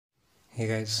Hey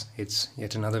guys, it's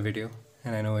yet another video,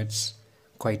 and I know it's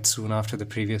quite soon after the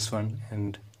previous one,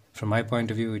 and from my point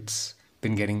of view, it's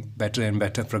been getting better and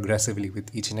better progressively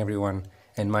with each and every one,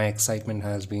 and my excitement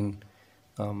has been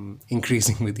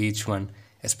increasing with each one,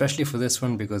 especially for this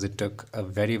one because it took a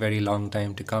very long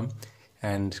time to come,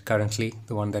 and currently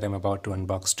the one that I'm about to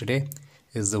unbox today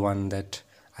is the one that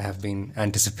I have been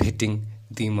anticipating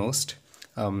the most.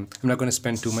 I'm not going to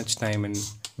spend too much time in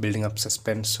building up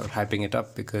suspense or hyping it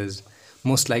up because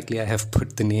most likely I have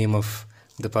put the name of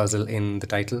the puzzle in the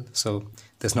title, so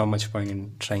there's not much point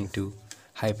in trying to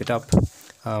hype it up.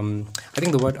 I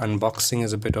think the word unboxing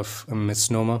is a bit of a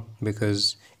misnomer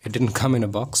because it didn't come in a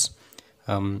box.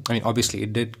 I mean, obviously,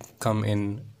 it did come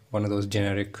in one of those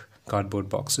generic cardboard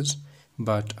boxes,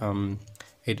 but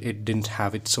it didn't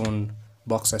have its own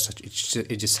box as such.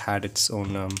 It just had its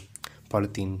own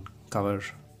polythene cover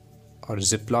or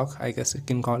ziplock, I guess you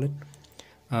can call it.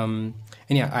 And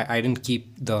yeah, I didn't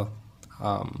keep the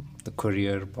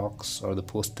courier box or the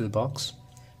postal box.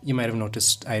 You might have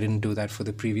noticed I didn't do that for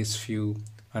the previous few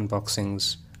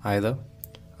unboxings either,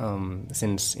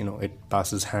 since it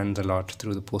passes hands a lot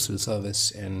through the postal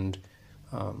service, and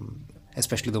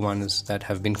especially the ones that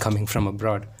have been coming from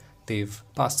abroad, they've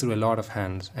passed through a lot of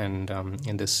hands, and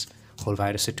in this whole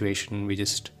virus situation, we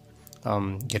just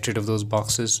get rid of those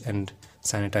boxes and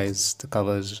sanitize the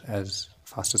covers as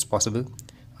fast as possible.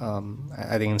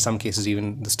 I think in some cases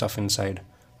even the stuff inside,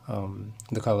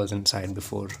 the covers inside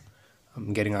before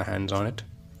getting our hands on it.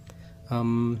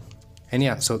 And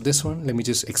yeah, so this one, let me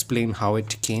just explain how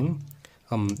it came.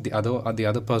 The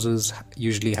other puzzles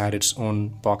usually had its own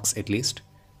box, at least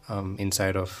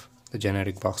inside of the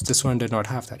generic box. This one did not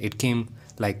have that. It came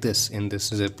like this in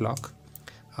this Ziploc.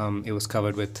 It was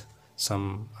covered with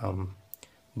some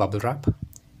bubble wrap,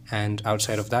 and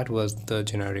outside of that was the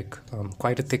generic,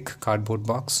 quite a thick cardboard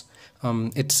box.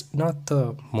 It's not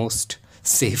the most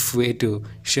safe way to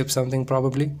ship something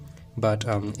probably, but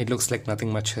it looks like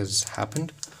nothing much has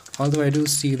happened, although I do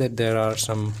see that there are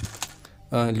some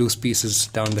loose pieces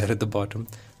down there at the bottom.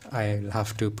 I'll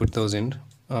have to put those in,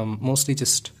 mostly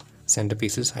just center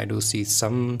pieces. I do see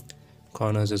some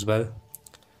corners as well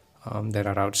that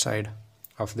are outside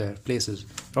of their places.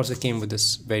 It also came with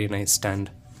this very nice stand.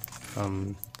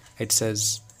 It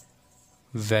says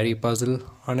Verypuzzle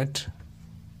on it.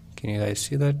 Can you guys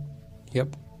see that?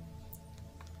 Yep,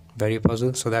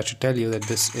 Verypuzzle. So that should tell you that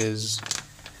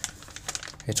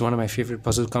it's one of my favorite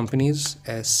puzzle companies,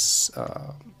 as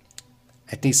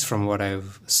at least from what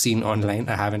I've seen online.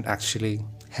 I haven't actually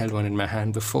held one in my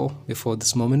hand before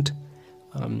this moment.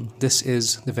 This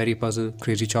is the Verypuzzle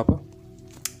Crazy Chopper.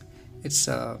 It's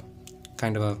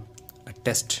kind of a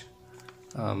test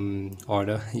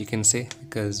order, you can say,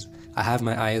 because I have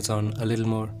my eyes on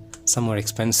some more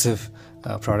expensive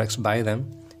products by them.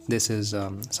 This is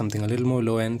something a little more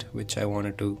low end, which I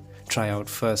wanted to try out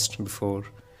first before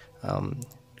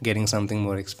getting something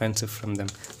more expensive from them.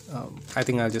 I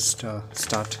think I'll just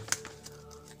start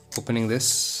opening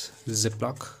this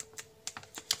Ziploc.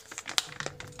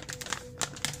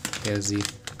 Here's the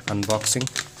unboxing.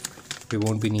 We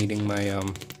won't be needing my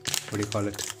what do you call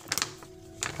it?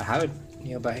 I have it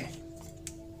nearby,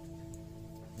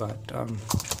 but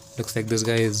looks like this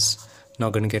guy is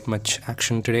not gonna get much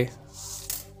action today.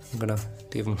 I'm gonna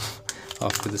leave him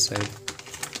off to the side.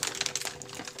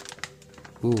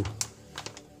 Ooh,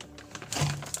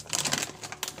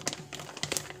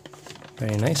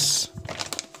 very nice.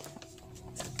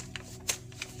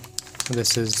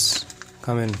 This is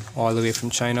coming all the way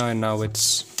from China, and now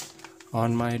it's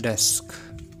on my desk.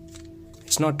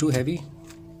 It's not too heavy,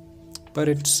 but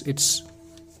it's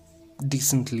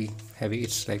decently heavy.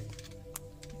 It's like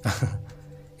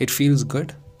it feels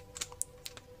good.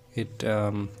 It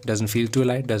doesn't feel too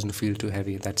light, doesn't feel too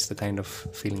heavy. That's the kind of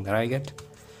feeling that I get.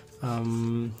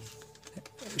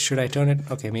 Should I turn it?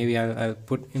 Okay, maybe I'll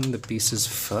put in the pieces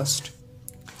first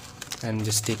and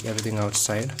just take everything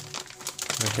outside.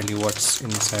 I'll tell you what's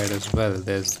inside as well.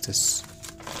 There's this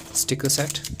sticker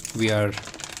set. We are,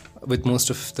 with most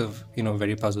of the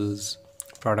Verypuzzle's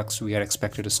products, we are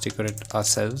expected to sticker it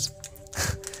ourselves.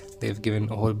 They've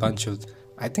given a whole bunch of,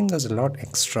 I think there's a lot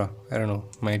extra. I don't know,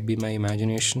 might be my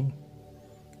imagination,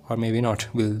 or maybe not.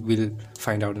 We'll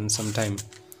find out in some time.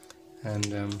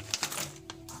 And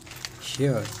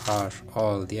here are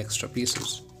all the extra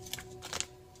pieces.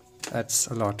 That's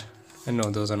a lot. And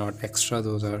no, those are not extra.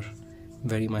 Those are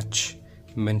very much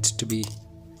meant to be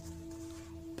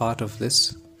part of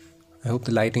this. I hope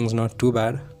the lighting's not too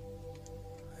bad.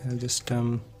 I'll just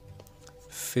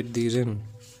fit these in.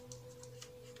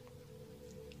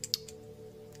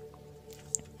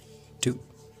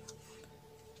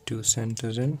 Two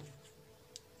centers in.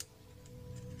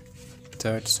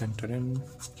 third center in,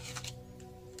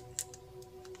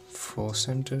 4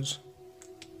 centers,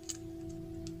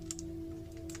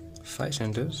 5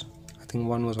 centers. I think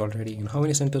one was already in. How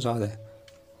many centers are there?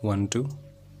 1, 2.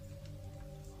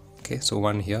 Okay, so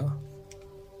one here,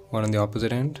 one on the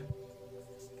opposite end,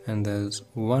 and there's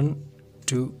 1,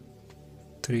 2,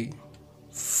 3,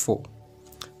 4.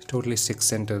 Totally 6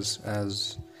 centers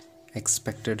as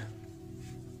expected.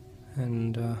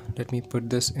 And let me put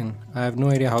this in. I have no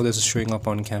idea how this is showing up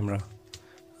on camera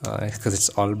because it's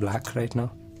all black right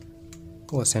now.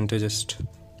 Oh, a center just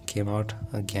came out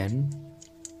again.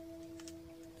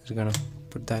 Just gonna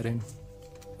put that in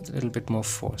with a little bit more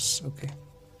force. Okay,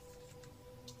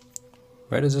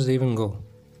 where does this even go?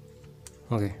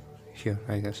 Okay, here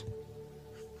I guess.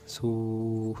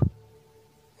 So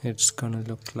it's gonna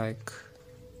look like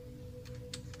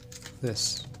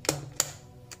this.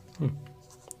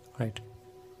 Right,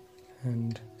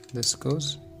 and this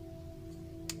goes.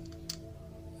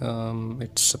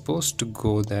 It's supposed to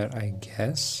go there, I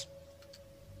guess.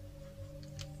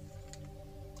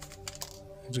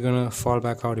 It's gonna fall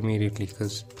back out immediately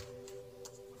because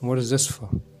what is this for? I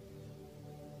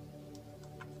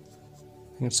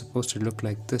think it's supposed to look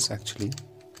like this actually.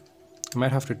 I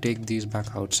might have to take these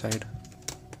back outside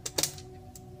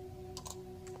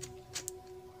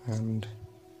and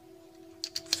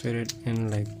fit it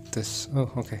in like this. Oh,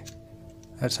 okay,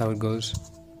 that's how it goes.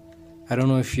 I don't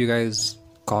know if you guys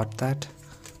caught that,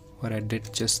 what I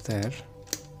did just there.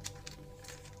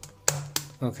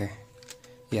 Okay,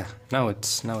 yeah, now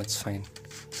it's fine.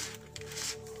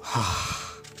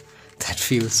 That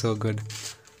feels so good.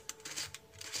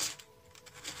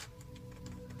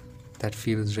 That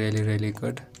feels really, really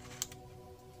good.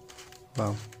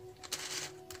 Wow.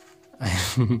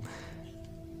 I'm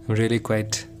really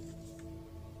quite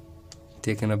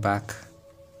taken aback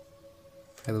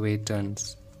by the way it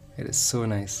turns. It is so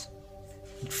nice.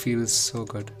 It feels so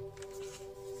good.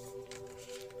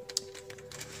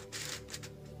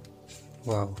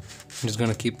 Wow. I'm just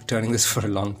gonna keep turning this for a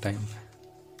long time.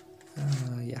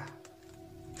 Yeah.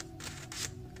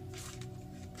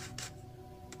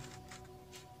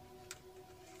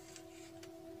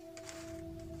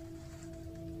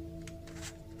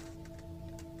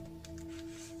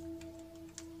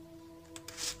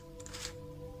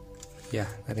 Yeah,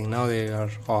 I think now they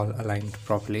are all aligned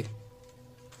properly.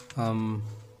 I'm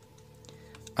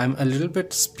a little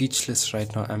bit speechless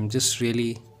right now. I'm just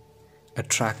really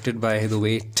attracted by the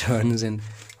way it turns and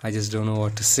I just don't know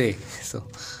what to say. So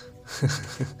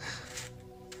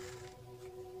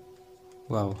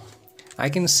wow, I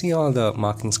can see all the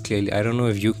markings clearly. I don't know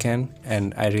if you can,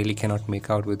 and I really cannot make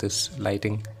out with this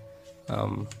lighting,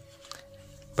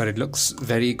 but it looks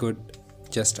very good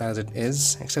just as it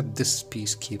is, except this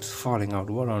piece keeps falling out.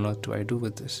 What on earth do I do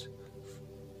with this?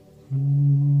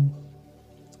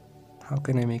 How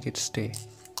can I make it stay?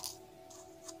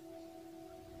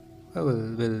 Well,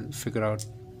 we'll figure out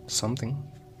something.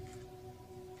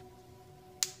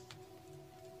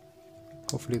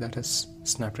 Hopefully that has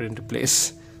snapped it into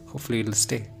place. Hopefully it'll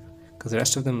stay, because the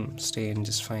rest of them stay in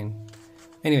just fine.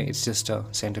 Anyway, it's just a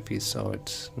centerpiece, so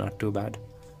it's not too bad.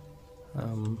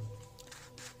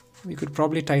 We could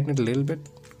probably tighten it a little bit.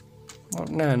 Oh,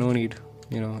 nah, no need.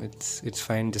 You know, it's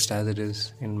fine just as it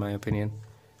is, in my opinion.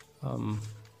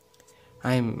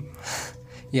 I'm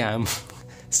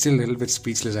still a little bit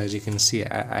speechless, as you can see.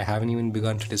 I haven't even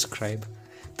begun to describe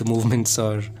the movements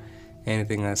or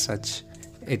anything as such.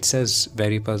 It says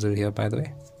Verypuzzle here, by the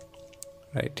way,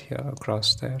 right here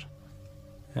across there,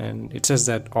 and it says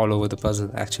that all over the puzzle.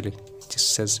 Actually, it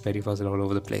just says Verypuzzle all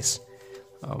over the place.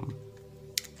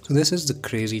 So this is the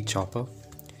crazy chopper.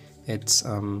 It's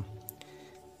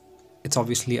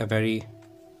obviously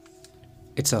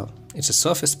it's a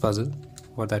surface puzzle.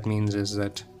 What that means is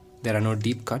that there are no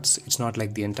deep cuts. It's not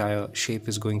like the entire shape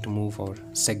is going to move or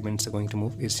segments are going to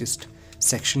move. It's just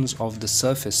sections of the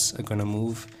surface are going to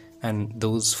move, and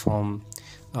those form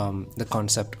the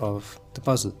concept of the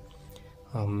puzzle.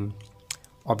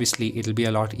 Obviously it'll be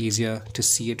a lot easier to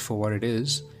see it for what it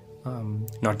is,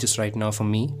 not just right now for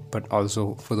me, but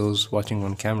also for those watching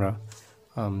on camera,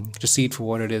 to see it for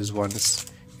what it is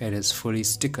once it is fully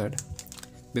stickered.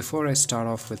 Before I start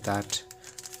off with that,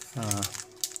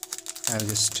 I'll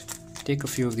just take a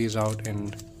few of these out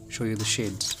and show you the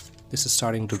shades. This is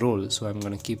starting to roll, so I'm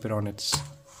going to keep it on its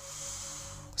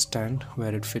stand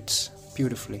where it fits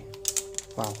beautifully.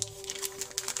 Wow.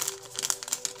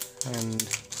 And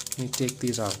let me take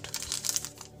these out.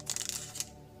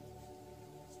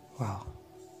 Wow.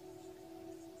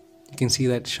 You can see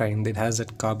that shine. It has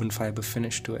that carbon fiber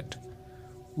finish to it.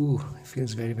 Ooh, it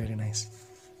feels very, very nice.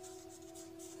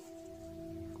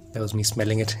 That was me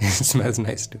smelling it. It smells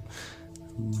nice too.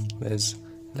 There's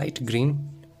light green,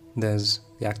 there's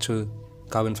the actual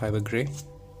carbon fiber grey,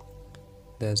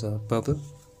 there's a purple,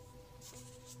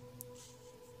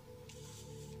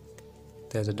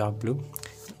 there's a dark blue.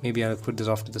 Maybe I'll put this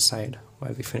off to the side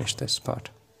while we finish this part.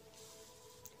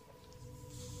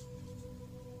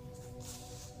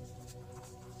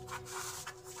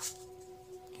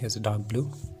 Here's a dark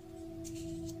blue,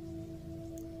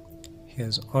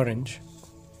 here's orange,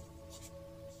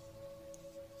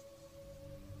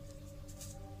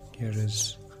 here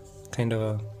is kind of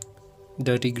a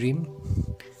dirty green,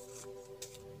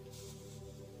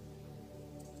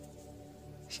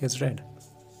 here's red,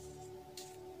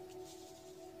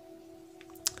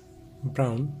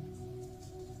 brown,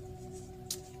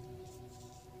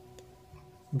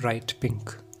 bright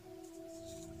pink.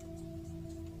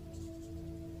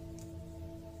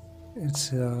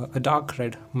 It's a dark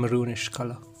red, maroonish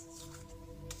color.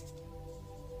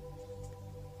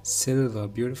 Silver,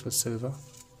 beautiful silver.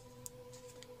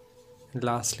 And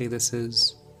lastly, this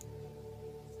is,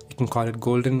 you can call it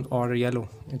golden or yellow.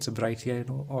 It's a bright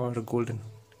yellow or a golden.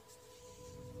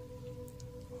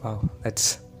 Wow,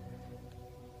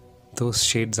 those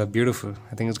shades are beautiful.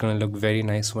 I think it's going to look very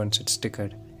nice once it's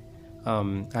stickered.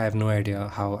 I have no idea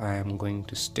how I am going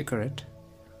to sticker it.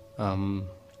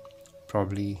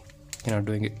 Probably,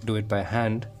 do it by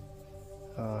hand.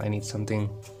 I need something.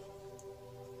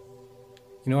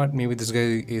 You know what? Maybe this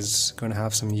guy is going to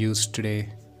have some use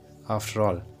today, after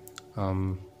all.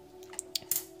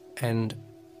 And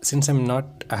since I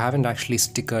haven't actually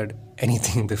stickered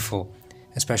anything before,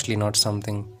 especially not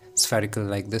something spherical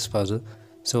like this puzzle.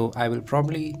 So I will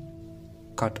probably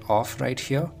cut off right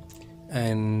here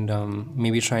and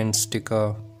maybe try and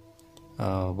sticker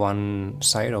one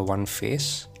side or one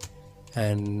face.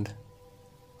 And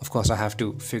of course I have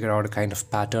to figure out a kind of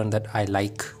pattern that I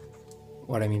like.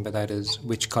 What I mean by that is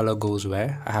which color goes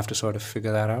where. I have to sort of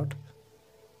figure that out.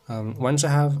 Once I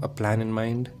have a plan in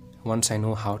mind, once I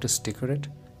know how to sticker it,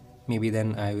 maybe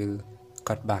then I will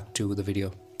cut back to the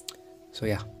video. So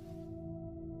yeah.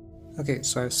 Okay,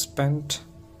 so I've spent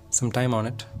some time on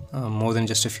it, more than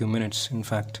just a few minutes in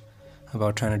fact,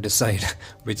 about trying to decide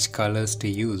which colors to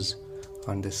use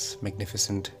on this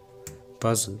magnificent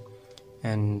puzzle.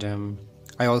 And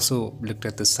I also looked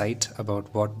at the site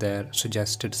about what their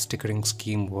suggested stickering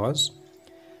scheme was,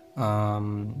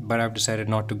 but I've decided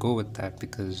not to go with that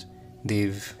because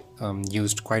they've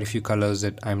used quite a few colors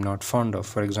that I'm not fond of.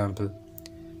 For example,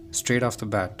 straight off the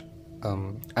bat,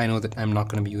 I know that I'm not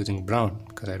going to be using brown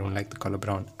because I don't like the color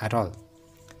brown at all.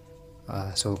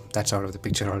 So that's out of the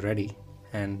picture already.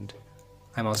 And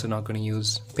I'm also not going to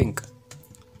use pink.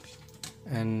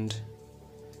 And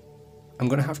I'm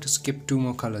going to have to skip 2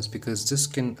 more colors because this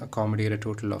can accommodate a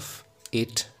total of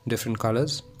 8 different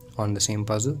colors on the same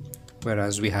puzzle,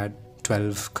 whereas we had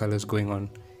 12 colors going on.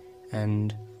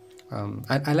 And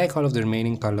I like all of the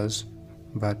remaining colors,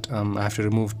 but I have to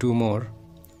remove 2 more.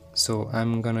 So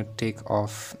I'm gonna take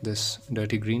off this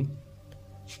dirty green,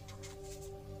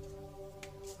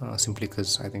 simply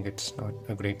because I think it's not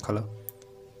a great color.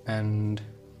 And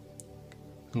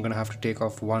I'm gonna have to take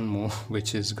off 1 more,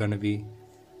 which is gonna be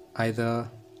either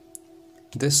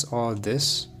this or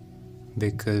this,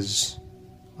 because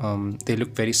they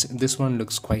look this one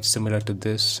looks quite similar to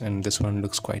this, and this one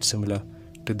looks quite similar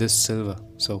to this silver.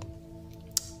 So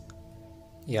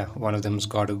yeah, one of them's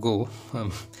got to go.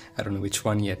 I don't know which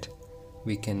one yet.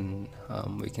 We can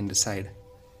decide,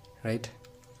 right?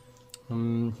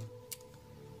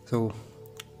 So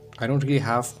I don't really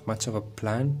have much of a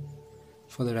plan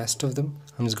for the rest of them.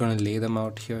 I'm just gonna lay them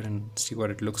out here and see what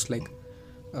it looks like.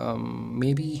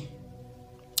 Maybe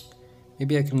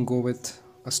I can go with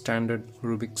a standard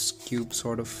Rubik's Cube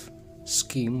sort of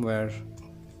scheme where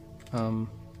okay,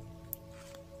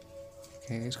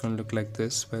 it's gonna look like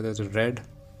this, where there's a red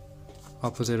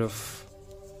opposite of,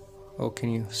 oh, can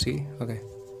you see? Okay,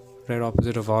 red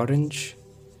opposite of orange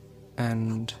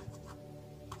and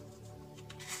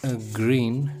a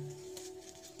green.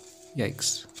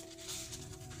 Yikes.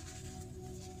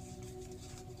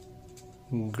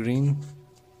 Green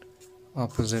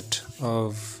opposite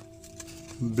of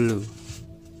blue.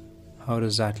 How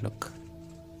does that look?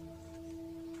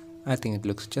 I think it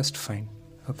looks just fine.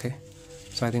 Okay,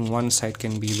 so I think one side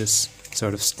can be this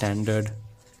sort of standard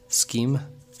scheme,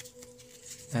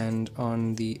 and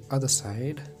on the other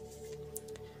side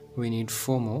we need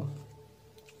 4 more.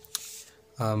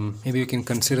 Maybe we can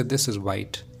consider this as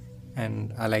white,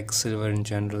 and I like silver in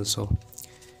general, so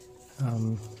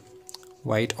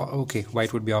white. Okay,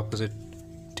 white would be opposite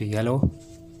to yellow.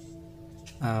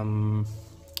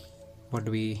 what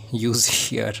do we use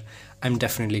here? I'm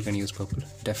definitely gonna use purple,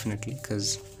 definitely,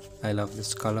 because I love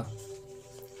this color.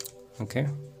 Okay,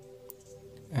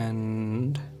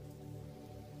 and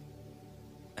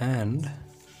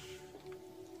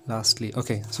lastly,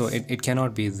 okay, so it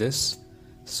cannot be this,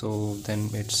 so then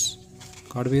it's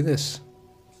gotta be this,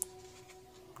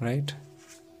 right?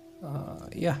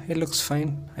 Yeah, it looks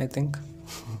fine, I think.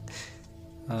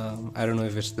 I don't know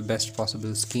if it's the best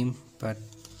possible scheme, but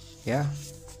yeah.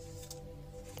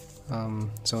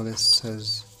 So this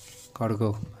has gotta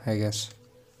go, I guess.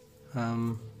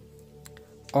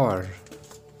 Or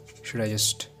should I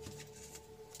just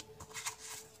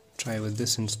try with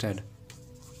this instead,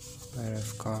 where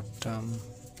I've got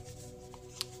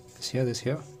this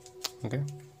here, okay,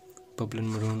 purple and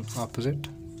maroon opposite,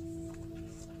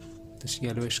 this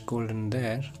yellowish golden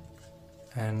there,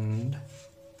 and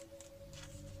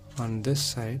on this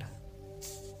side,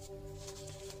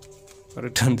 gotta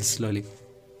turn this slowly,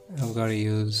 I've gotta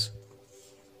use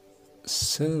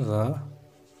silver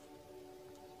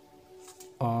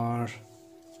or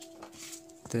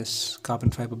this carbon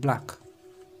fiber black.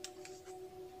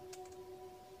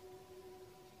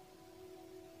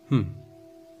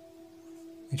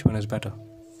 Which one is better?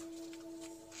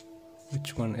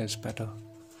 Which one is better?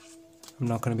 I'm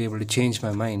not going to be able to change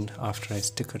my mind after I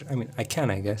stick it. I mean, I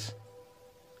can, I guess.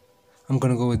 I'm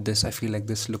going to go with this. I feel like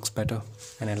this looks better,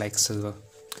 and I like silver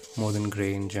more than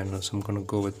grey in general, so I'm going to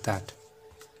go with that.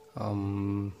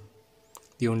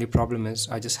 The only problem is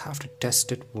I just have to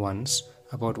test it once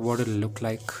about what it'll look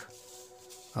like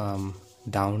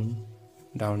down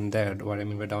there. What I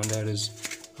mean by down there is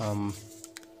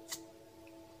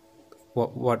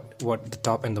what the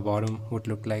top and the bottom would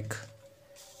look like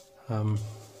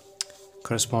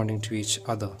corresponding to each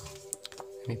other.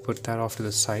 Let me put that off to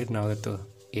the side now that the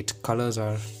 8 colors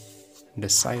are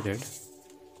decided.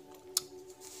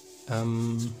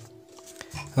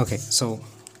 Okay, so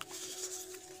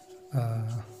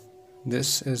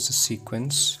this is the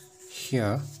sequence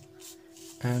here,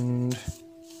 and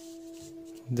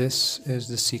this is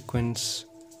the sequence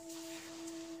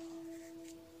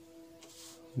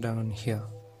down here,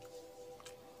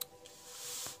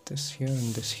 this here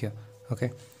and this here.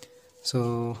 Okay,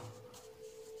 so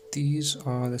these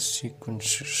are the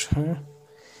sequences.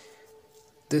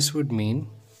 This would mean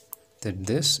that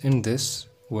this and this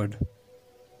would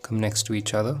come next to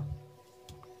each other.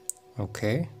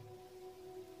 Okay,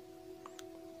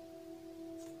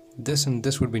 this and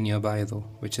this would be nearby though,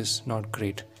 which is not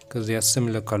great because they are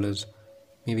similar colors.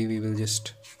 Maybe we will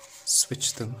just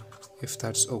switch them if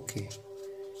that's okay.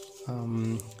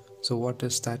 So what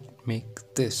does that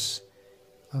make this?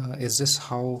 Is this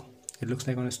how it looks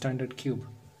like on a standard cube?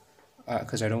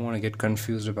 Because I don't want to get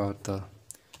confused about the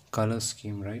color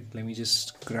scheme, right? Let me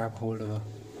just grab hold of a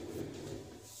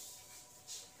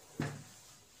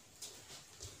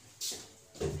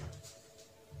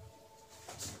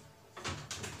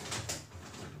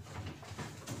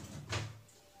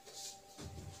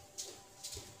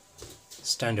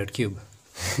standard cube.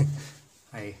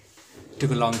 I took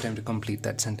a long time to complete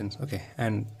that sentence. Okay,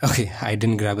 and okay, I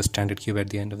didn't grab a standard cube at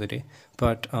the end of the day,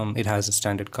 but it has a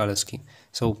standard color scheme.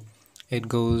 So it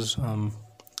goes,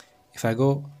 if I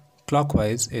go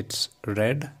clockwise, it's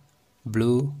red,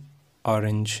 blue,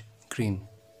 orange, green.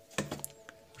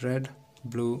 Red,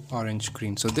 blue, orange,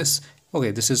 green. So this,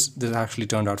 okay, this actually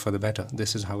turned out for the better.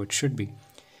 This is how it should be.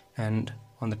 And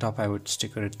on the top I would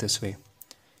sticker it this way.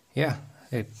 Yeah,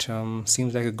 it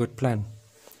seems like a good plan.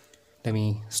 Let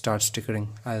me start stickering.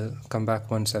 I'll come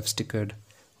back once I've stickered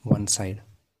one side.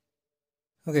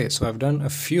 Okay, so I've done a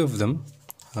few of them.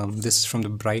 This is from the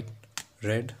bright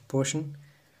red portion.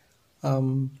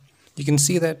 You can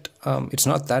see that it's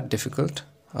not that difficult.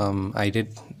 I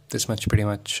did this much pretty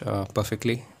much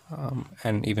perfectly,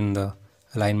 and even the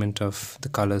alignment of the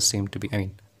colors seem to be, I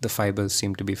mean, the fibers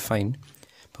seem to be fine.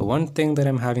 But one thing that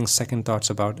I'm having second thoughts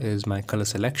about is my color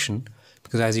selection,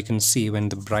 because as you can see, when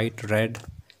the bright red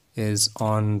is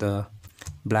on the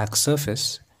black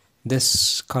surface,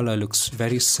 this color looks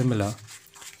very similar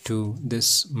to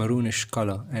this maroonish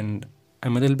color, and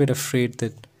I'm a little bit afraid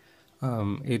that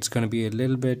it's going to be a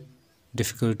little bit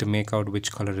difficult to make out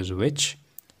which color is which.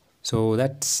 So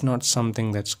that's not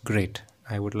something that's great.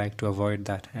 I would like to avoid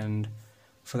that, and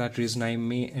for that reason I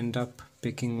may end up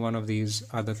picking one of these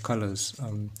other colors.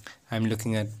 I'm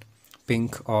looking at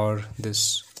pink or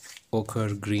this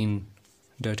ochre green,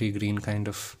 dirty green kind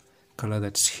of color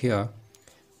that's here,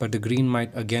 but the green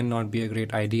might again not be a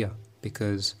great idea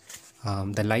because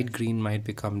the light green might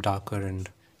become darker and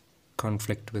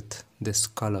conflict with this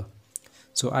color.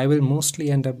 So I will mostly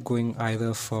end up going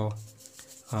either for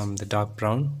the dark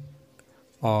brown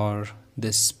or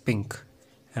this pink,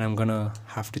 and I'm gonna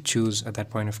have to choose at that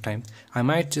point of time. I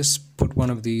might just put one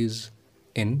of these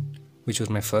in, which was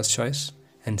my first choice,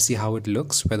 and see how it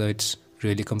looks, whether it's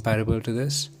really comparable to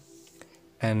this.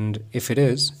 And if it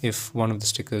is, if one of the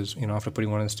stickers, after putting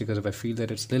one of the stickers, if I feel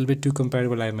that it's a little bit too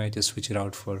comparable, I might just switch it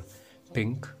out for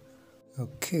pink.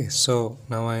 Okay, so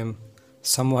now I'm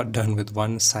somewhat done with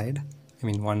one side. I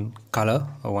mean, one color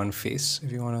or one face,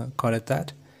 if you want to call it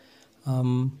that.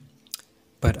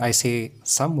 But I say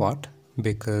somewhat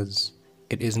because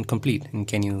it isn't complete. And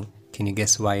can you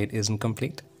guess why it isn't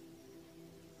complete?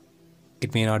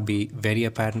 It may not be very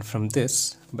apparent from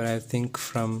this, but I think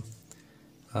from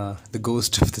the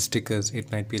ghost of the stickers,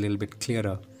 it might be a little bit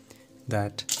clearer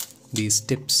that these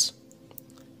tips,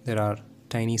 there are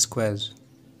tiny squares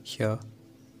here,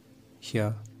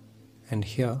 here, and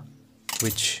here,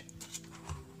 which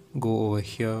go over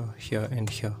here, here, and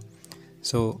here.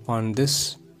 So on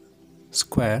this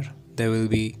square, there will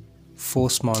be 4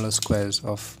 smaller squares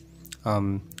of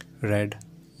red,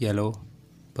 yellow,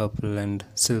 purple, and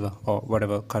silver, or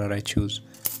whatever color I choose,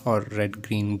 or red,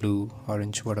 green, blue,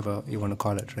 orange, whatever you want to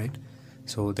call it, right?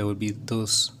 So there will be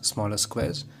those smaller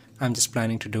squares. I'm just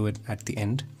planning to do it at the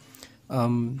end.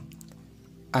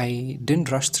 I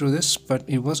didn't rush through this, but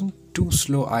it wasn't too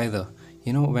slow either.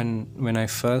 When I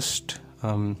first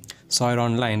saw it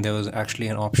online, there was actually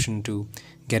an option to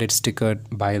get it stickered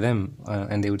by them,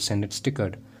 and they would send it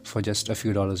stickered for just a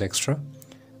few dollars extra.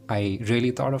 I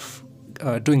really thought of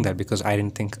doing that because I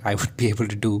didn't think I would be able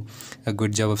to do a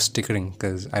good job of stickering,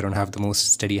 because I don't have the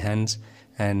most steady hands,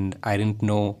 and I didn't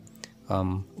know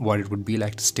what it would be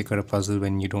like to sticker a puzzle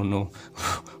when you don't know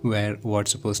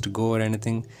what's supposed to go or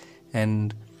anything.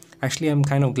 And actually, I'm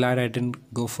kind of glad I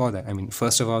didn't go for that. I mean,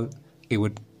 first of all, it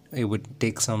would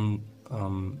take some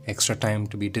extra time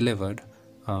to be delivered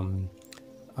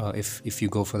if you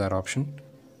go for that option,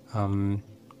 and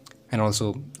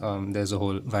also there's a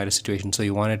whole virus situation, so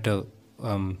you want it to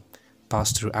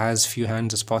pass through as few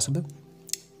hands as possible.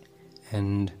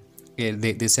 And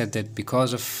they said that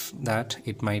because of that,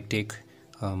 it might take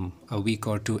a week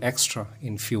or two extra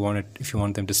if you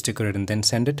want them to sticker it and then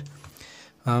send it.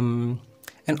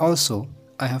 And also,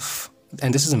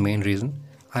 and this is the main reason,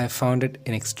 I have found it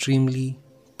an extremely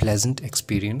pleasant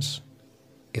experience.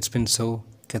 It's been so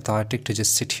cathartic to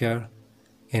just sit here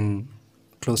in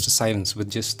close to silence with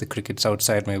just the crickets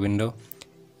outside my window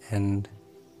and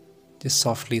just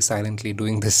softly, silently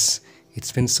doing this.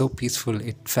 It's been so peaceful.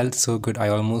 It felt so good. I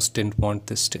almost didn't want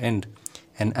this to end.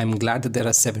 And I'm glad that there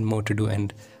are 7 more to do,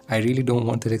 and I really don't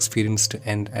want that experience to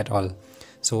end at all.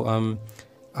 So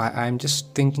I'm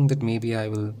just thinking that maybe I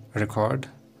will record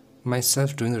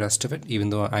myself doing the rest of it, even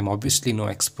though I'm obviously no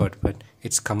expert, but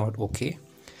it's come out okay.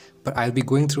 But I'll be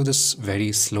going through this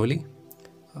very slowly.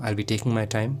 I'll be taking my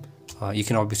time. You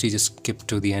can obviously just skip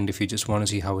to the end if you just want to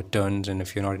see how it turns and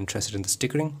if you're not interested in the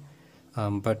stickering.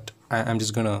 But I'm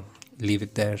just gonna leave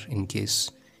it there in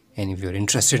case any of you are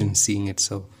interested in seeing it.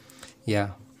 So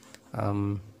yeah,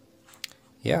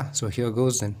 so here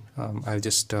goes then. I'll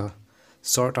just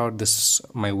sort out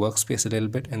my workspace a little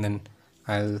bit, and then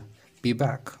I'll be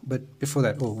back. But before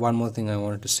that, one more thing I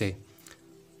wanted to say.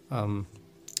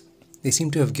 They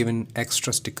seem to have given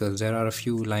extra stickers. There are a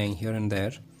few lying here and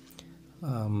there.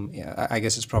 Yeah, I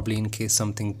guess it's probably in case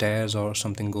something tears or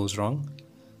something goes wrong.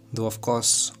 Though of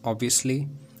course, obviously,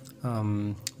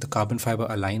 the carbon fiber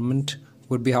alignment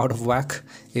would be out of whack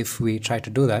if we try to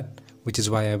do that, which is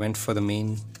why I went for the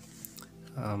main,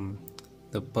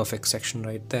 the perfect section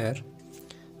right there.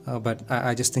 But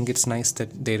I just think it's nice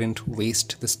that they didn't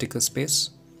waste the sticker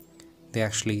space. They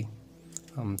actually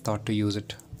thought to use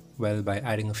it well by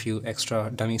adding a few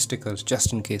extra dummy stickers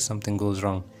just in case something goes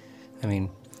wrong. I mean,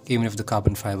 even if the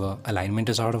carbon fiber alignment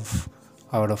is out of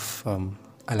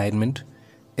alignment,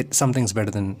 something's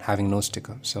better than having no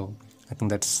sticker. So I think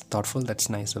that's thoughtful. That's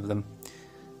nice of them.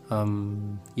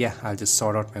 Yeah, I'll just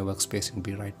sort out my workspace and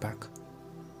be right back.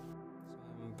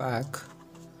 I'm back,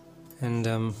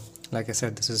 and like I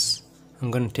said,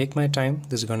 I'm going to take my time.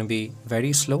 This is going to be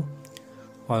very slow,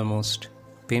 almost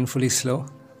painfully slow.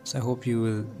 So I hope you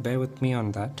will bear with me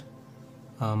on that.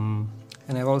 And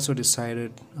I've also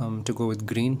decided to go with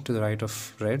green to the right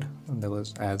of red, and that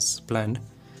was as planned.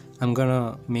 I'm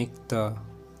gonna make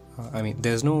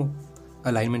there's no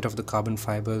alignment of the carbon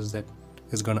fibers that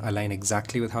is gonna align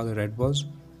exactly with how the red was.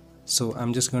 So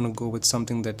I'm just gonna go with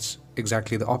something that's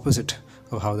exactly the opposite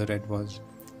of how the red was.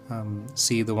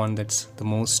 See the one that's the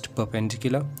most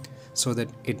perpendicular, so that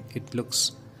it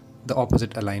looks the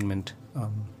opposite alignment.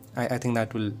 I think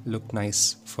that will look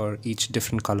nice for each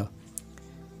different color.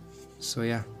 So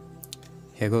yeah,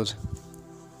 here goes.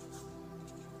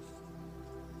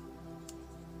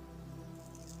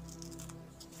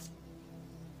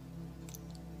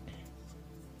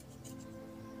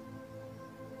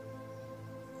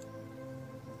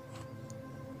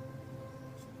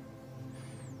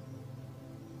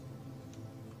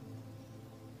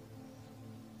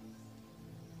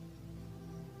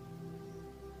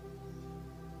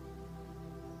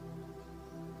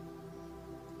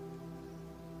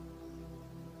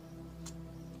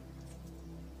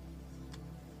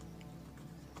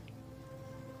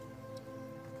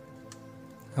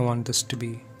 I want this to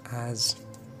be as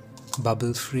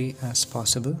bubble free as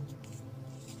possible.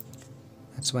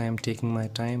 That's why I'm taking my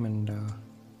time and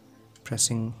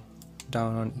pressing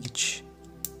down on each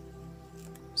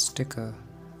sticker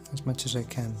as much as I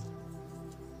can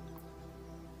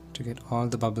to get all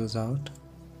the bubbles out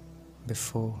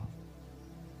before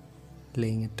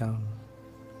laying it down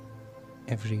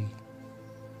every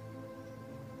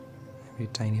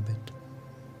tiny bit.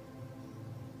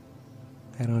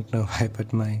 I don't know why,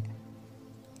 but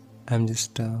I'm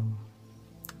just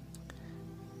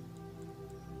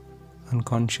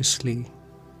unconsciously,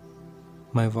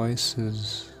 my voice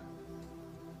is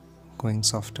going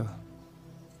softer,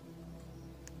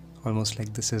 almost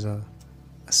like this is a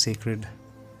sacred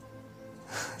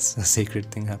a sacred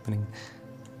thing happening.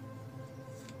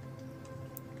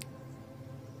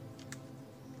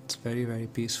 It's very, very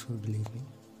peaceful, believe me.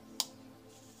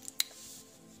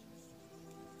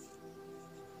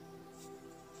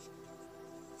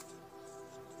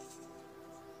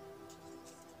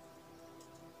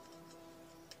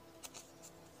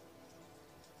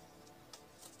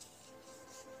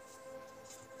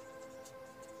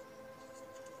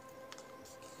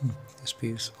 This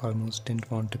piece almost didn't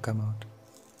want to come out.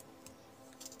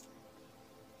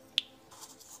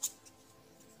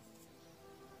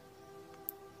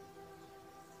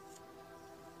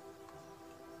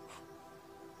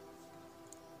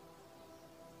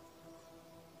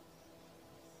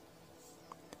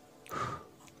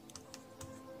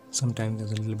 Sometimes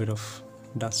there's a little bit of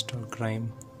dust or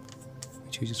grime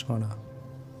which you just want to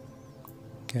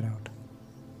get out.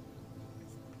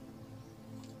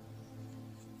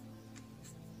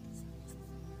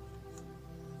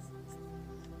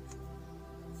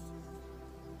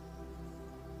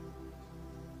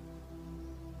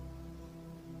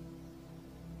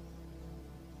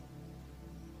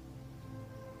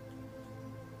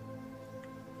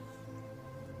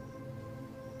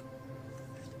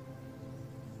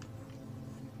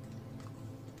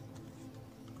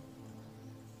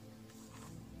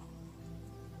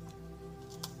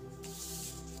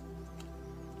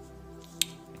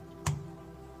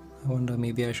 I wonder,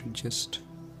 maybe I should just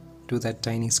do that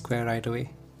tiny square right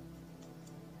away.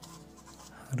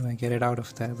 How do I get it out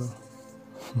of there though?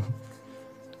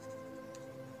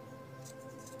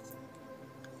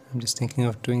 I'm just thinking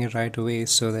of doing it right away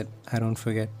so that I don't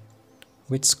forget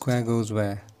which square goes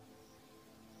where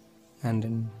and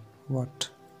in what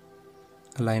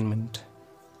alignment,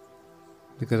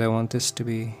 because I want this to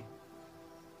be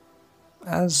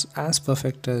as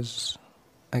perfect as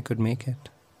I could make it.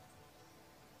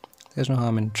 There's no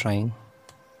harm in trying.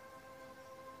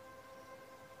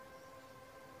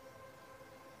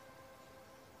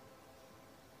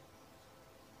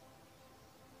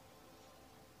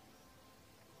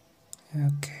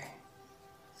 Okay.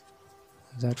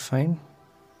 Is that fine?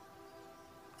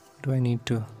 Do I need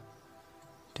to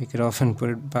take it off and put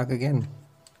it back again?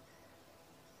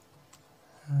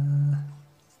 I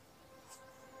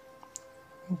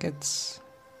think it's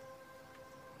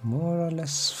more or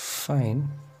less fine.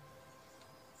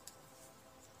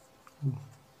 Ooh,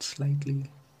 slightly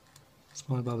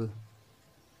small bubble,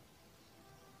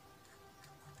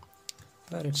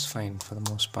 but it's fine for the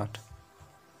most part.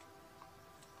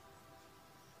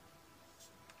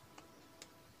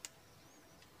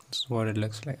 This is what it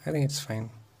looks like. I think it's fine.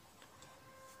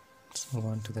 Let's move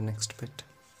on to the next bit.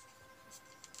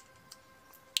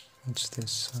 It's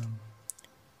this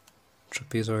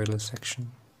trapezoidal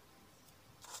section.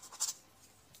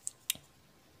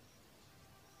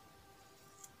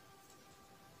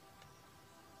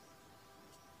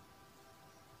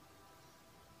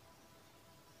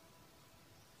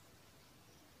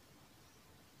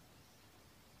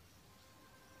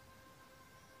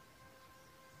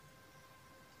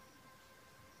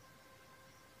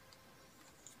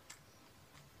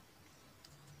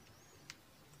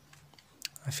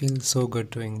 I feel so good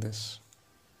doing this.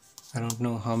 I don't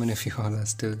know how many of you all are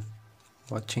still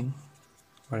watching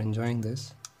or enjoying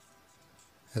this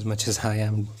as much as I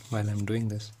am while I'm doing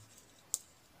this.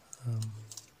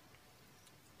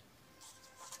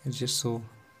 It's just so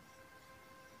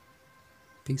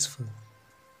peaceful.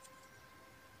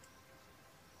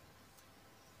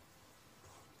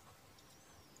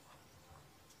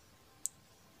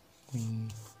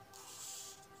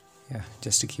 Yeah,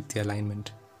 just to keep the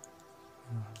alignment.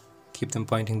 Keep them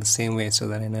pointing the same way so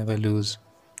that I never lose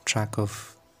track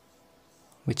of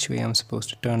which way I'm supposed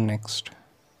to turn next.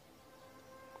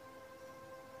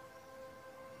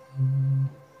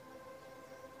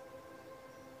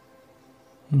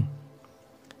 You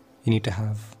need to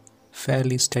have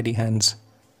fairly steady hands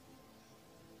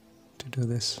to do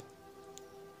this.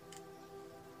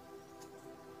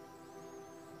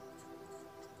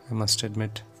 I must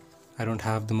admit. I don't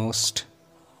have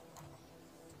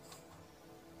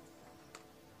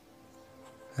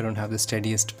the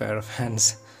steadiest pair of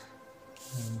hands.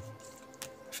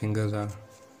 Fingers are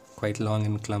quite long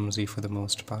and clumsy for the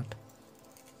most part.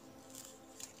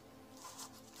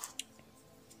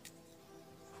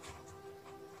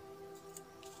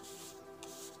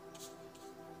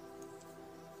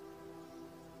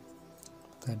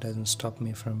 That doesn't stop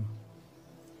me from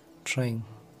trying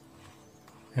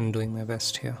and doing my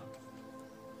best here.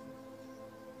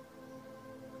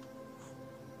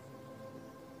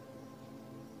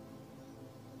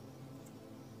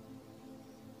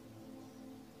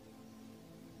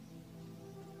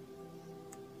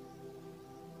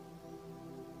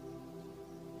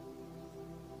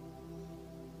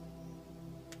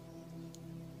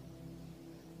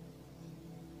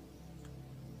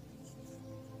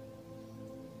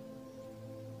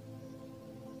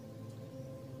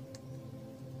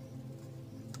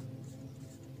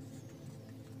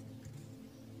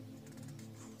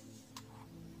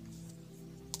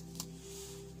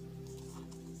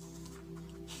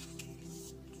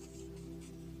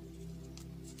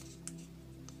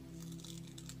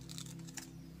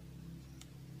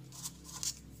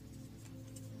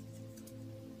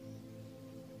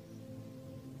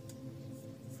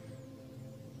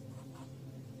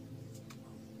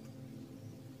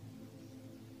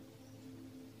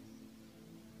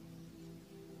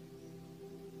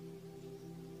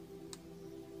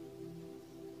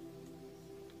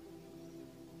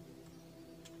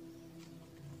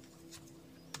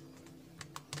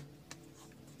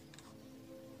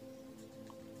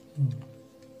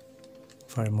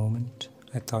 For a moment,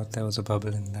 I thought there was a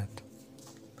bubble in that,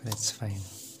 but it's fine.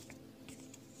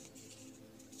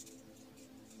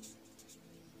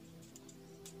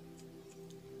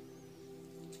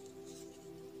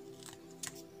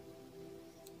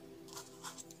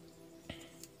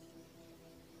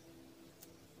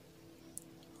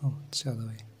 Oh, it's the other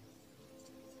way.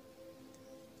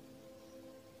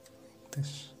 Like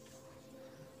this.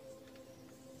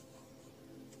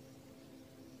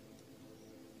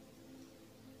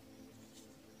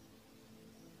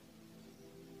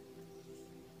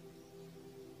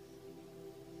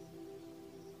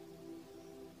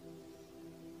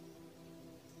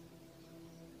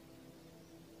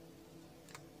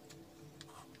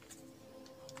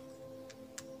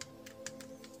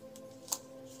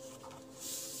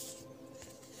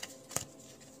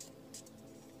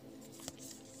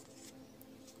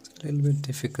 A little bit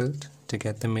difficult to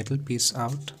get the middle piece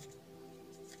out.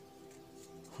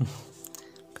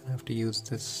 Gonna have to use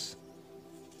this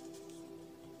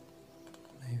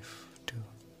knife to...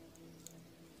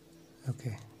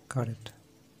 Okay, got it.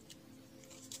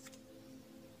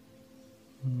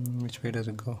 Which way does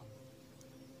it go?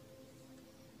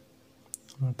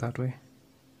 Not that way.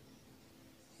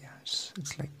 Yeah,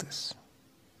 it's like this.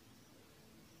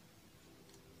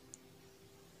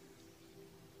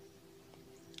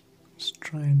 Let's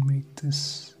try and make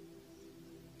this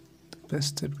the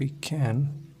best that we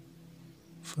can.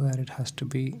 For that, it has to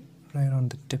be right on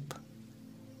the tip.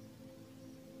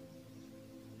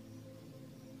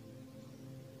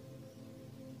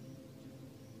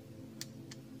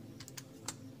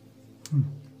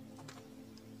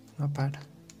 Not bad.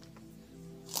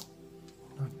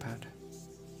 Not bad.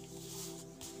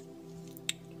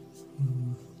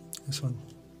 This one.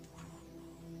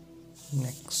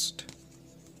 Next.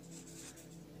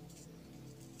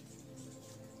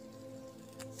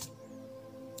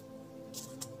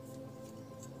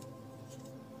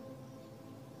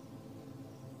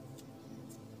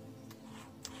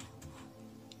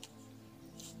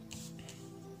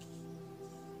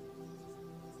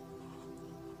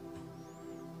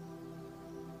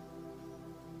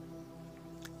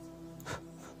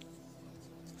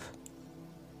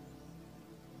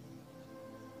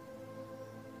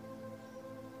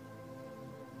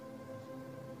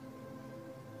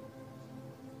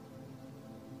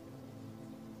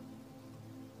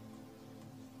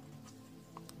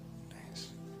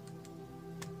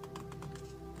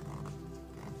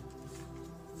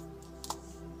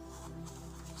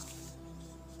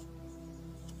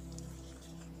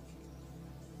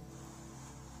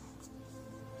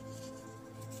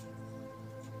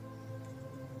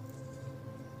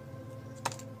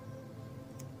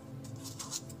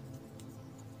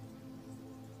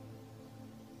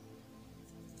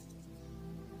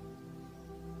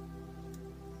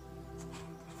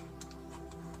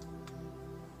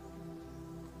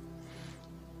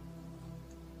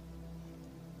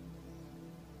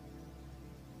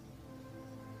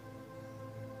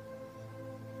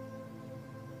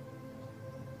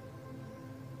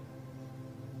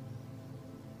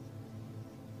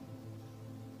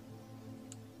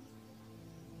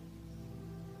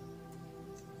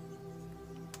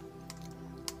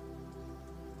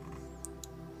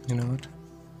 You know what?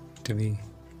 To be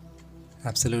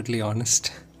absolutely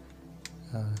honest,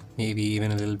 maybe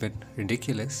even a little bit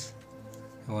ridiculous,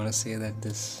 I want to say that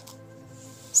this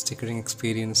stickering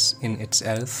experience in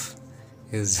itself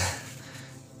is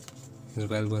is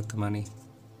well worth the money.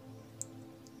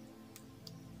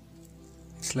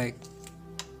 It's like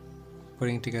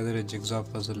putting together a jigsaw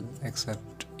puzzle,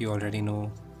 except you already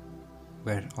know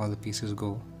where all the pieces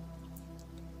go,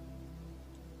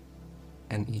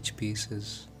 and each piece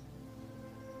is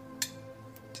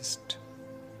just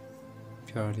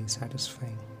purely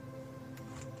satisfying.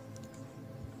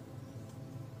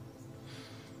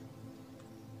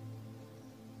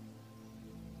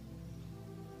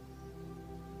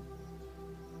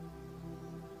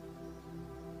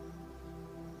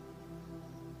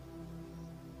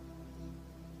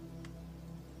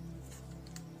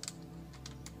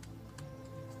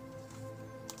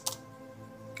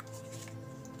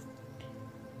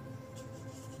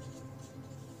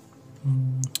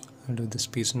 I'll do this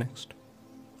piece next.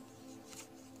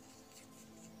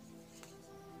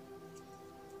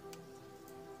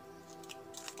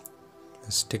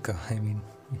 The sticker, I mean.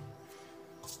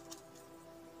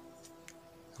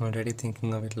 I'm already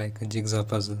thinking of it like a jigsaw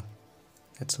puzzle.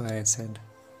 That's why I said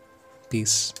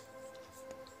piece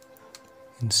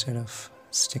instead of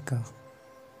sticker.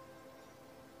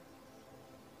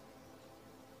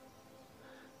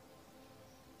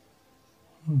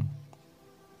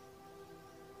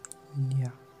 Yeah.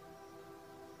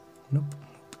 Nope.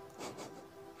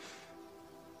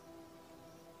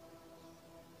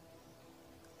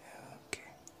 Okay.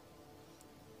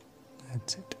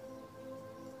 That's it.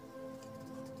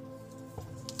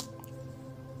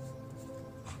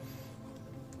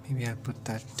 Maybe I'll put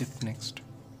that tip next.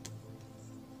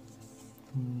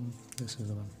 This is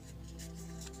the one.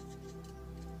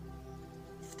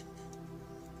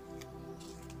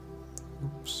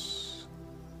 Oops.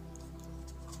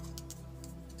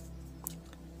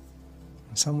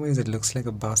 In some ways it looks like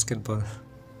a basketball.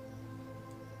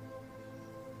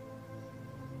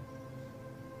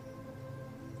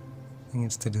 I think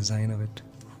it's the design of it.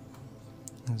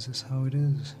 Is this how it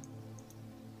is?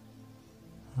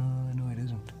 No, it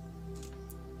isn't.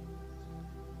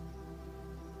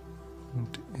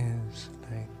 It is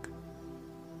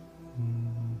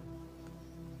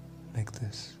like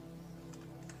this.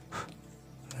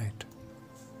 Right.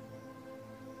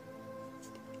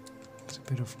 There's a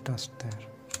bit of dust there,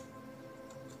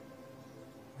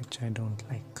 which I don't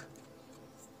like.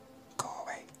 Go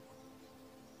away.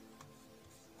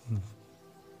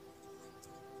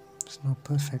 It's not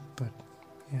perfect, but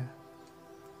yeah.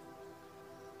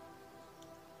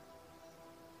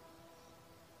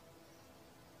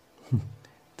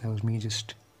 That was me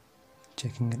just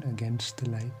checking it against the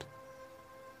light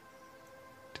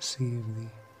to see if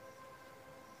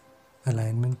the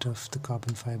alignment of the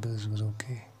carbon fibers was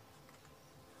okay.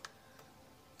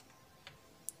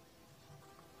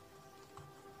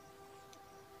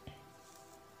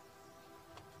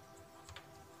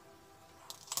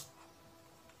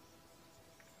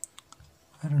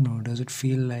 I don't know, does it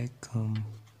feel like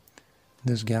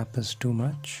this gap is too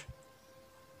much?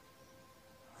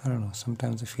 I don't know,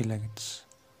 sometimes I feel like it's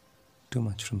too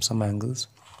much from some angles.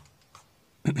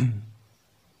 Then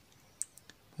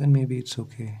maybe it's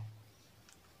okay.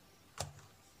 I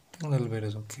think a little bit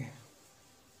is okay.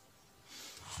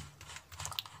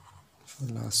 For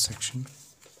the last section.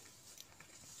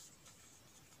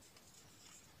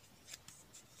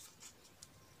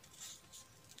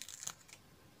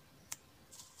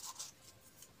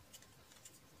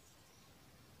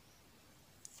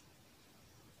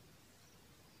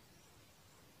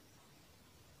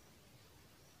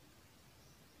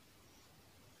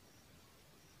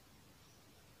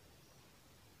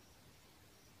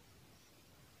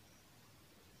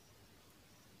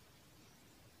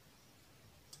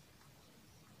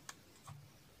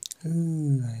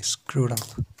 Ooh, I screwed up.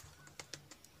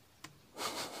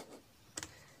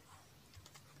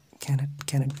 Can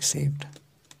it be saved?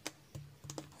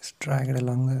 Just drag it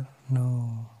along there.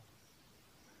 No.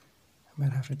 I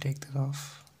might have to take this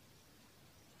off.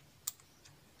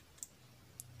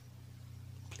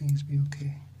 Please be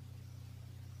okay.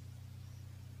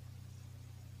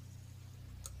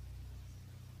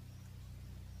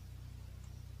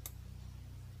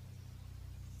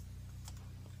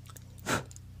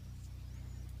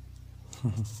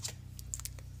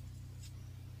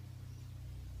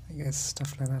 I guess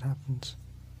stuff like that happens.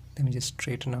 Let me just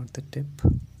straighten out the tip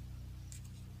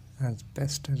as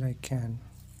best as I can.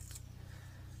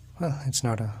 Well, it's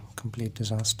not a complete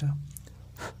disaster.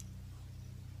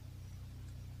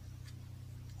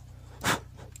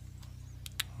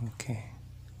 Okay,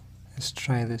 Let's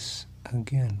try this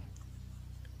again.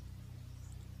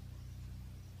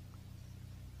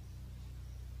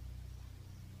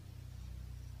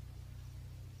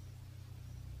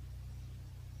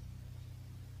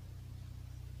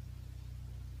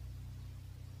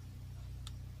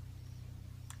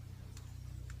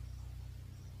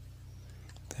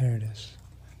 There it is.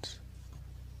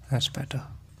 That's better.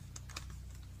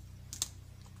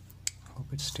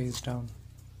 Hope it stays down.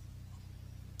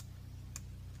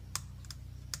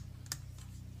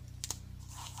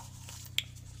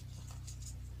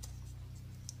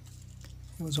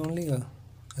 It was only a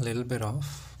little bit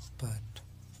off, but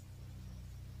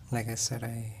like I said,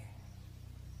 I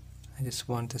just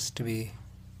want this to be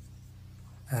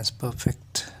as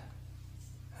perfect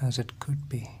as it could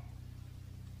be.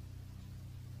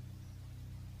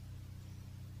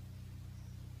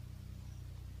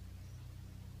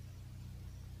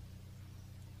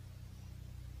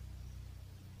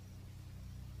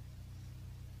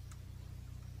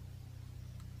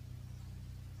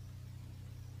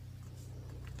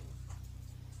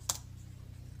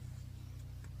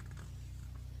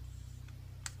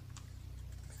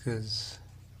 Because,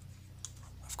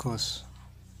 of course,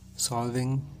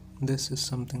 solving this is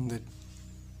something that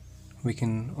we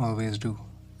can always do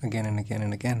again and again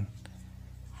and again.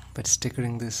 But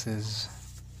stickering this is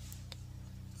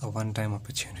a one-time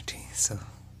opportunity, so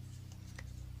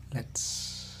I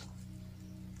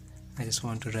just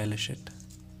want to relish it.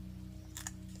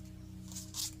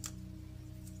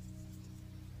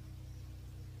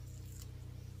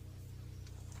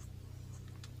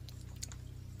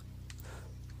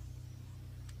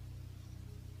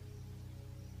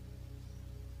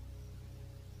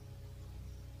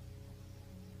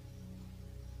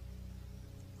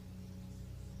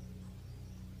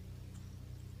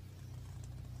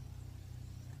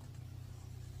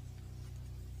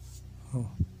 Oh,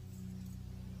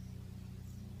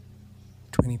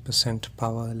 20%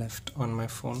 power left on my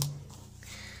phone.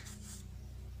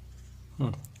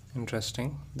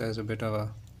 Interesting. There's a bit of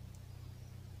a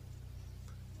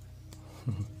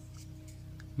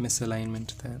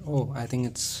misalignment there. Oh, I think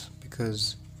it's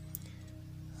because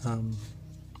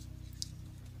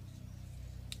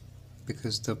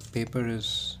the paper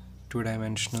is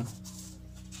two-dimensional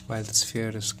while the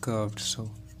sphere is curved,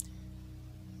 so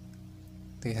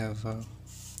they have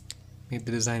made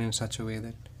the design in such a way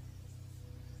that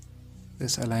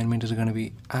this alignment is going to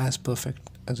be as perfect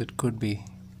as it could be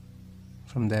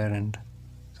from their end.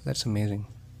 So that's amazing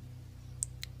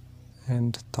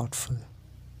and thoughtful.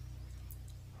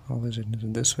 How is it? Is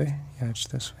it this way? Yeah, it's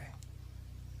this way.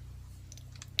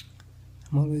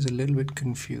 I'm always a little bit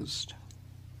confused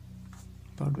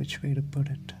about which way to put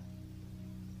it.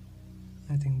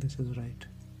 I think this is right.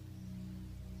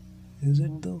 Is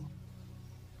it though?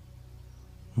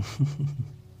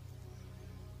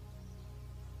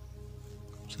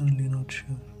 Certainly not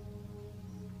sure.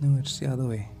 No, it's the other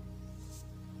way.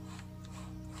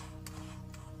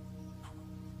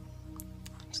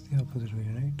 It's the opposite way,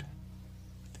 right?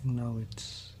 I think now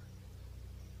it's...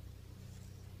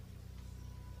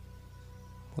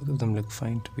 Both of them look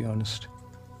fine, to be honest.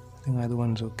 I think either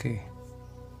one's okay.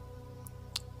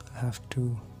 I have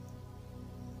to...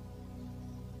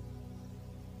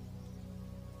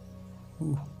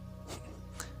 Ooh.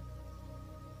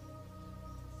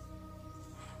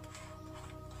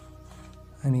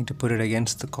 I need to put it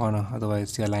against the corner,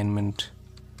 otherwise the alignment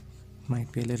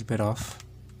might be a little bit off.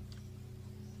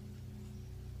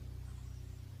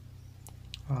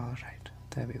 Alright,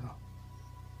 there we go.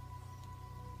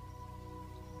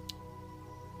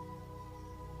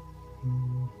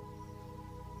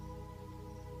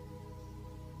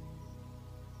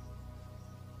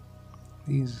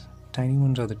 These tiny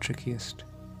ones are the trickiest.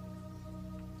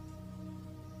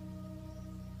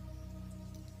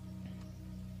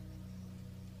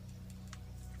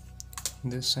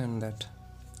 This and that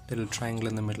little triangle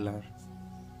in the middle are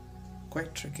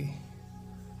quite tricky.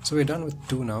 So we're done with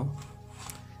two now.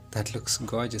 That looks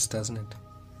gorgeous, doesn't it?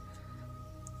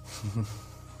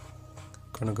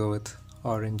 Gonna go with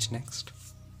orange next.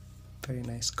 Very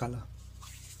nice color.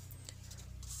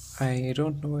 I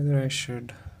don't know whether I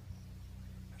should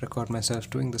record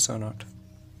myself doing this or not.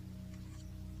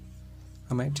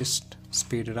 I might just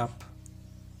speed it up,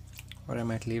 or I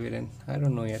might leave it in. I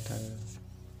don't know yet.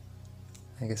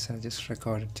 I guess I'll just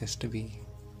record it just to be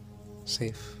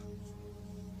safe.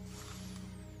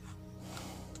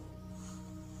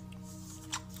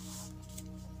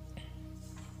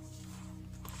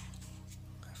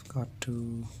 I've got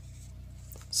to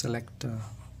select a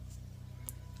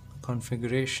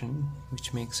configuration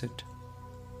which makes it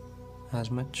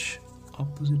as much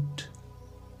opposite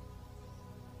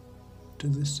to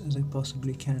this as I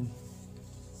possibly can.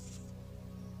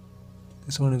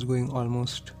 This one is going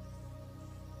almost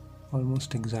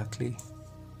exactly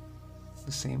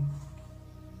the same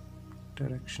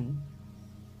direction.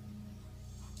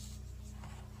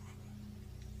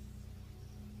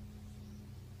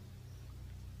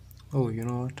 Oh, you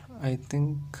know what? I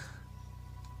think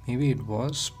maybe it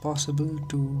was possible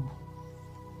to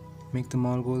make them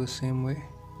all go the same way.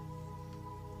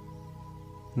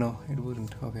 No, it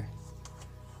wouldn't. Okay.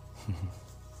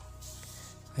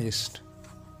 I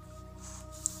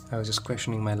was just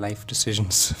questioning my life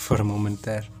decisions for a moment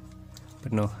there.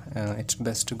 But no, it's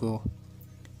best to go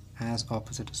as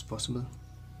opposite as possible.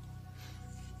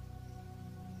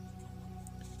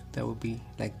 That would be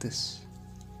like this.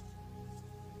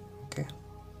 Okay,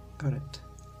 got it.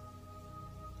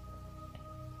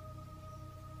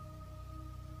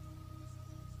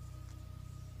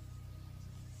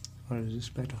 Or is this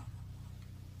better?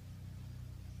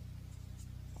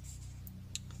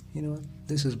 You know what?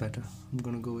 This is better. I'm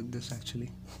gonna go with this actually.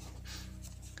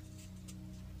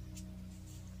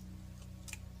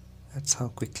 That's how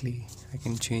quickly I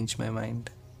can change my mind.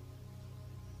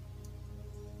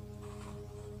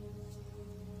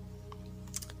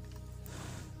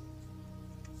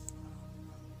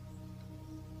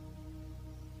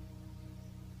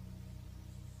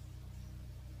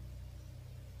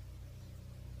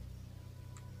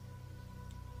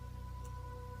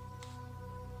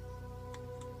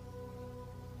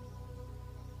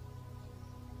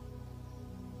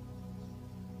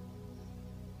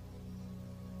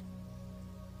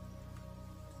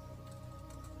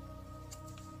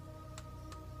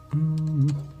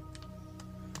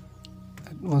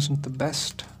 That wasn't the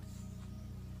best.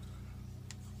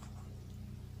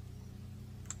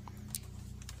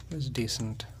 It was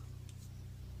decent.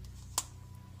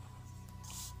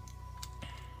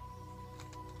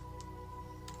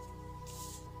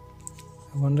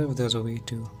 I wonder if there's a way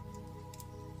to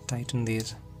tighten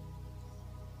these.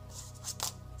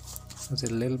 They're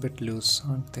a little bit loose,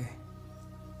 aren't they?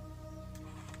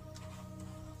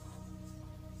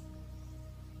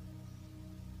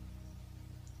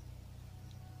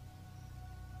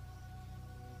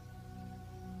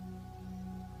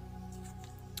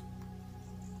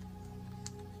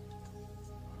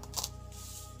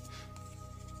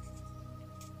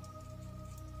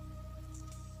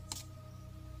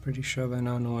 Pretty sure by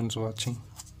now no one's watching,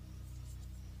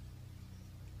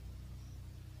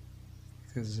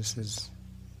 because this is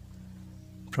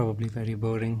probably very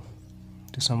boring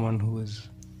to someone who is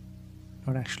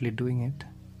not actually doing it.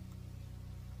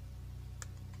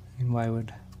 And why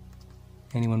would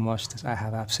anyone watch this? I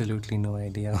have absolutely no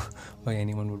idea why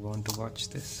anyone would want to watch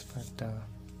this, but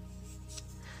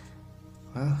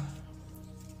well,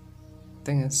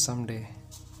 thing is, someday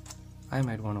I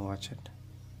might want to watch it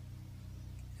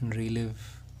and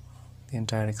relive the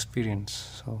entire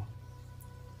experience. So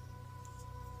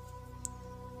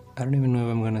I don't even know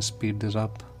if I'm gonna speed this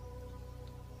up.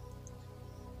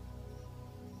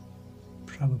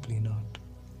 Probably not.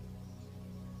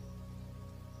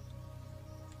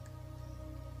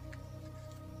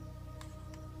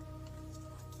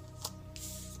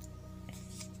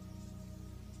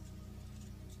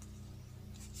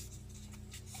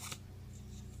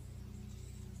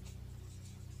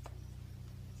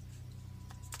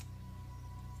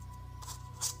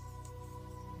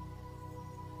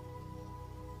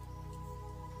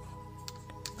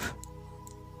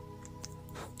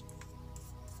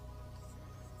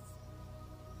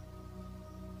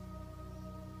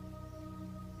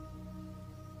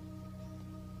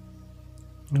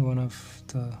 One of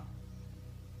the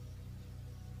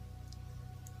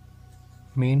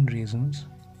main reasons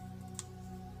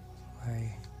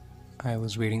why I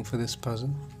was waiting for this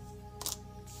puzzle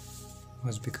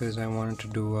was because I wanted to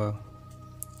do a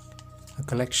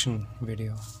collection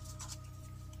video.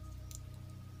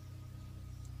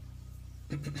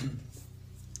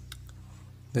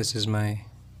 This is my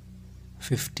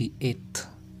 58th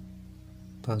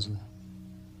puzzle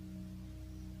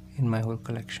in my whole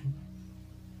collection.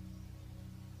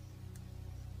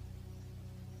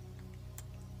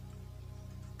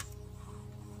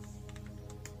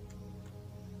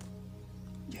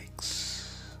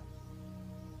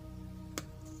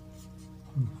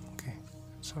 Okay,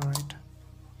 it's all right.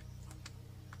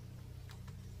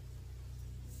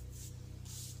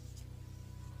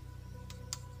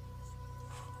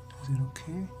 Is it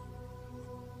okay?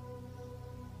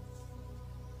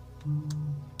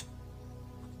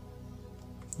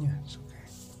 Yeah, it's okay.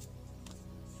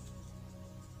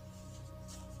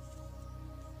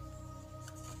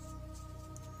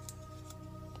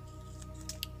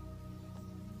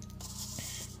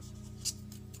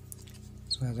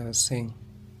 So as I was saying,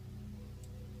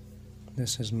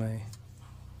 this is my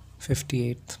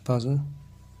 58th puzzle,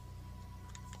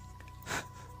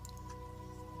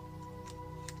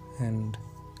 and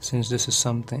since this is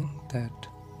something that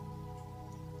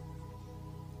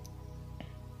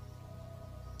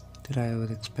I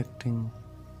was expecting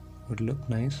would look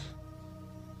nice,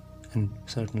 and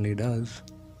certainly does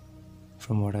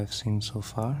from what I've seen so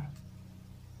far,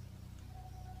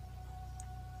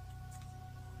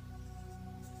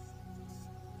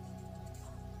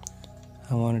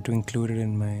 I wanted to include it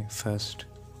in my first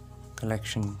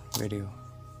collection video.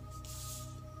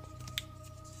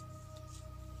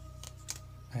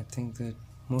 I think that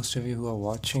most of you who are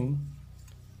watching,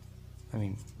 I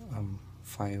mean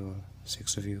 5 or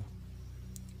 6 of you,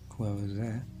 whoever's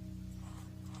there,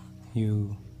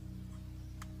 you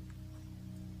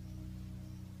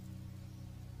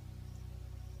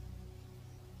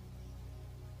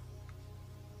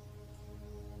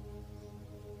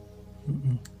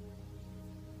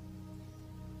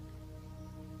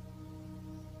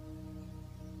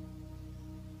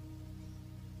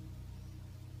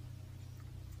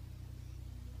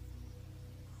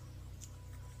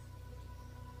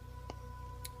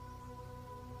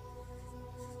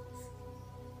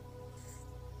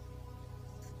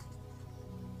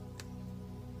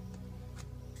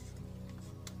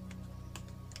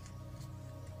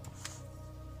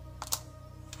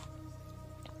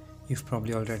you've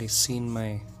probably already seen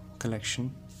my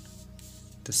collection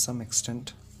to some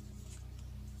extent,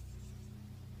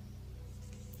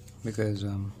 because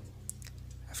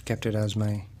I've kept it as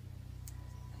my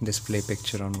display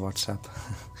picture on WhatsApp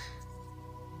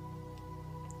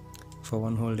for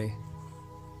one whole day.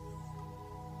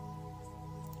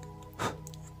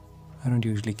 I don't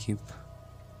usually keep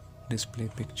display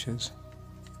pictures,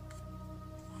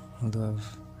 although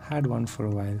I've had one for a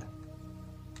while,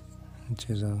 which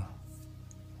is a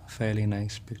fairly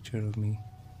nice picture of me.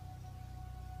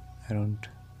 I don't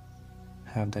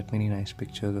have that many nice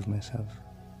pictures of myself.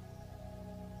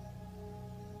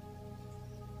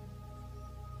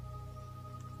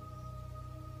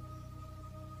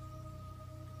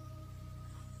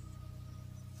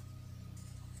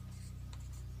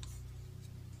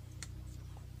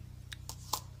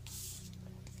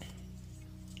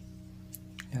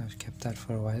 Yeah, I've kept that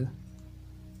for a while.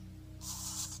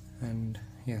 And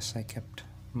yes, I kept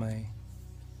my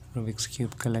Rubik's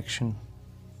Cube collection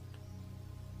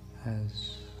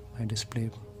as my display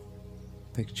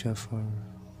picture for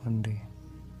one day.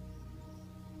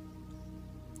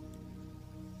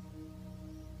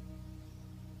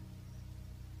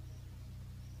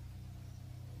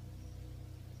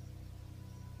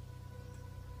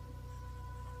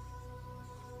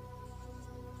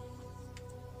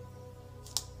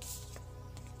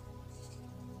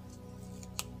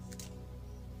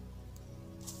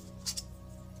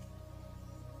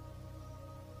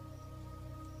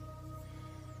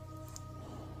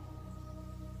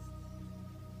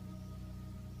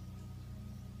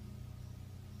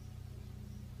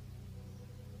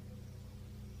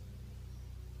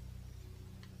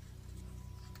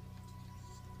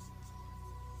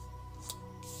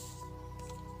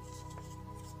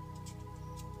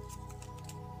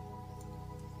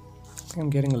 I'm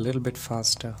getting a little bit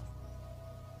faster,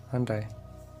 aren't I?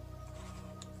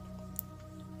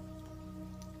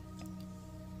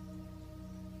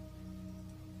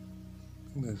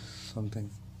 There's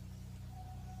something.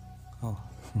 Oh,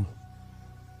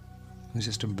 it's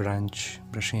just a branch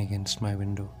brushing against my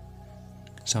window.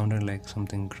 It sounded like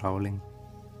something growling.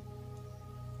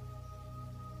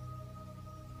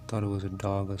 Thought it was a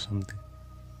dog or something,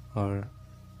 or a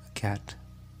cat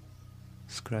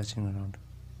scratching around.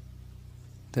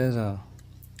 There's a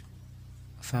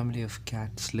family of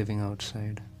cats living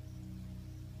outside.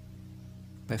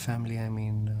 By family I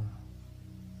mean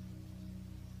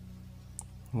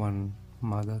one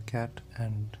mother cat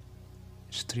and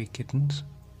its 3 kittens.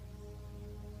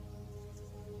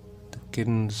 The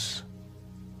kittens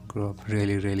grew up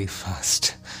really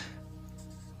fast.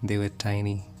 They were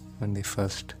tiny when they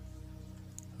first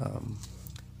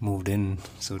moved in,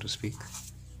 so to speak.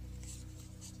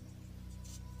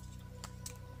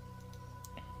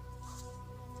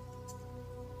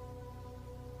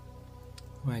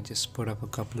 I just put up a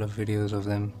couple of videos of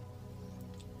them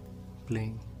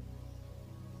playing.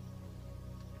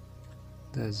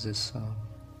 There's this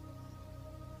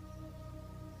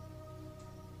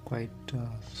quite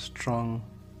strong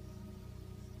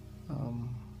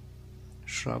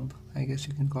shrub, I guess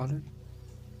you can call it.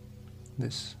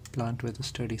 This plant with a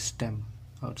sturdy stem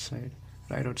outside,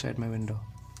 right outside my window.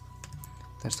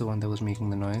 That's the one that was making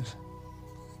the noise.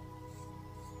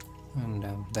 and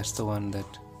that's the one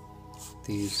that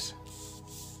these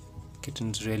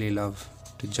kittens really love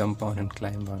to jump on and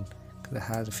climb on, because it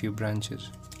has a few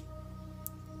branches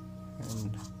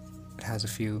and it has a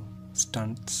few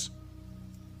stunts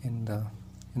in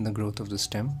the growth of the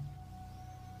stem.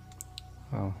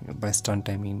 By stunt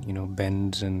I mean,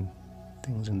 bends and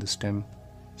things in the stem.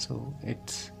 So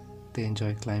they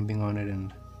enjoy climbing on it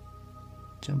and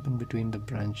jumping between the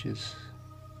branches.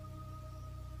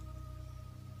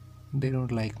 They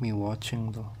don't like me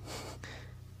watching though.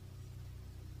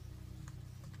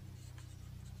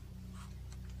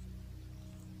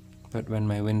 But when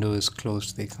my window is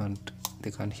closed, they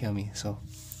can't hear me, so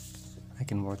I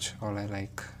can watch all I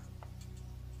like.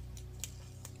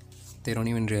 They don't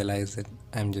even realize that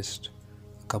I'm just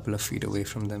a couple of feet away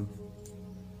from them,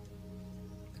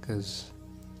 because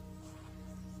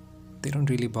they don't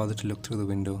really bother to look through the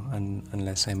window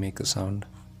unless I make a sound.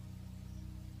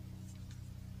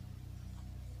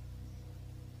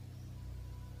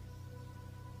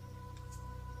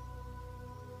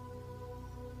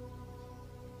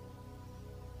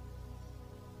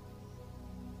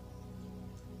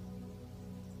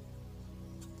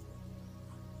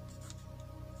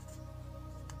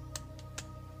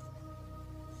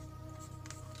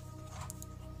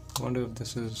 I wonder if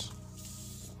this is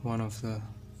one of the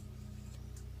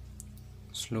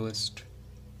slowest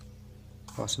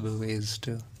possible ways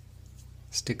to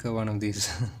sticker one of these.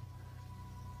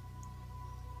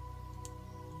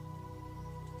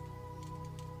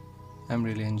 I'm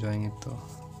really enjoying it though.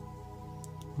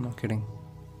 I'm not kidding.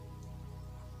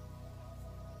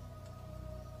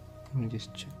 Let me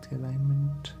just check the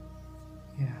alignment.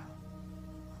 Yeah.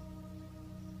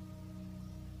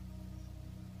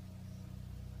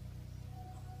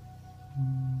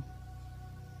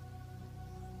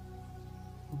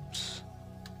 Oops.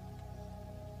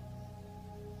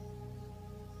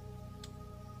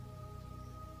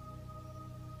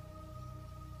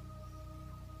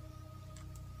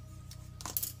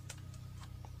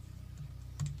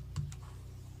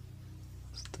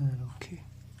 Is that okay?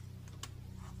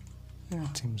 Yeah,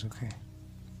 it seems okay.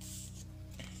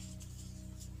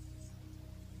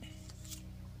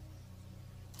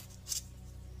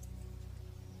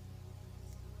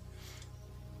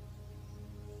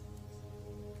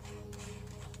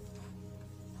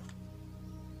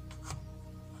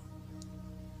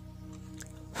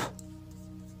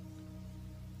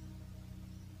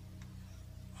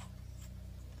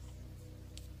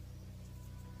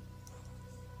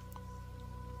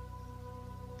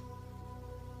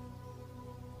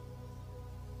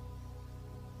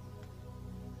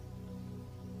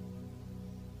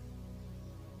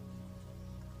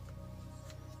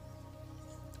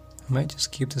 I might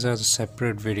just keep this as a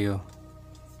separate video.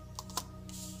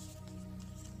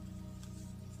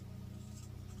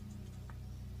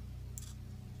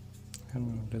 I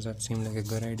don't know, does that seem like a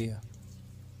good idea?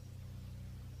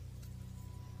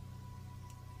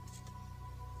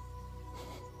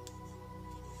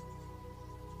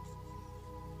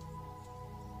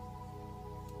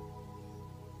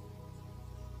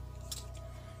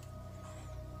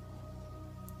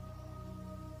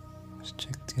 Let's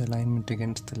check the alignment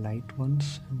against the light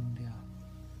ones, and yeah,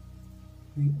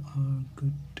 we are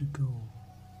good to go.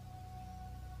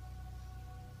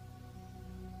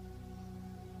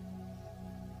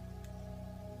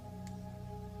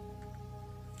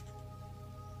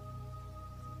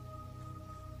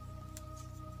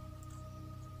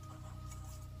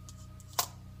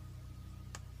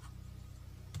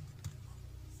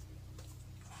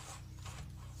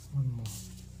 One more.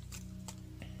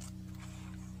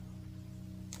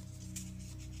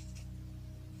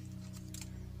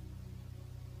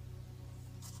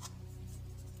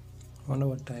 I wonder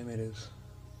what time it is.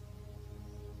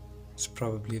 It's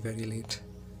probably very late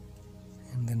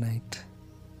in the night.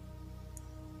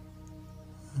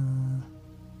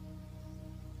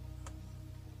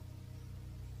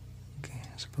 Okay,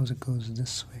 I suppose it goes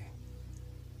this way.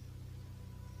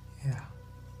 Yeah,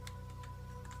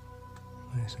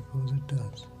 I suppose it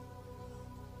does.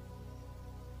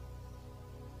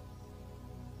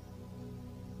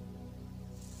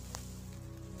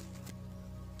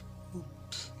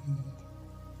 Oops.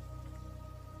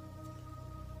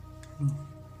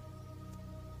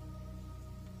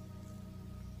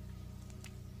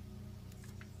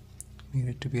 Need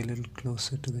it to be a little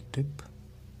closer to the tip.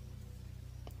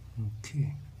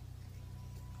 Okay.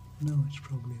 No, it's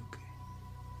probably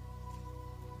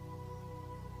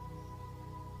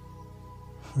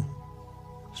okay.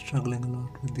 Struggling a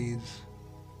lot with these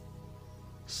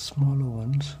smaller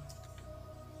ones.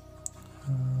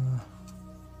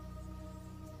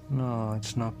 No,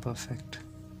 it's not perfect.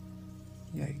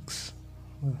 Yikes.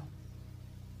 Well,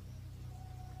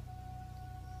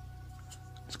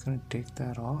 just gonna take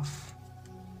that off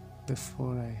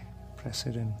before I press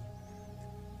it in.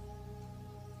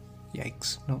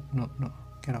 Yikes. No, no, no.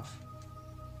 Get off.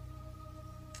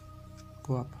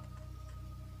 Go up.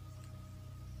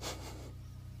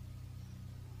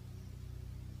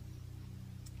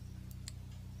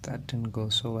 That didn't go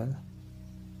so well.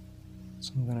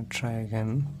 So I'm gonna try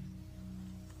again.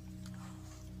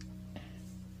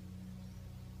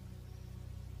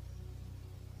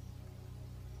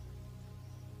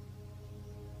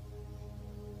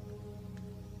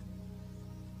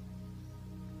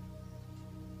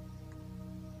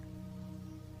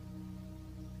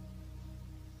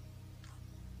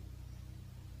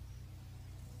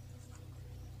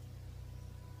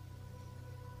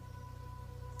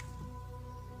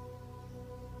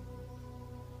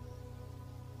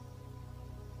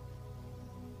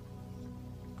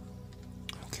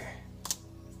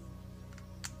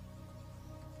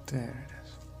 There it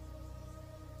is.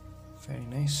 Very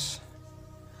nice.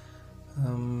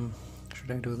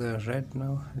 Should I do the red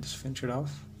now? I'll just finish it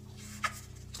off.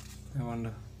 I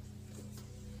wonder.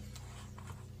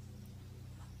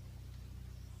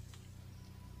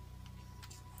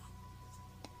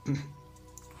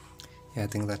 Yeah, I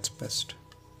think that's best.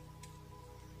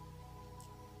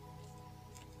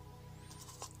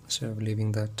 Instead of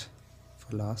leaving that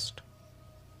for last,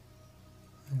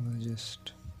 I will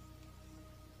just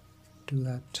do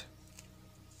that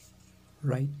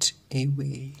right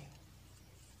away.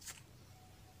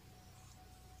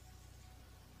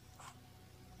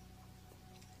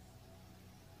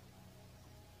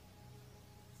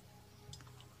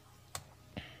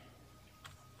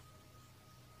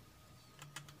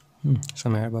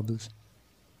 Some air bubbles.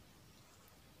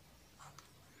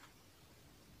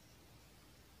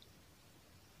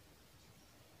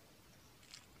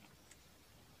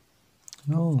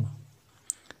 No,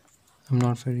 I'm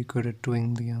not very good at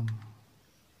doing the I'm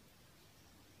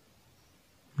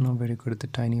not very good at the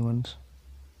tiny ones.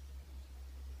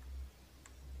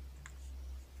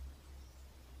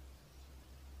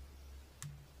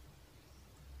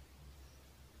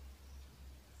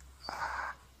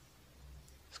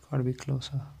 It's got to be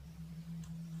closer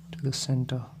to the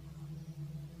center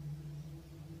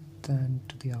than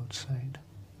to the outside.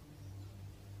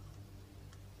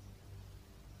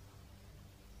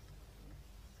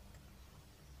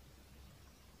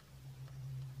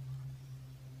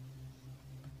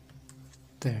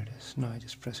 There it is. Now I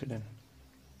just press it in.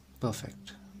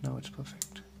 Perfect. Now it's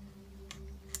perfect.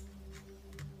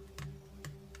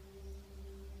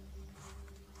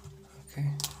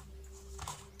 Okay.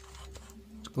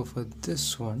 Let's go for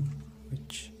this one,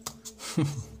 which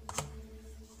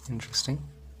interesting.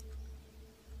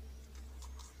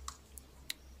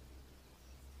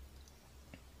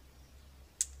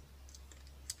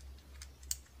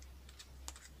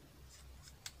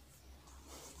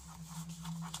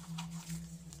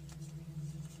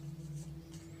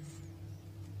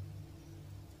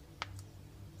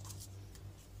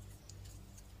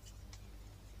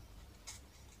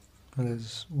 And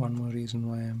there's one more reason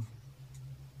why I'm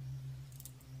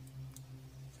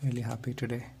really happy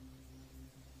today.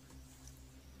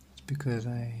 It's because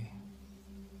I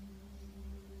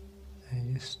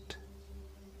just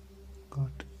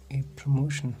got a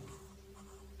promotion,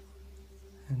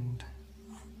 and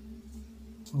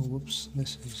oh whoops,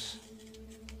 this is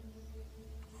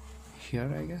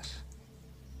here, I guess.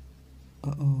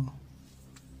 Uh-oh.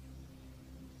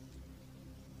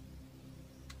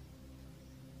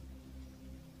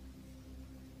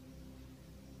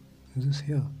 Is this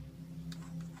here?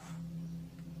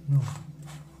 No.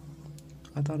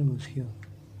 I thought it was here.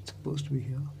 It's supposed to be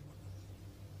here.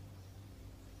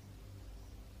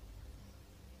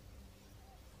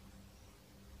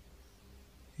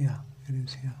 Yeah, it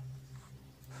is here.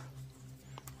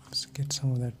 Let's get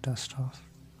some of that dust off.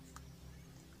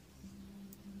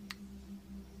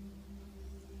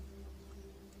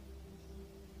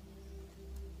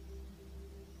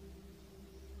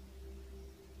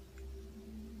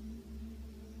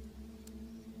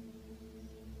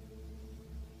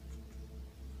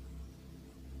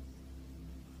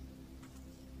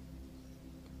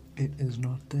 It is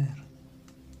not there.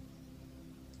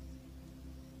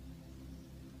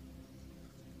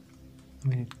 I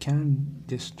mean, it can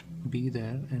just be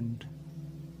there and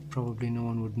probably no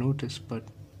one would notice, but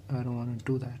I don't want to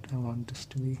do that. I want this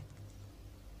to be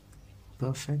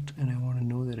perfect, and I want to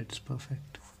know that it's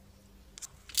perfect,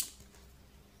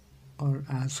 or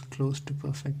as close to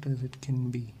perfect as it can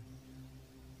be.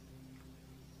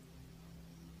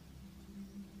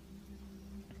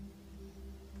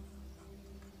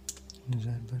 Is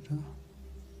that better?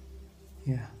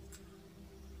 Yeah.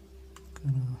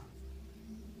 Gonna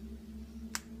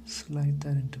slide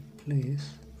that into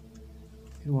place.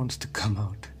 It wants to come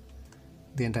out.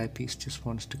 The entire piece just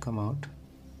wants to come out.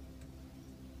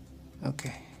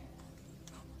 Okay.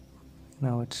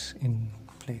 Now it's in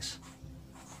place.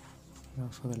 Now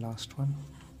for the last one.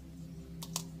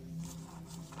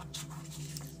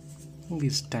 I think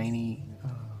these tiny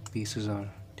pieces are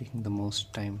taking the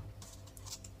most time.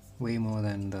 Way more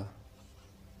than the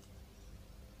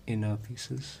inner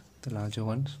pieces, the larger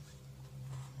ones.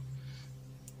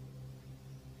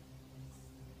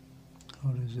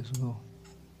 How does this go?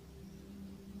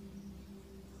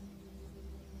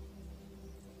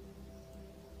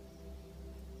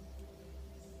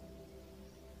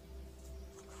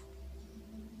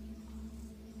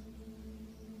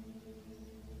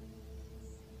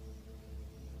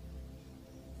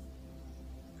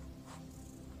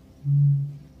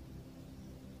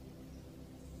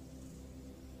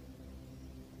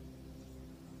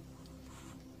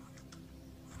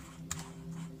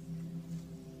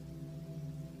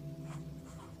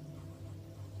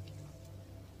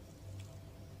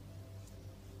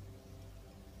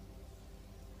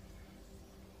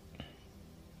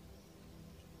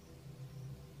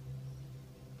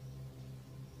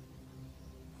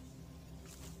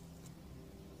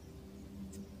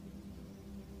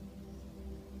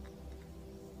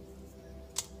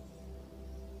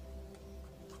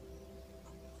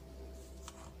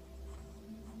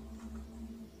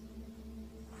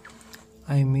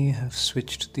 I may have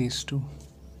switched these two.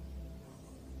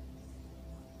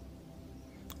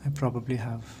 I probably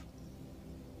have.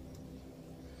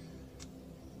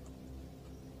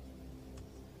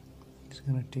 Just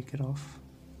gonna take it off.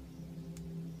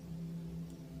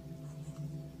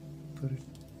 Put it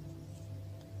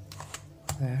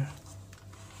there.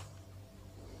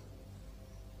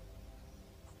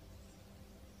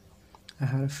 I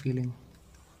had a feeling.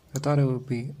 I thought it would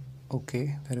be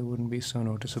okay, that it wouldn't be so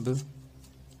noticeable.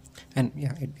 And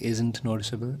yeah, it isn't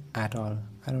noticeable at all.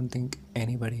 I don't think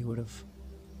anybody would have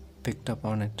picked up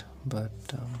on it. But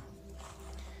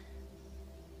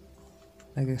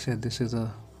like I said, this is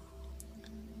a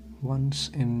once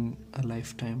in a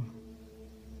lifetime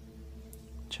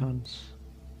chance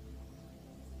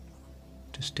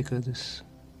to sticker this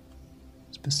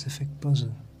specific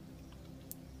puzzle.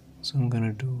 So I'm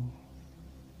gonna do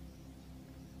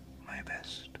my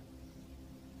best.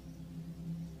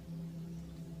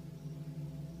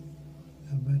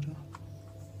 Is that better?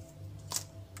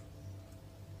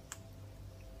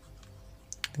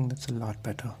 I think that's a lot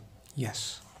better.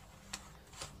 Yes.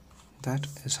 That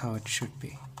is how it should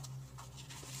be.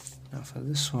 Now for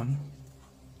this one,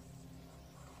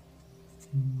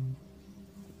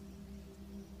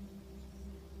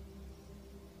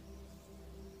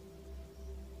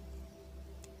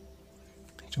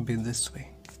 it should be this way.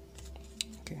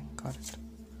 Okay, got it.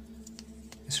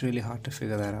 It's really hard to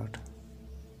figure that out.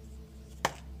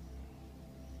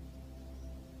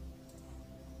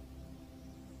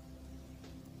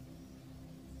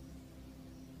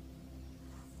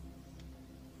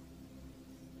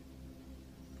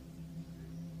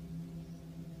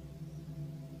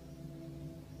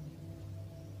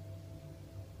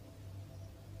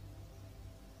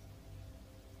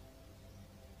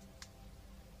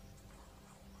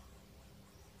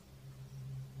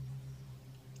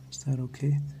 Is that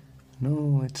okay?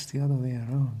 No, it's the other way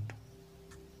around.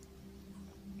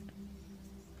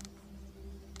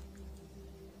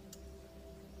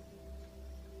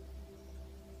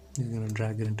 You're gonna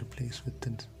drag it into place with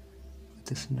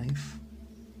this knife,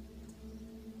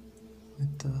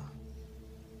 with the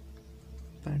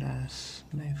badass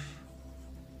knife.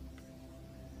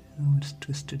 Now it's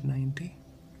twisted 90,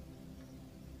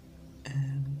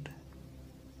 and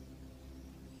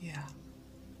yeah,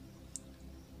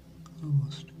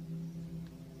 almost.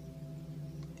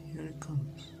 Here it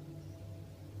comes.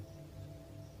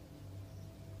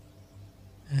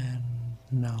 And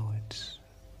now it's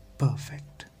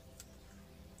perfect.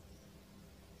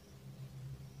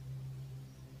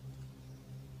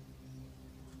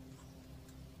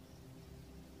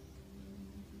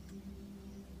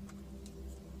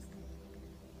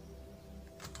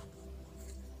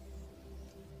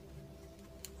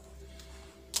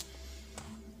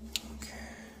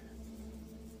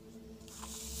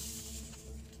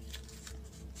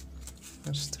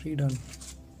 That's 3 done.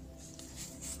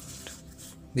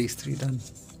 These 3 done.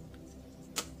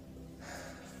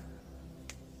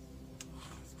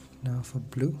 Now for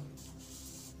blue.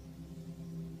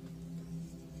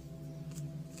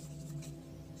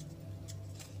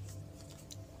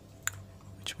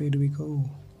 Which way do we go?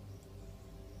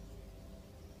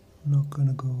 not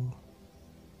gonna go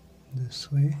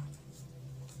this way.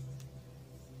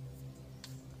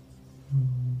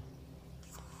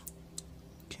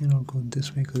 Cannot go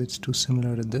this way because it's too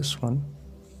similar to this one.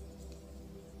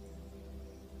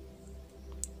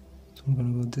 So I'm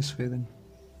gonna go this way then.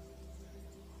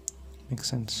 Makes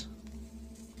sense.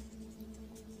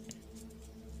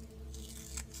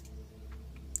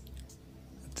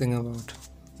 The thing about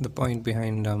the point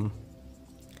behind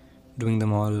doing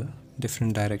them all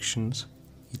different directions,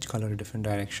 each color a different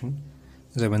direction,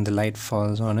 is that when the light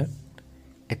falls on it,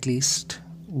 at least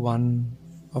one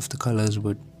of the colors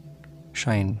would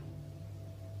shine.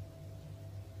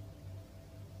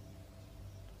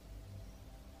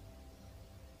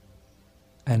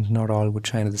 And not all would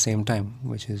shine at the same time,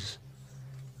 which is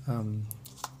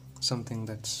something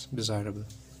that's desirable.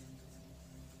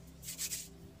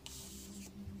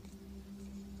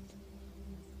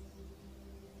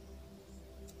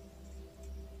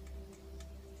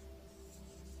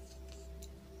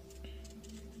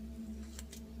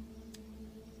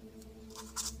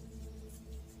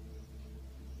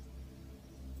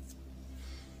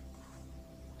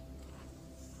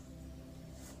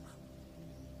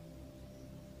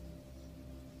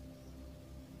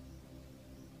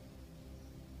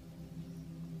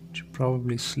 Should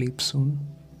probably sleep soon.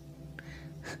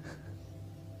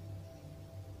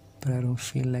 But I don't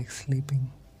feel like sleeping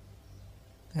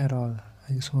at all.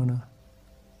 I just wanna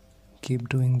keep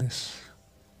doing this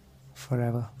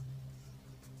forever.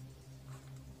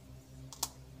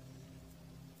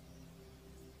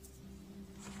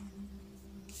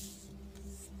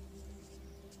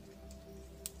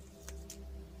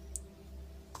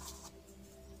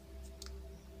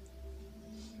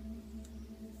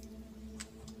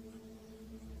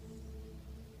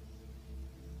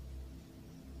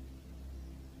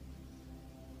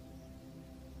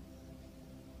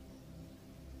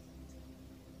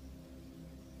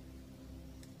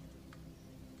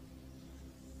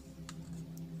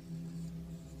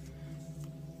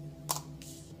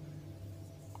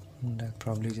 And I'll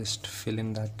probably just fill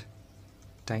in that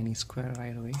tiny square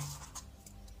right away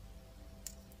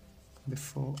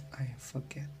before I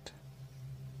forget.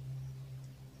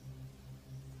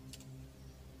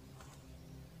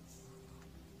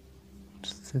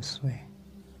 It's this way.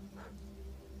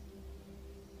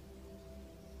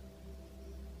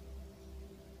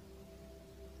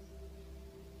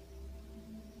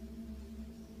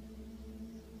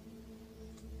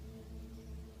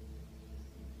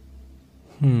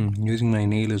 Using my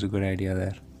nail is a good idea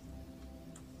there.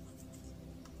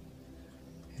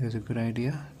 It is a good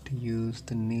idea to use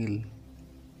the nail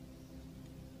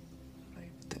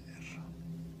right there.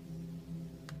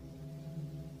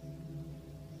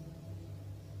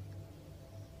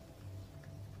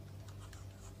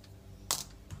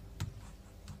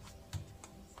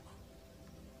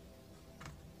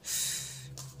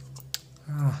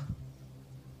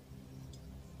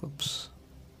 Oops.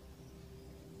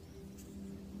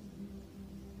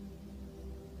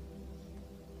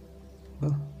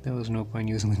 Well, there was no point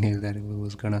using the nail that it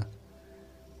was gonna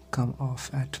come off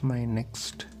at my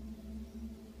next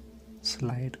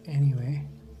slide anyway.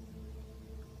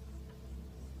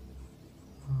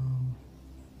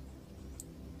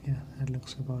 Yeah, that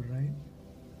looks about right.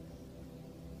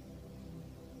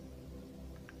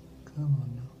 Come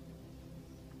on now.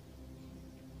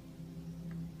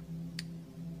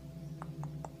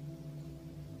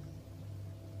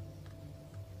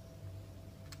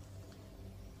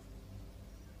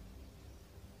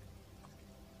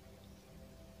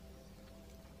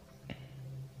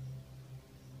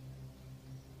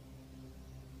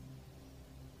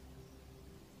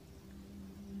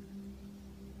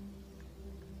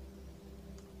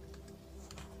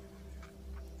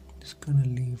 Just gonna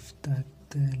leave that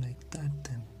there like that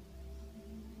then.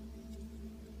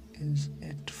 Is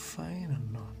it fine or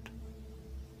not?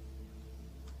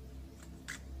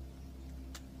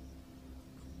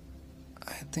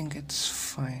 I think it's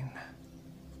fine.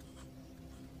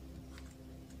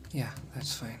 Yeah,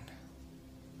 that's fine.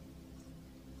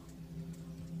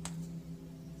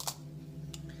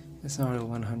 It's not a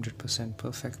 100%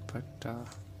 perfect, but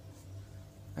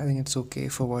I think it's okay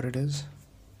for what it is.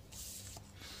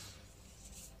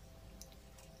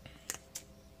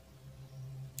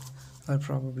 I'll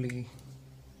probably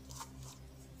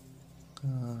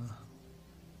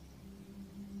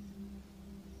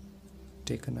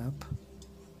take a nap.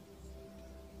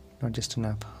 Not just a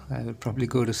nap, I will probably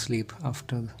go to sleep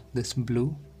after this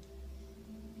blue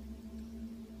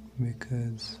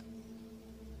because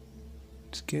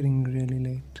it's getting really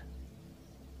late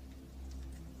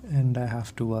and I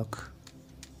have to work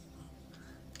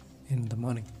in the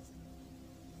morning.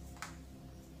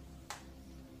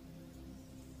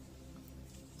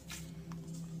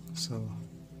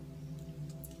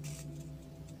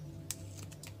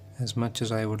 as much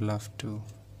as I would love to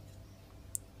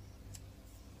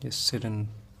just sit and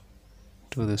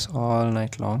do this all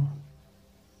night long,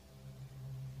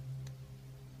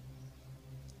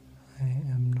 I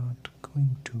am not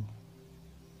going to,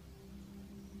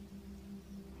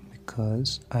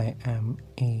 because I am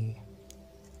a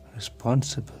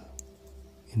responsible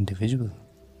individual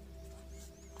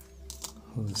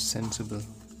who is sensible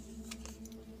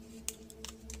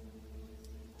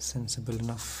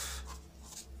enough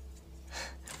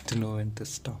to know when to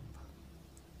stop.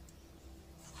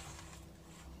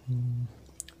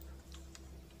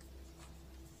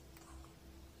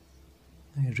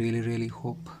 I really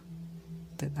hope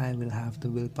that I will have the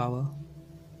willpower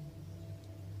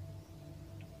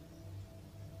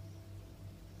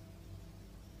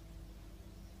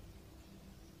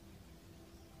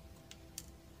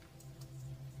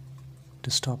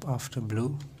to stop after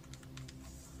blue,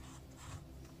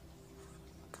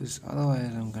 because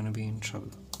otherwise I'm gonna be in trouble.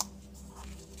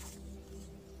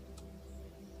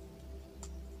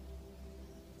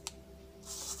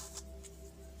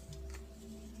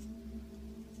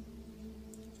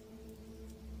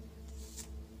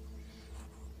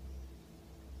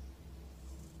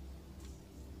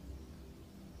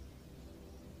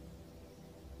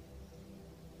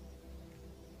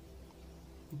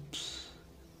 Oops.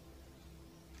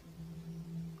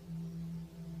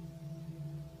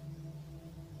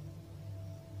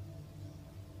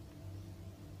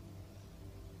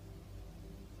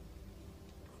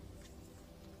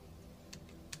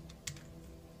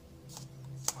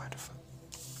 Wonderful.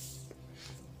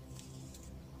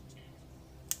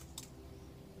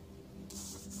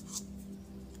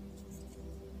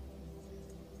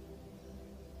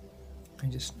 I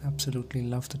just absolutely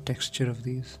love the texture of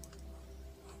these.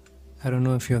 I don't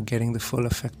know if you're getting the full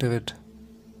effect of it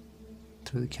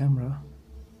through the camera.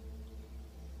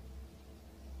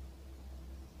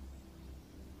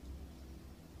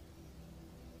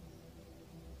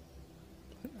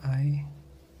 But I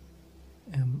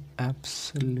am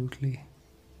absolutely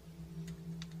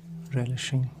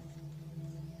relishing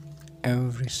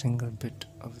every single bit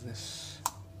of this.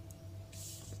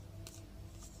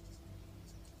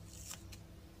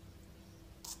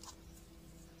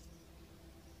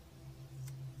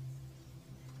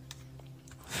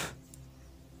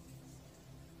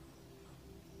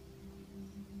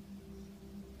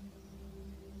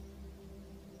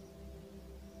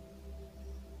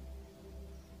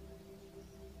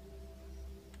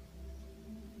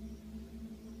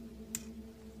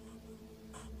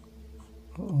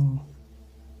 Oh,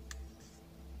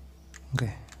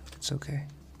 okay, it's okay.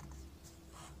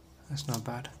 That's not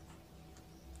bad.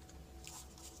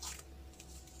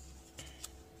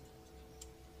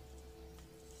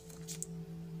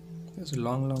 There's a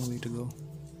long way to go.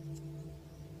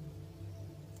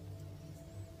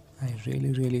 I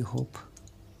really hope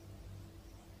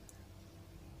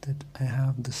that I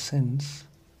have the sense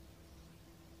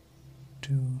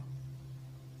to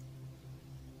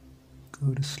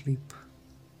go to sleep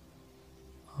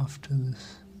after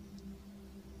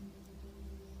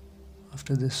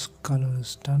this color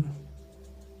is done.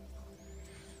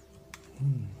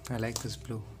 I like this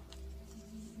blue.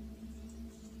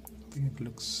 I think it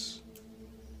looks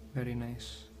very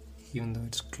nice, even though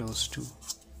it's close to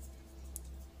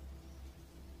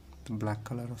the black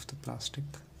color of the plastic.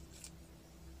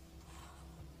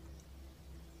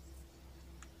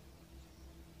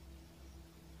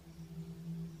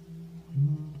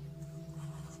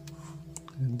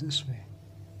 Is it this way?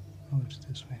 Oh, it's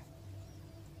this way.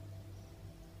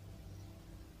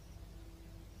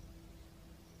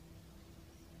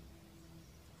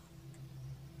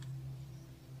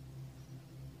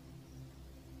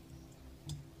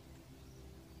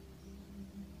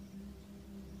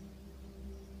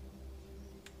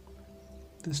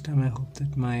 This time I hope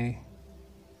that my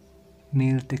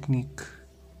nail technique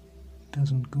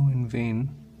doesn't go in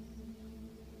vain.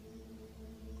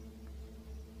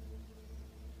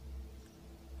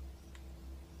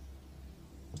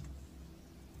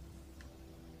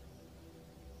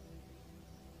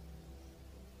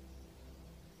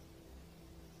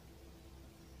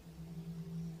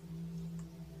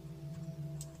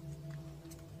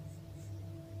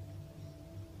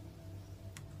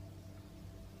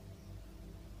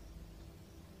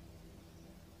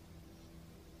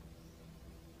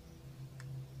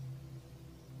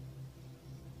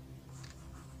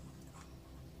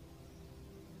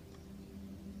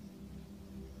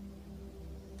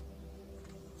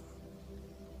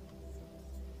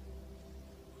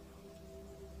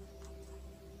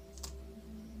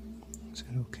 Is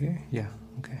it okay? Yeah,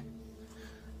 okay.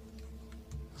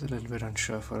 I was a little bit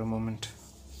unsure for a moment.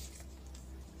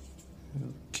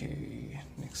 Okay,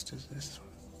 next is this one.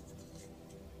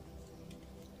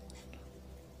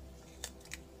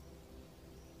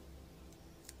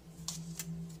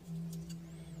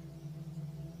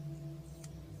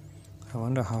 I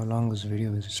wonder how long this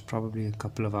video is. It's probably a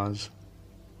couple of hours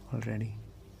already.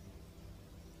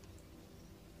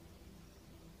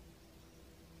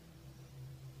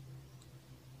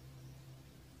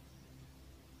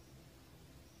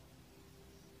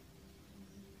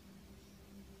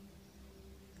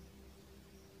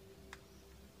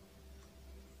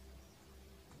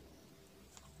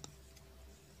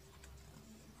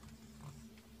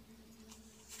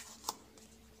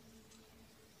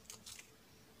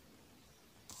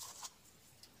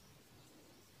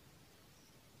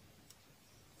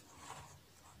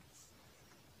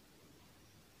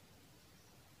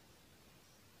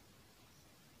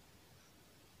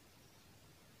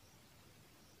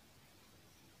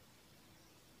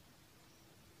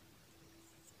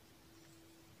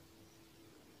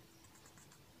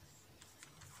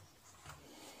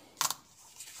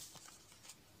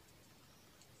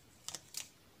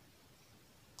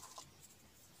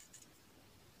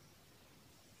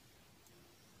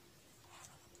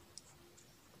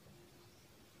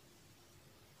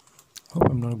 Hope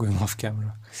I'm not going off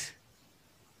camera.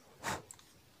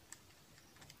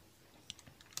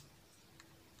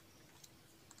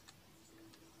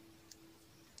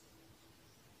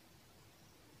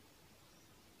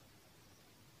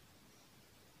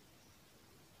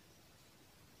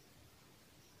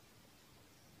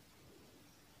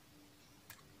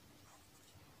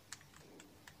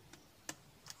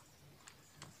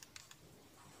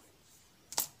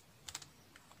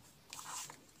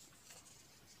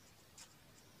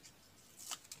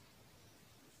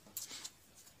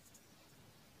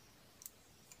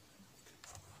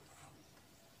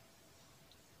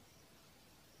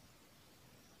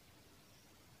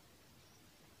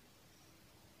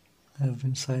 I've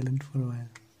been silent for a while.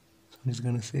 Someone's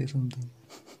gonna say something.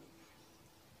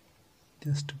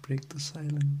 Just to break the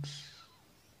silence.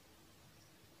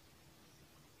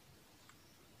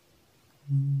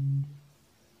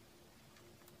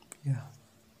 Yeah.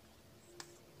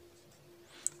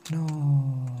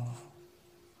 No.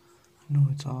 No,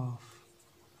 it's off.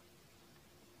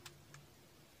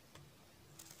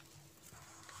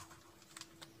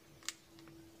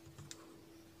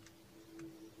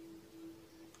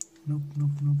 Nope, nope,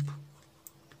 nope.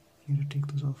 Need to take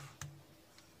this off.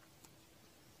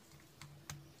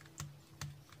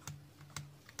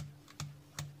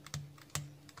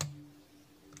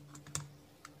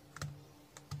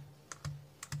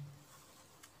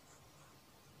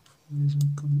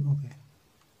 Okay.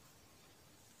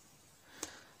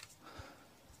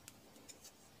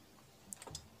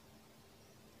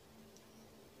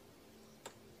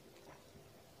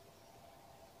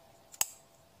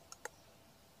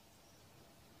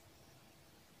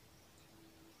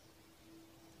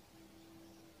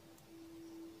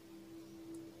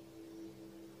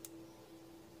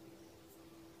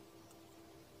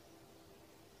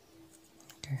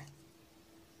 Okay.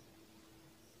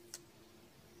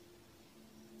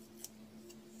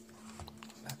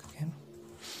 Back again.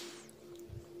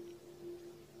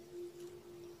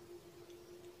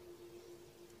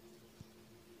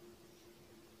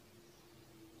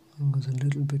 I was a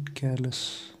little bit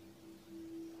careless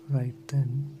right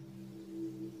then.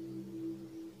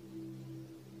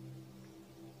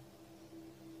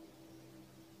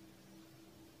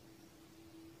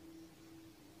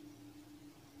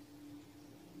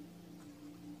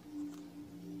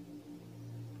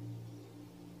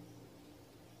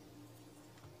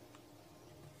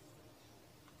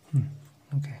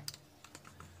 Okay.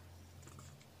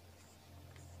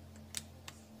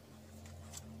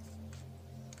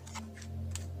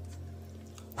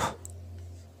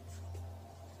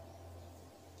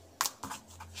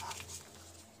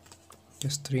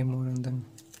 Just 3 more and then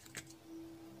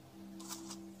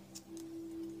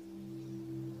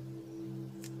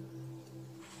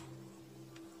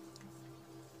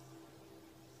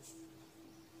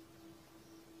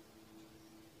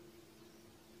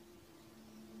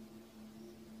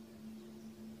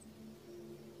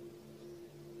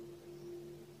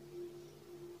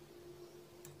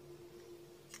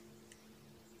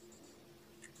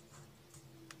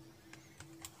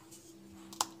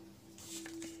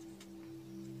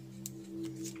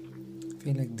I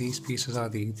feel like these pieces are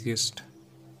the easiest.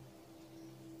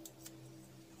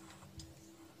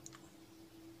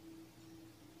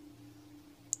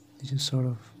 They just sort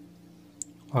of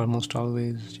almost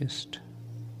always just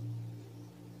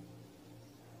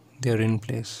they're in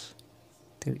place.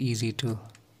 They're easy to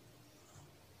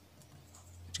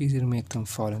It's easy to make them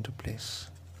fall into place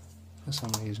for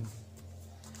some reason.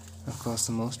 Of course,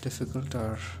 the most difficult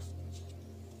are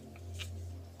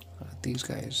these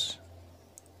guys,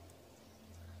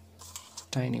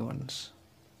 tiny ones.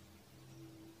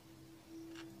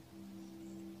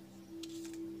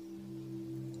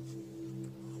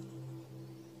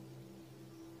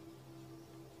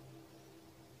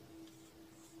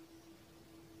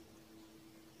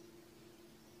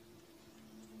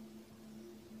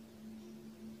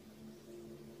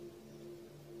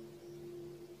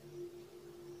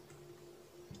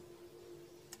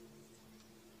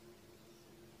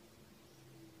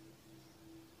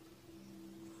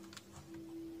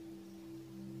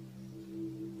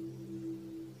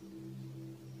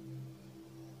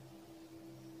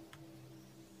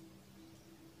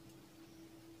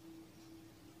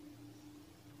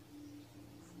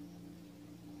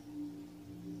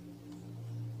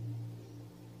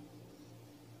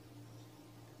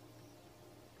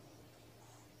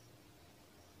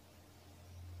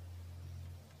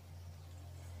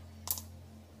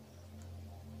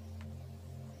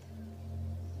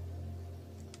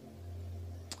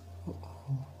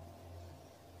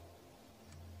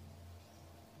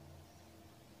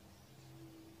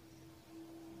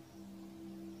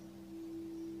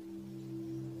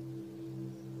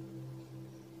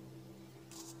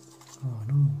 Oh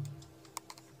no.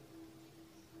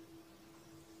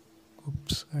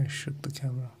 Oops, I shook the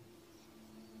camera.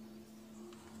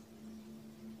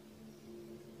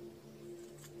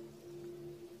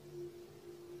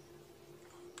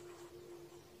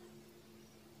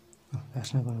 Oh,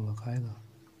 that's not gonna work either.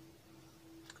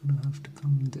 It's gonna have to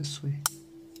come this way.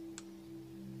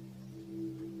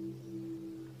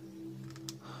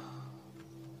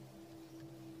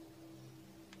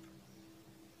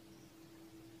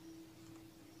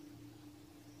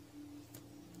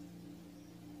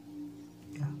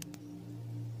 Yeah.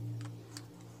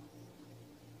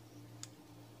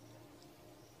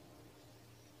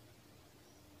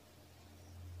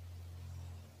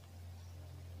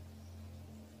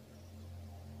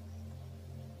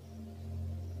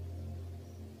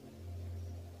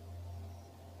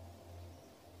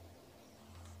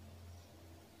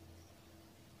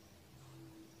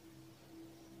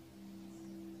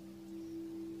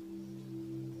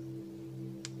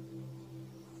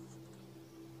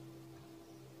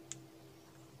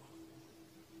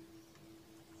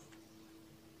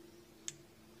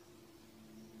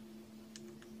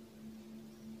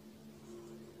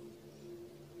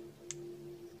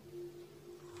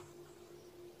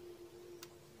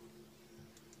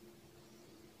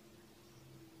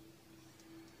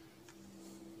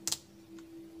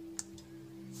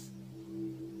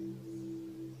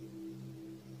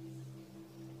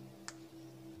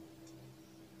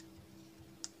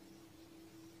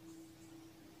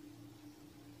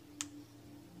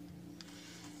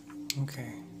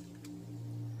 Okay.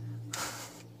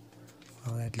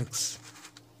 Well, that looks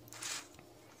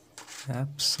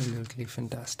absolutely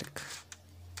fantastic.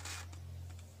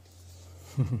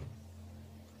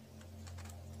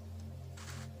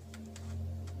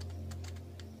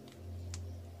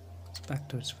 It's back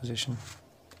to its position.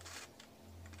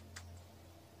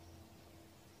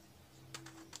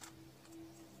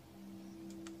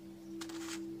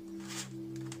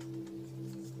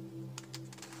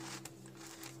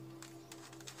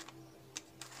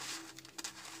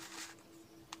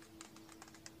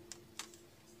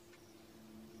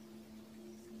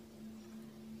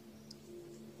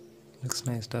 Looks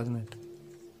nice, doesn't it?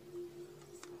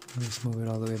 Let's move it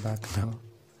all the way back now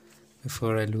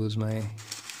before I lose my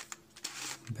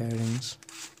bearings.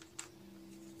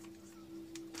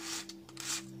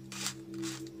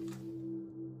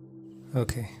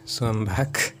 Okay, so I'm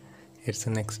back. It's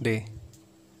the next day,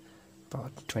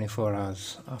 about 24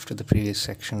 hours after the previous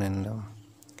section, and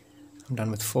I'm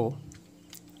done with 4.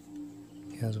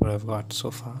 Here's what I've got so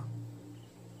far.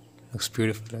 Looks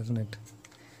beautiful, doesn't it?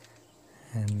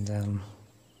 And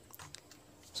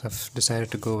so I've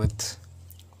decided to go with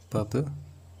purple,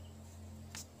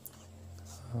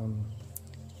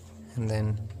 and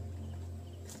then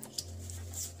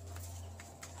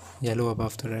yellow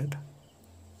above the red,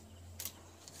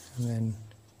 and then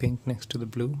pink next to the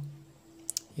blue.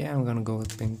 Yeah, I'm gonna go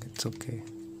with pink, it's okay.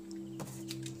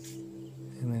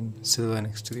 And then silver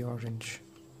next to the orange.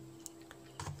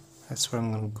 That's what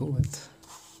I'm gonna go with.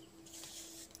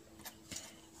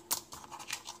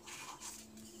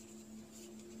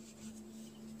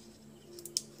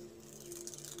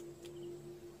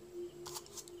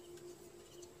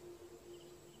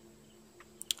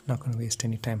 Not gonna waste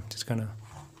any time, just gonna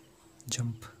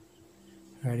jump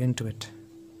right into it.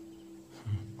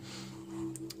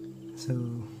 So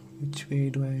which way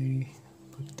do I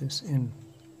put this in?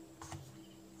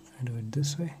 I do it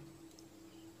this way,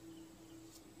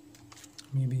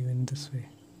 maybe even this way.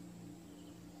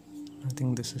 I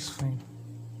think this is fine.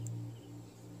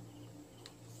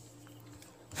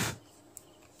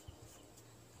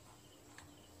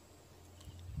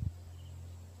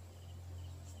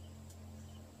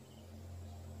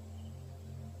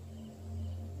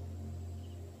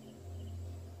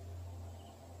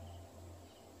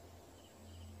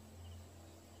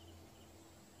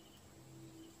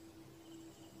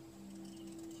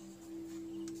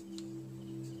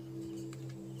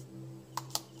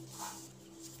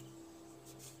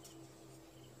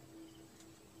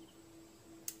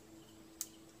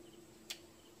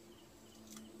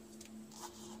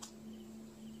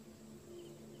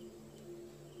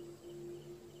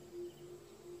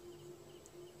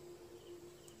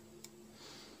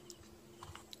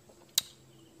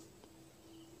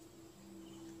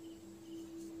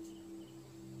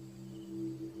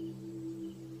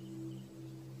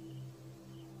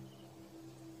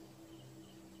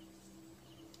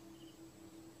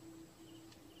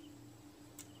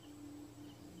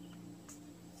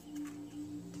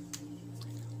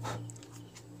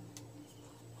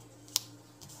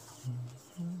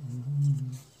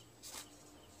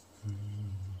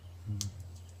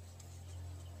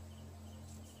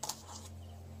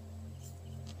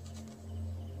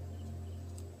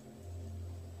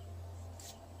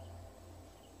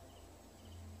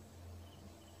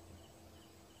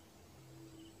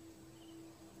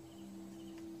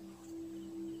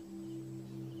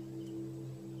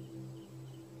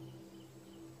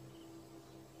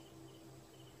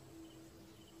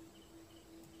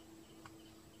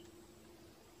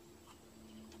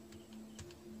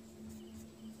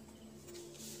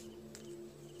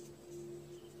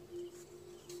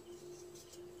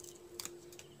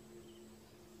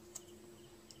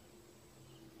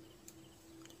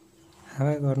 Have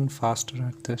I gotten faster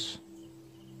at this?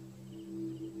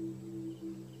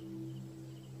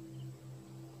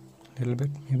 A little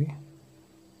bit, maybe.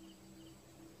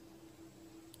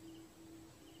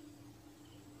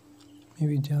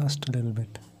 Maybe just a little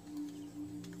bit.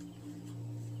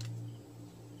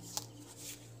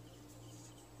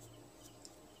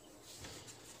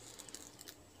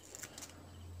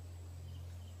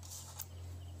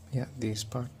 Yeah, these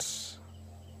parts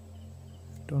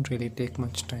don't really take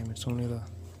much time. It's only the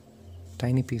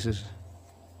tiny pieces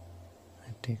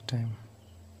that take time.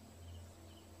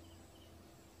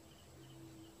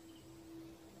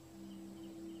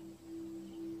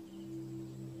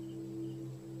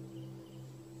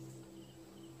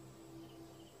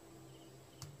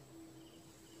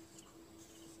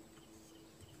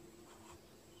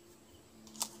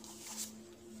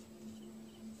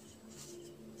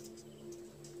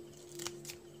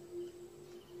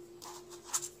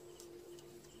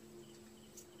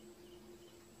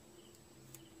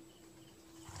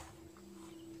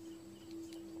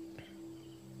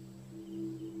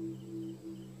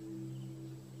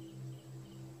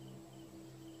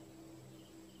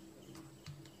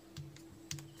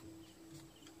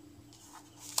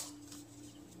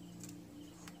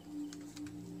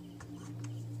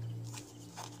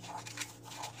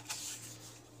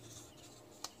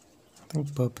 I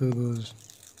think purple goes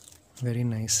very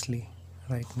nicely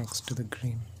right next to the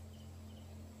green.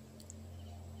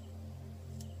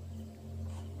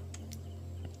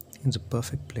 It's a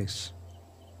perfect place.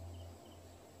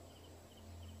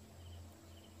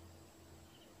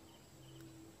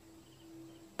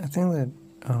 I think that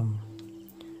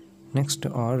next to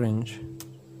orange,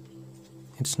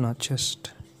 it's not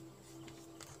just,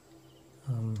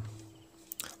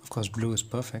 of course blue is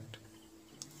perfect.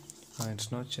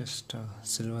 It's not just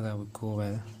silver that would go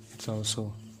well, it's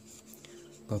also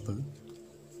purple.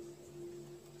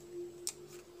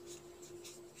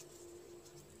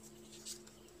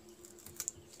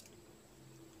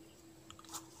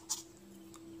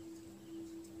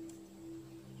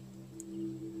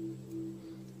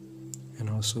 And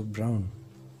also brown.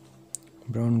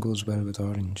 Brown goes well with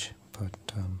orange,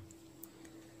 but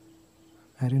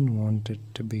I didn't want it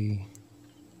to be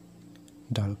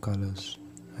dull colors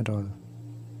at all.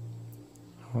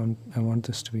 I want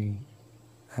this to be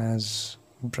as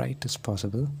bright as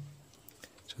possible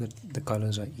so that the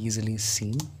colors are easily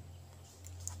seen,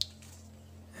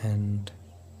 and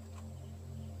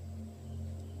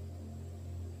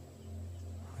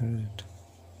where is it?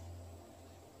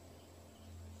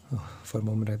 Oh, for a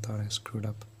moment I thought I screwed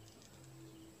up.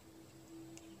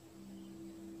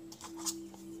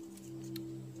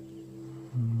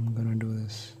 I'm gonna do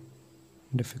this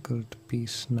difficult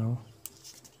piece now.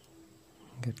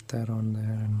 get that on there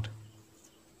and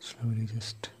slowly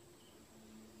just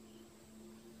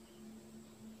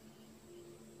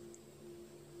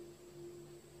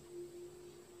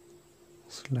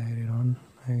slide it on,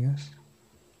 I guess.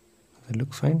 Does it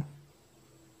look fine?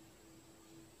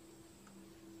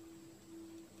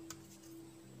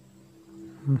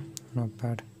 Not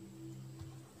bad.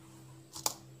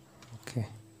 Okay.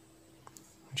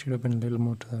 It should have been a little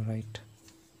more to the right.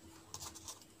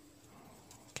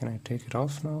 Can I take it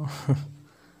off now?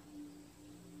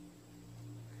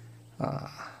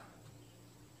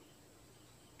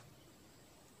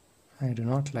 I do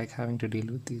not like having to deal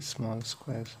with these small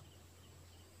squares.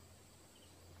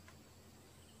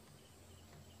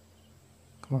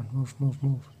 Come on, move, move,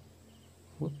 move.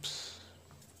 Whoops.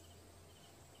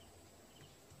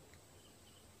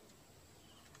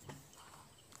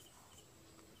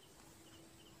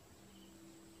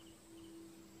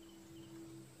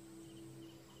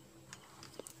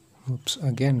 Whoops,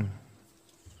 again.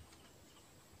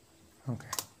 Okay.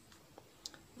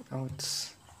 Now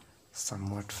it's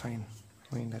somewhat fine.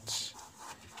 I mean, that's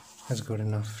good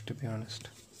enough, to be honest.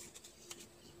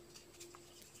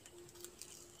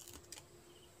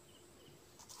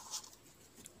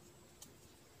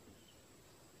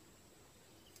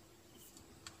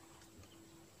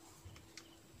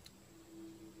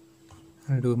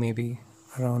 I'll do maybe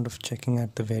a round of checking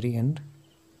at the very end.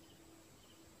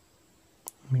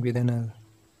 Maybe then I'll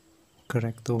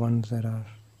correct the ones that are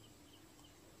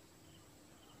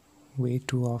way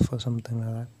too off or something like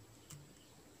that.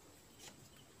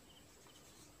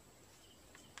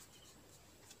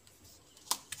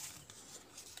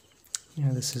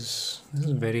 Yeah, this is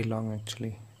very long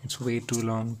actually. It's way too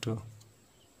long to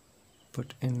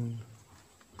put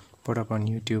up on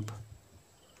YouTube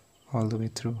all the way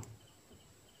through.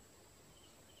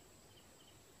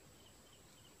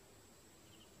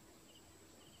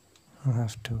 I'll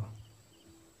have to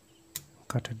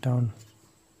cut it down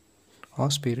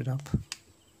or speed it up. But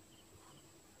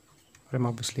I'm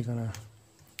obviously gonna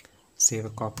save a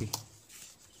copy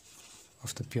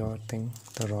of the pure thing,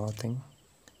 the raw thing,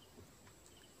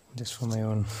 just for my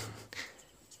own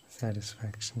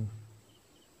satisfaction.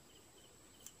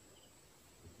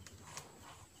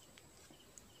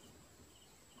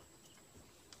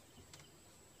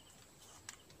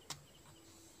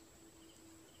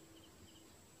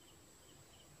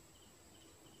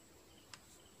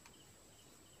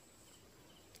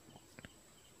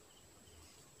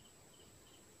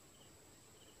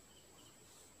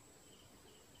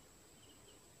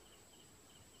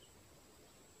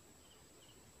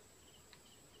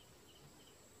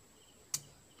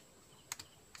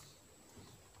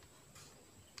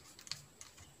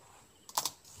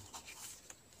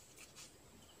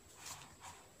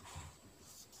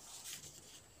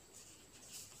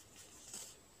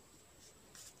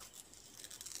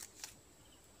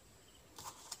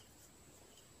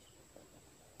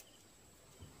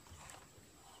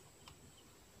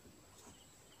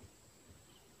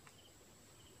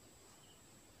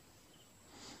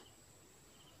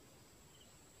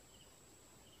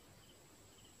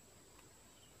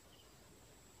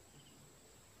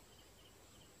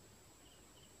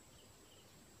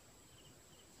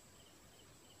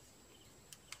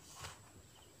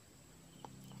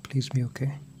 Please be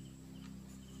okay.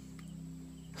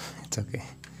 It's okay.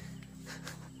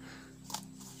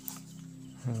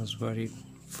 I was worried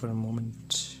for a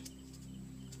moment.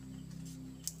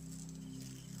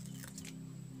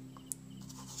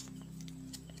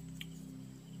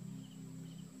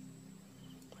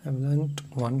 I've learned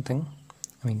one thing.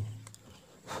 I mean,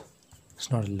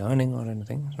 it's not a learning or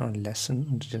anything, it's not a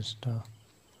lesson, it's just a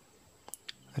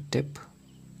tip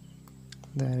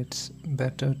that it's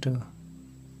better to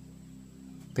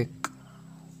pick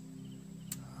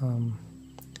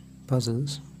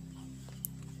puzzles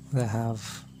that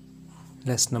have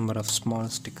less number of small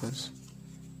stickers,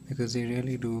 because they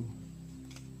really do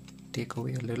take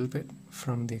away a little bit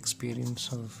from the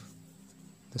experience of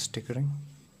the stickering.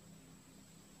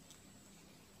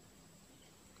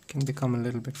 It can become a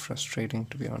little bit frustrating,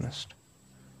 to be honest.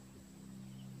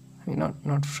 I mean,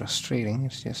 not frustrating,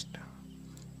 it's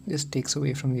just takes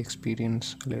away from the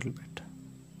experience a little bit.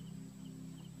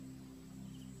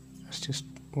 That's just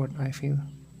what I feel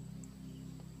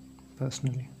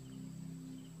personally.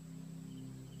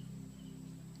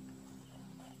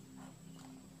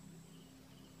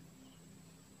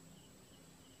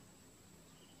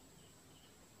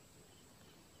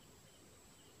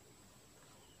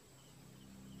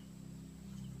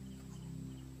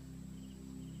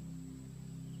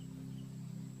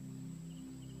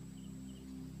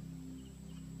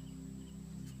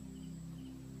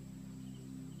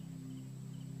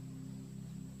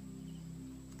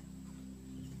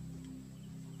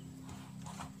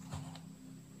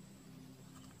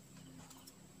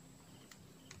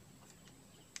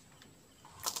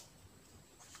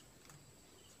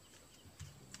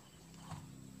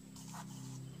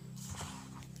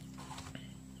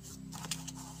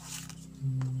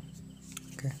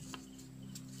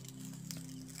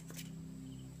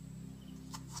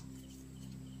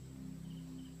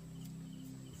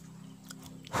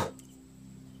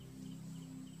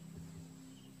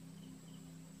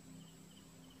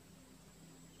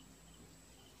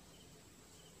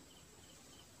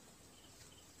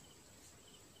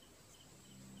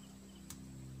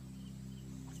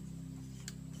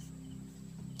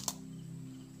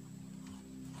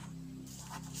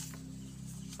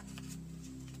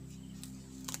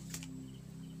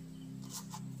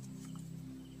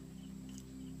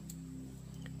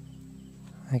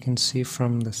 I can see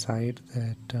from the side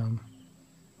that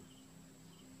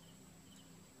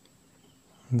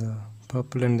the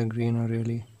purple and the green are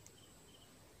really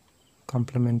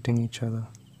complementing each other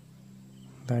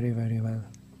very, very well.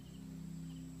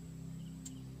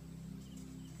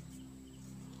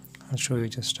 I'll show you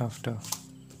just after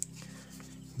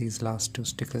these last two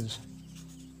stickers.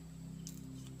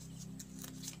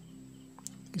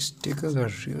 These stickers are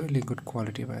really good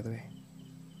quality, by the way.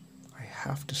 I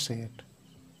have to say it.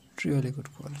 Really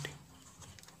good quality.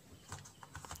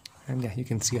 And yeah, you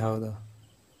can see how the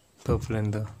purple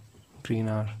and the green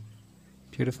are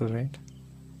beautiful, right?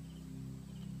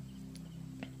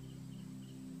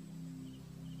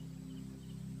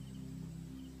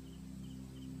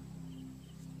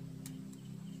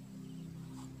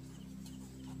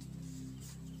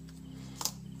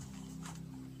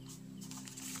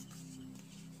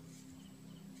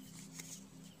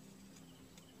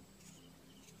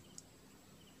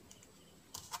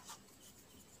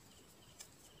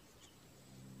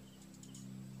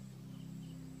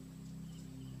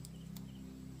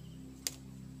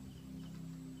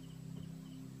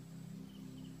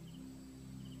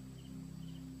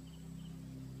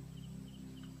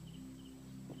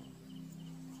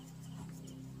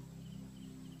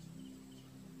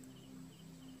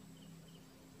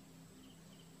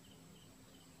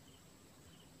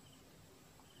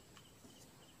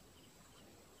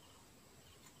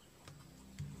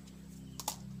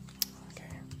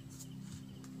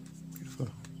 Beautiful.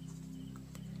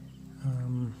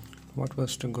 What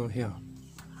was to go here?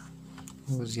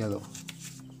 It was yellow,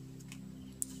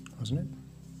 wasn't it?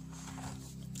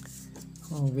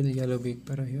 Oh, will yellow be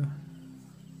better here?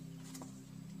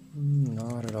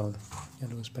 Not at all.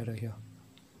 Yellow is better here.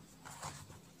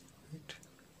 Right.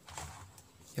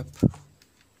 Yep.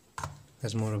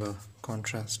 There's more of a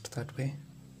contrast that way.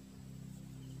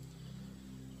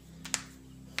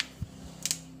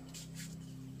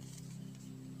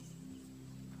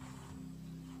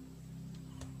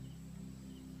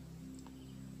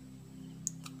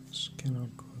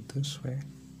 Cannot go this way.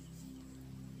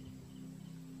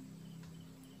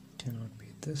 Cannot be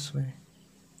this way.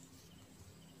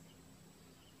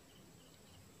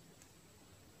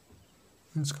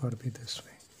 It's got to be this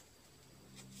way.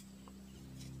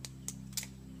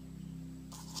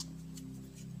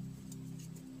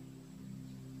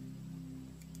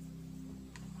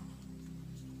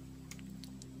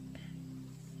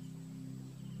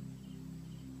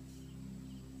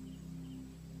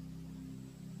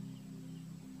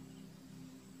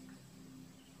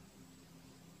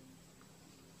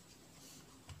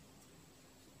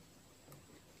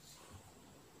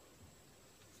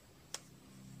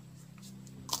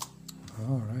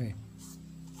 Alright.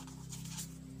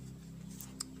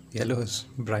 Yellow is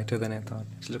brighter than I thought.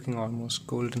 It's looking almost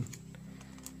golden.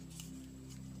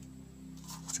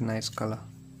 It's a nice color.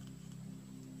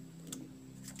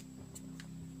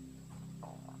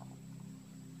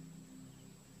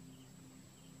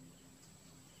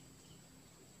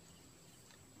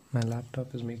 My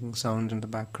laptop is making sounds in the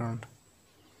background.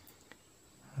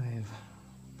 I've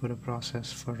put a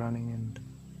process for running and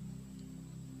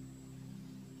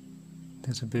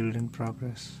there's a build in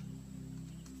progress.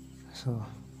 So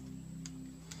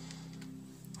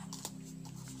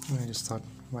I just thought,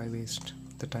 why waste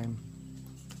the time?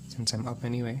 Since I'm up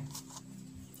anyway,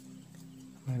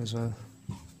 might as well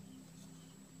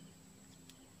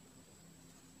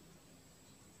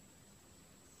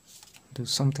do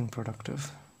something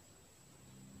productive.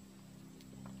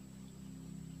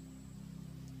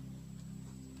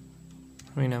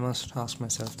 I mean, I must ask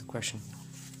myself the question,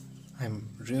 I'm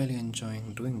really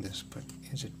enjoying doing this, but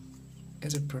is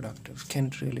it productive? Can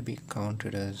it really be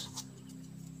counted as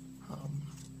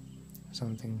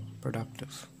something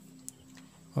productive?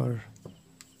 Or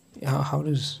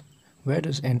where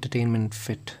does entertainment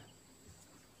fit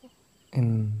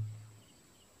in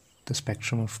the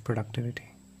spectrum of productivity?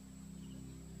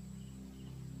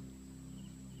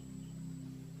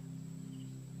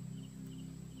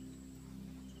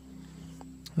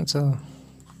 It's a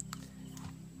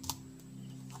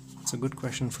good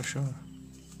question for sure.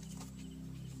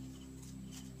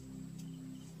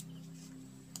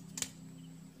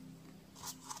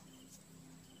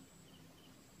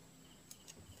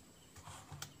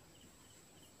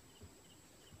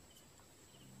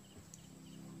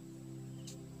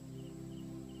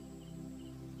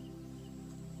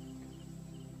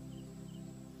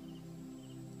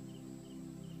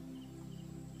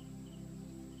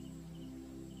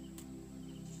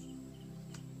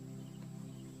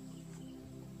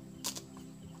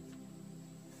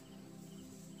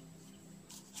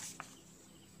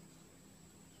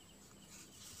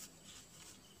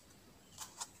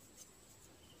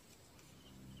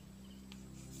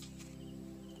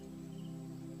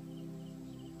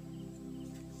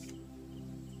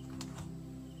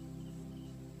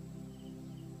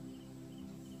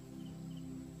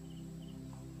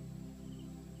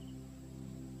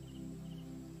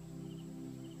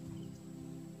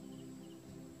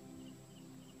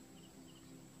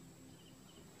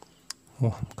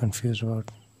 Oh, I'm confused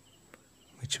about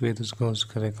which way this goes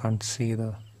because I can't see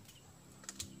the...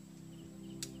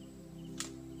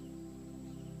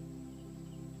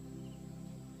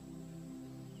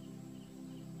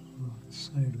 Oh, it's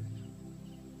sideways.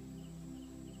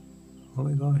 Oh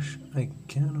my gosh, I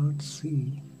cannot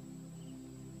see.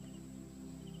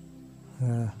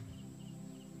 Uh,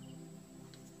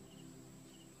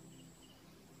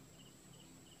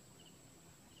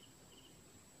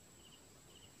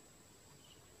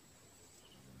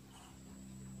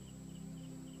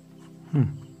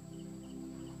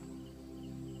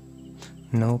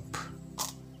 Nope.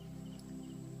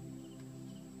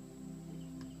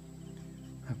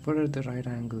 I put it at the right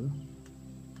angle.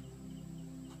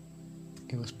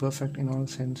 It was perfect in all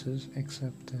senses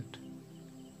except that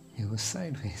it was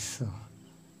sideways, so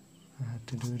I had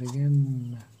to do it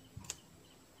again.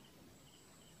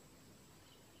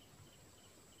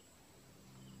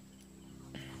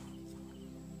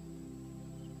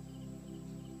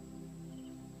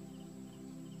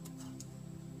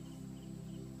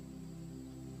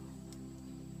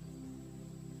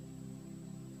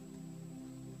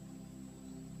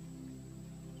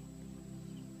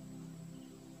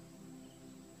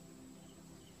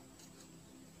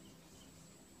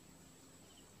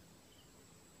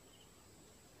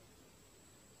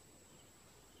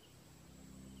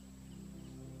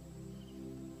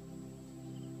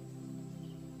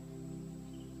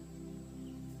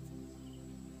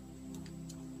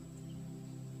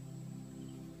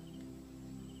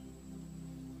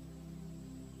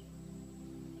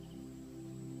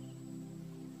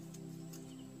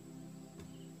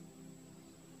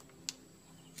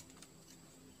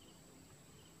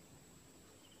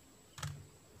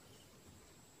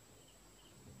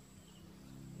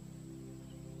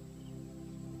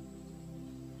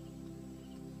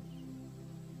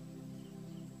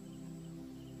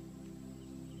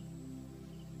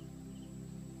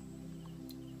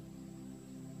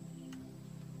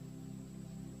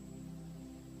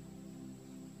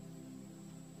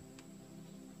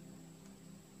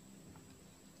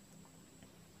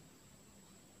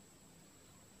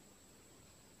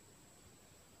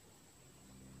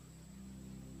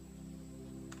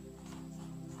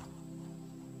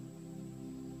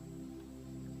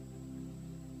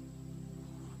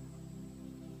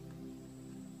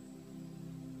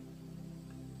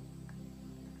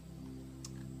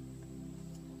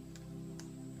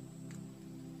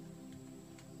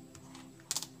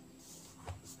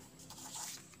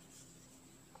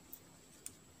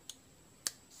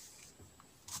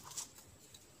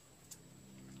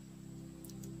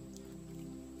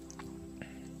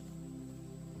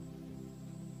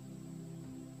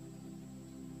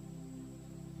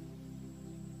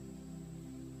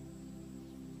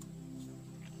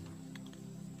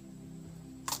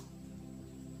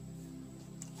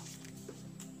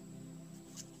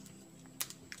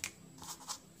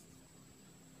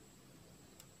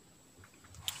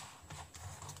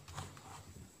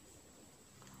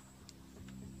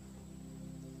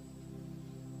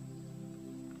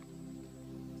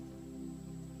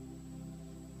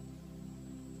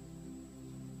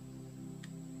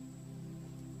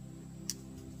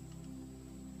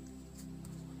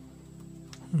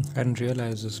 I didn't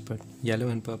realize this, but yellow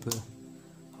and purple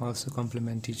also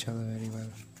complement each other very well.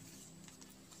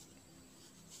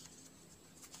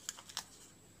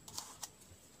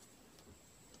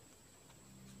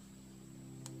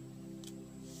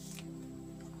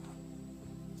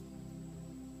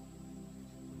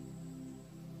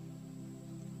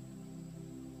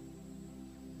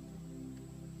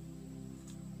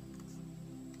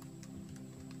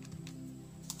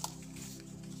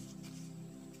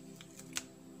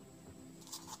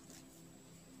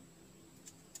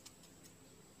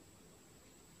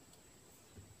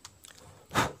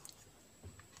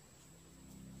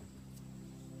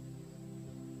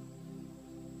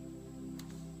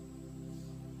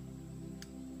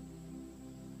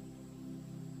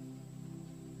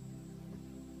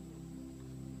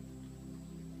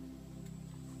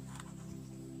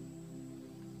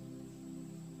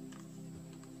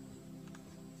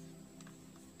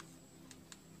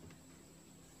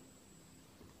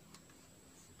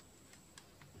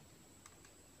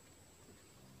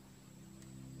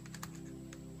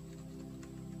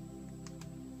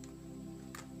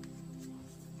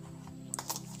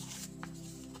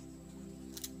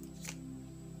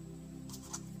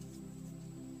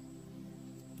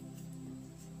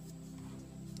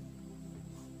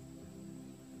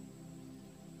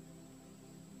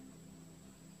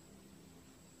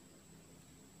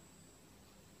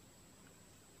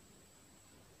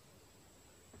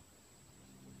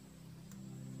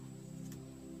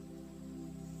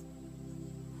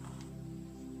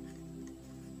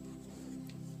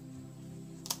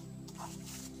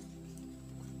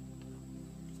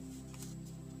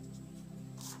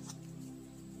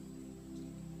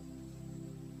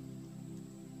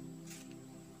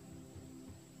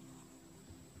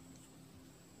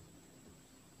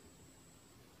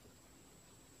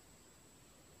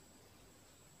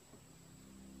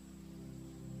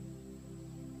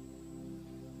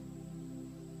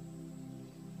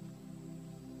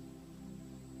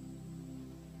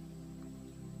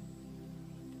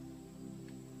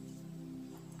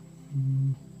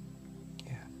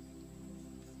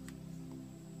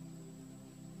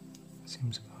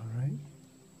 Seems about right.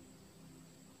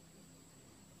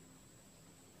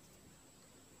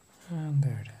 And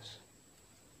there it is.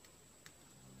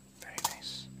 Very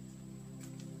nice.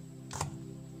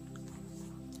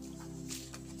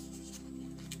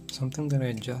 Something that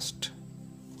I just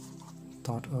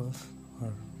thought of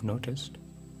or noticed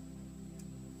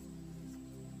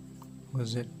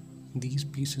was that these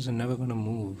pieces are never going to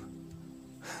move.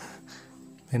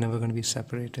 They're never going to be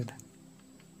separated.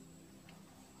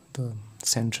 The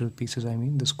central pieces, I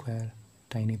mean, the square,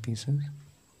 tiny pieces.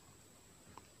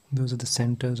 Those are the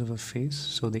centers of a face,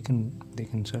 so they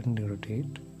can certainly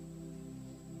rotate.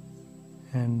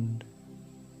 And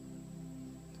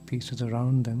the pieces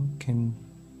around them can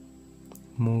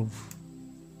move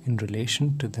in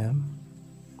relation to them,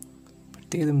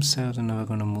 but they themselves are never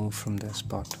going to move from their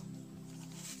spot.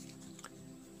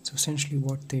 So essentially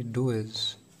what they do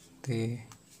is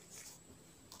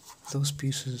those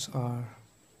pieces are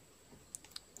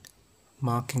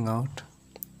marking out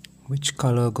which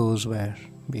color goes where,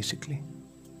 basically.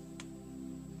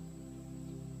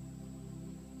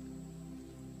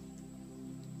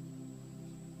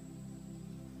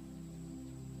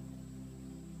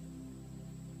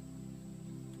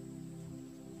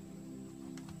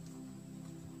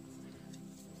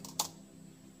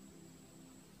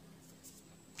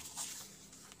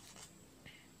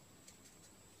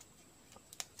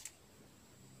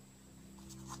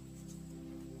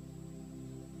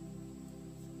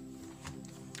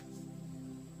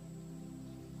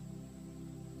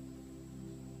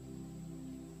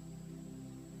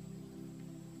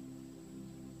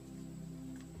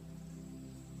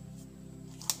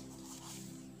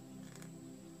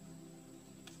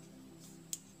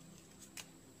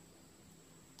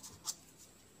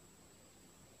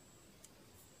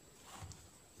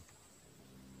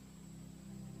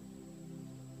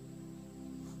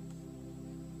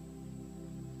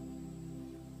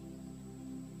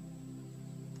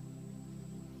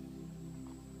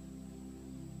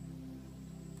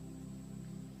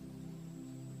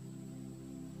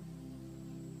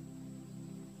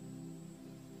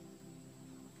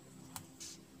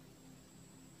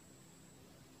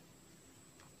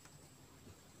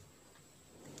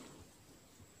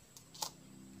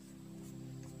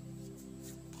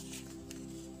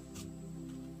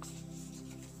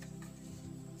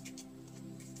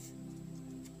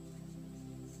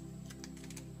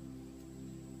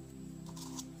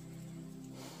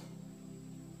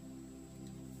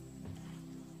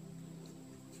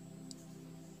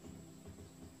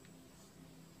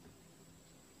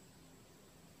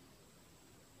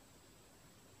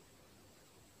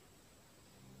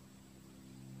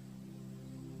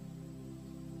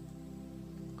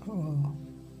 Oh.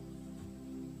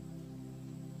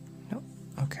 No.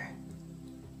 Okay.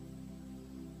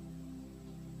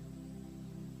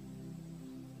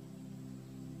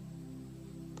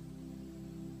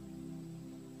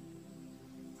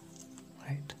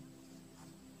 Right.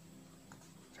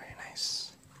 Very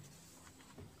nice.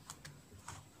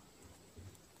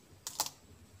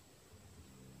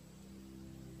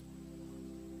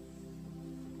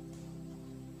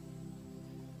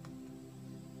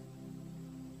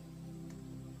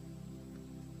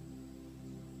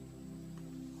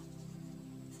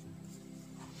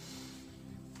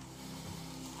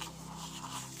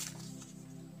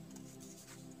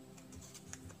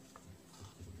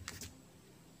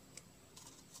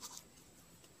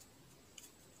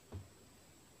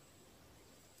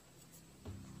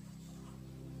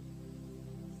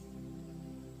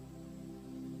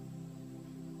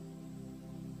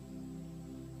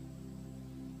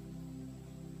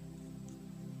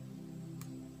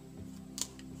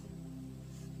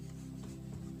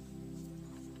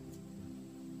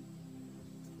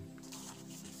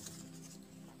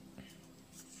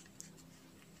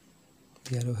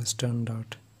 The yellow has turned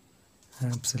out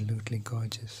absolutely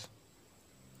gorgeous.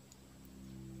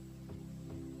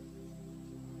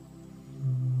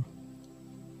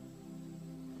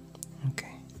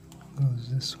 Okay, goes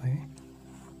this way.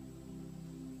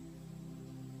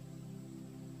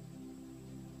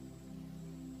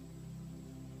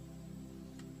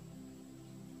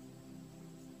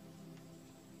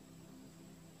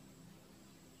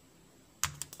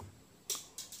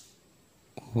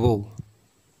 Whoa.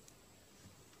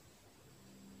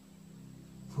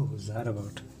 What was that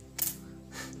about?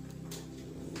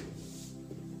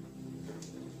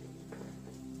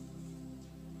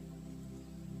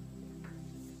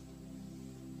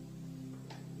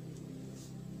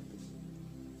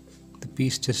 The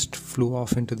piece just flew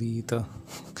off into the ether.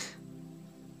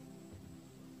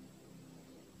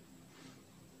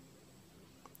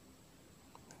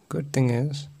 Good thing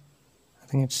is,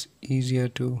 think it's easier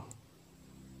to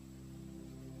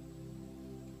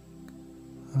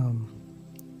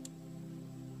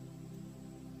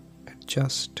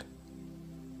adjust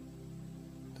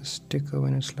the sticker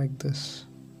when it's like this.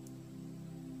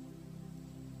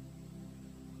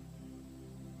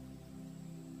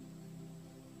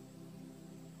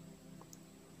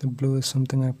 The blue is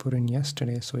something I put in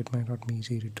yesterday, so it might not be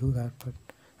easy to do that, but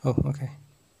oh, okay.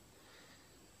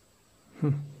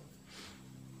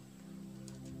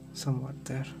 Somewhat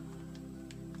there.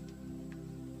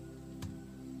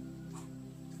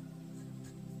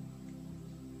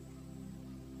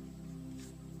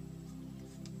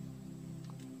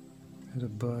 There's a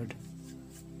bird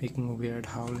making a weird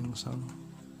howling sound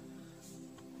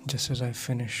just as I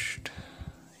finished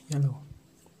yellow.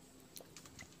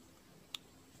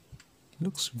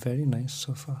 Looks very nice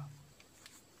so far.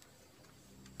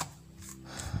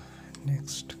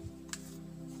 Next,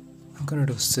 I'm gonna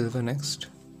do silver next.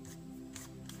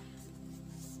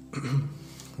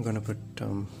 I'm gonna put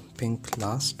pink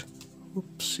last.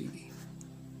 Oopsie.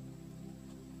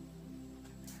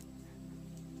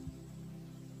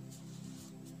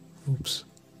 Oops.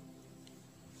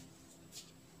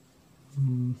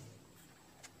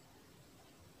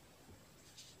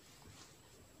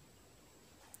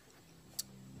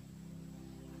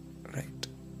 Right.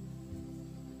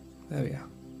 There we are.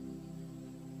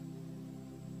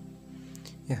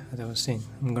 Yeah, as I was saying,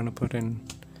 I'm gonna put in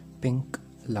pink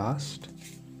last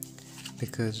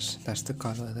because that's the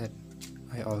color that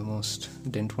I almost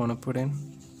didn't want to put in.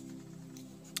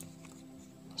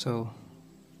 So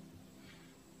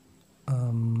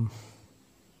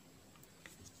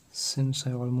since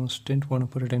I almost didn't want to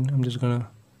put it in, I'm just gonna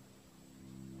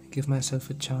give myself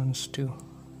a chance to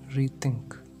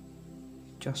rethink,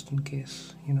 just in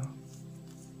case, you know.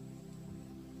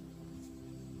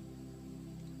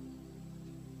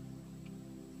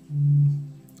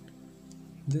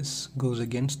 This goes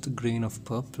against the grain of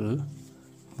purple,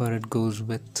 but it goes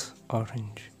with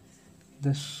orange.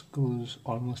 This goes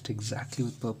almost exactly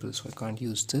with purple, so I can't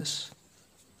use this.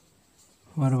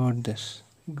 What about this?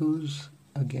 It goes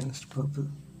against purple.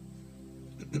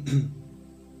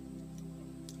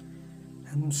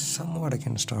 And somewhat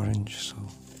against orange, so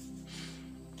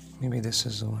maybe this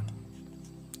is the one.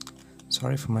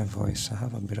 Sorry for my voice, I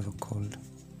have a bit of a cold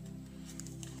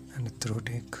and a throat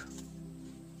ache.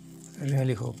 I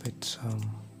really hope it's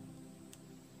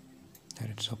that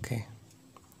it's okay.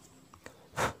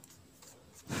 And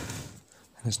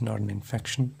it's not an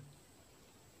infection.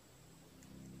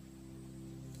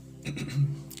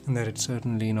 And that it's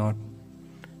certainly not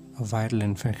a viral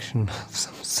infection of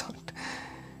some sort.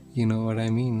 You know what I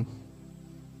mean?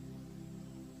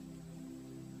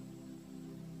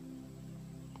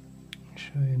 I'm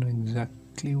sure you know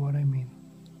exactly what I mean.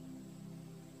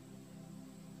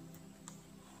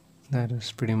 That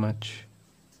is pretty much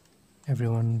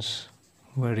everyone's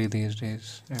worry these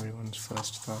days, everyone's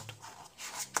first thought.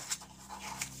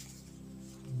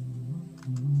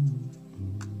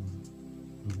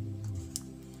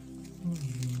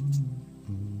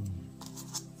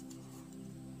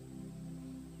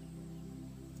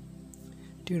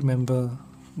 Do you remember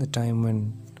the time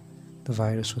when the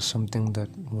virus was something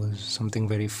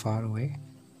very far away?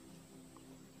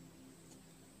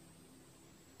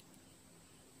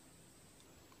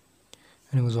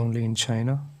 And it was only in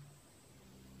China?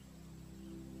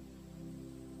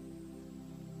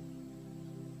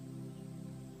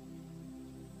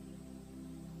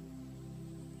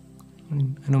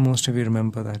 I know most of you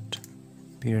remember that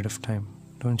period of time,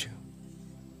 don't you?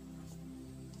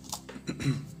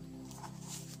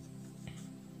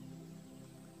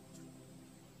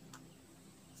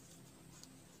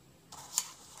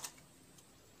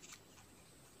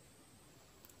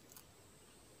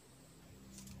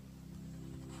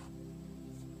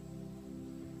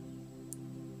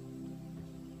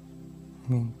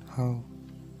 I mean, how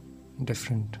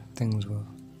different things were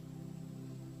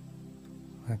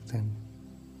back then.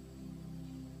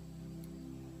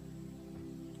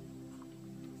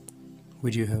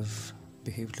 Would you have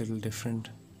behaved a little different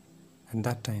at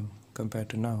that time compared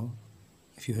to now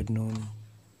if you had known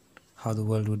how the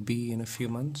world would be in a few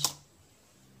months?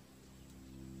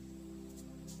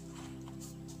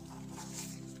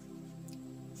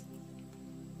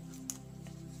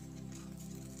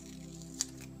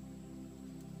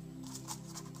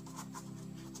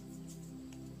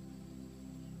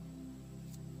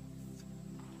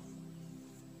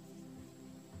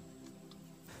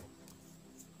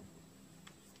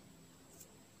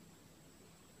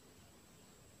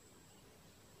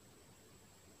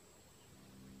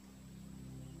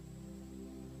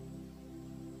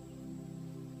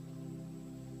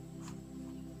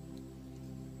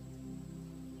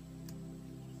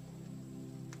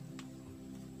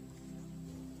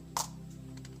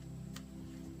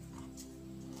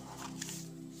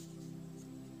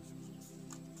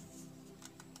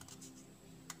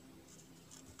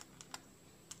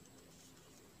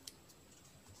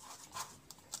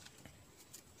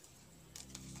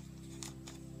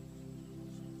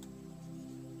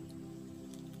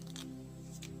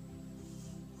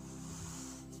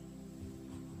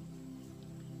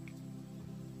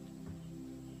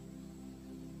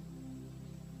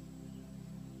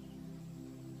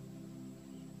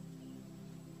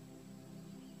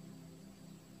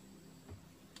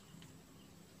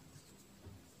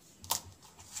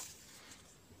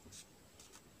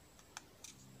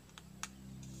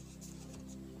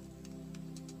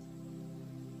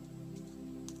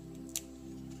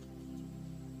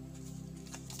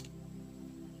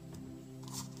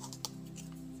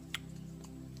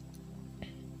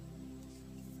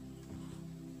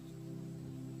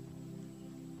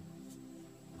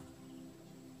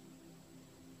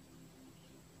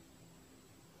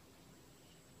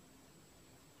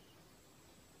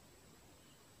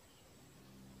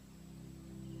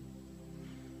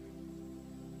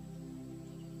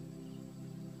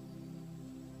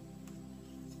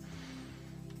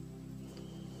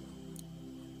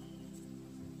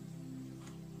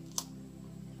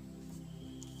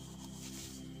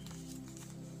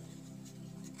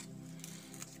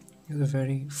 There's a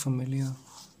very familiar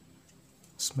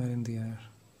smell in the air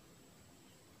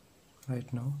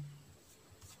right now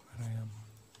where I am.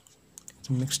 It's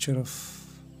a mixture of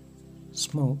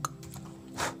smoke,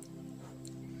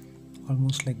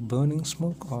 almost like burning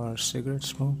smoke or cigarette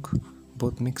smoke,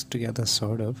 both mixed together,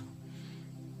 sort of.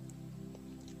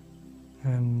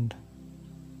 And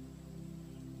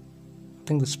I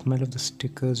think the smell of the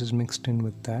stickers is mixed in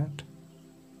with that,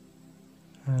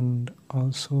 and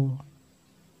also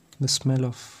the smell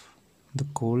of the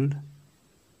cold,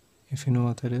 if you know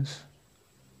what that is.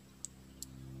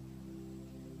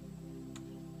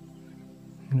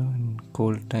 You know, in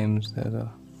cold times there's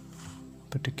a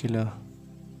particular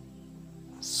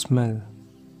smell.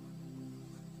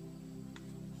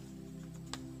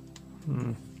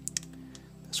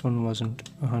 This one wasn't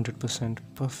 100%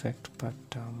 perfect, but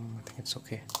I think it's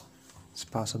okay. It's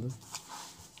passable.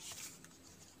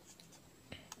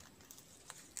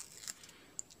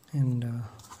 And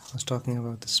I was talking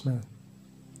about the smell.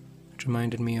 It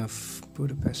reminded me of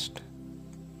Budapest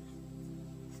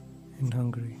in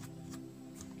Hungary.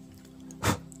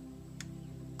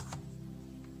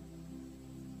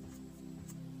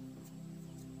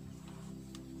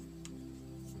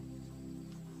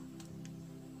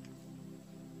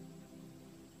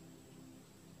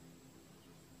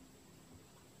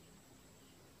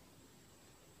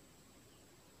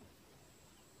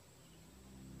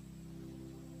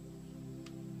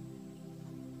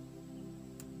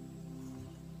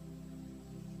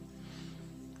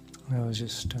 I was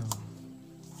just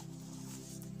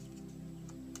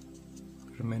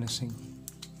reminiscing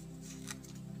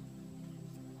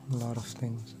a lot of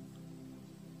things.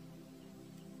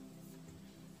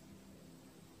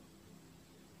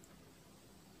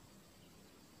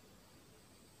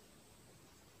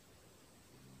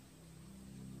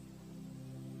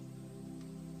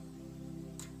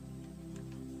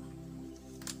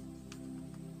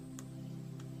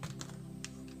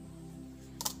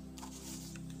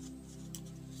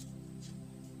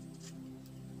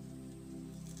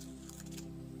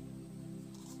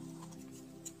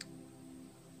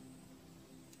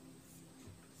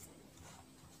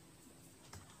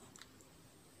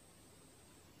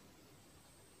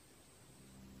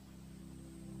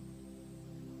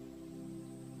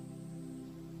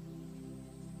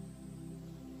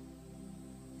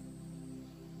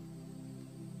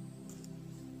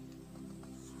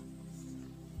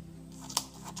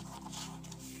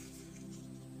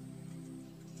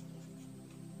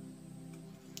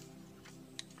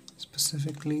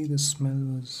 Specifically, the smell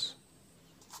was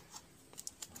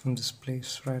from this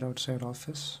place right outside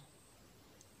office.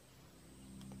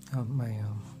 I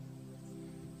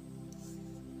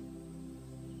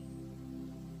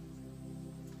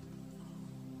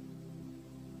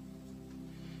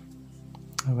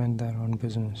went there on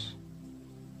business,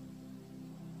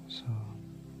 so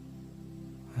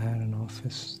I had an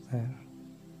office there.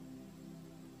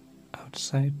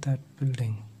 Outside that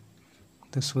building,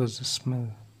 this was the smell,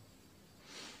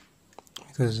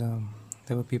 because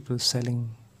there were people selling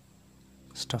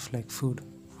stuff like food.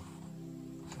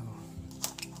 So,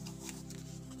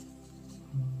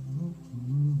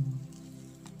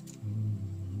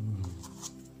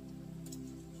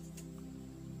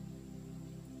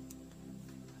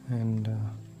 and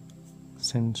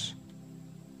since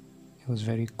it was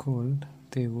very cold,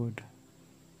 they would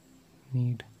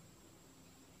need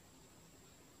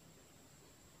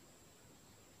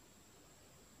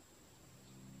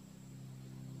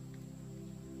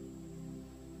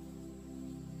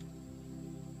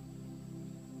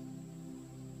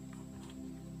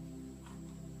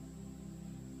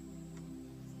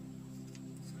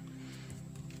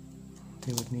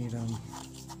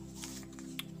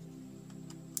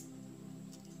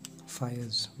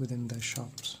fires within their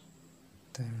shops,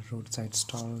 their roadside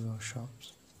stalls or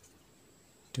shops,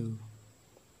 to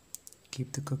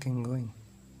keep the cooking going.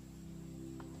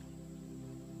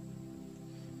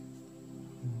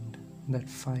 And that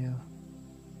fire,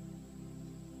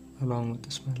 along with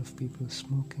the smell of people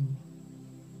smoking,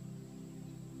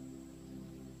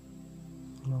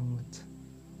 along with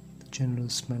the general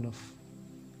smell of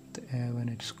the air when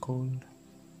it's cold.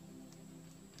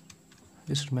 I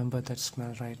just remember that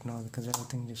smell right now because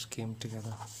everything just came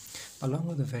together, along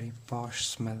with a very posh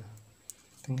smell.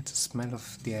 I think it's a smell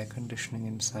of the air conditioning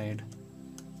inside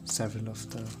several of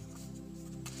the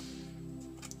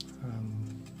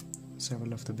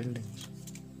buildings.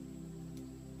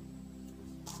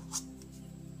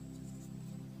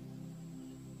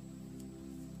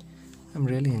 I'm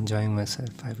really enjoying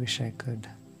myself. I wish I could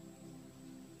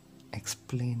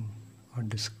explain or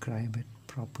describe it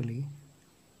properly,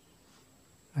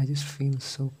 I just feel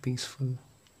so peaceful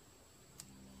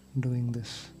doing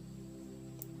this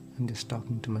and just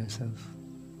talking to myself.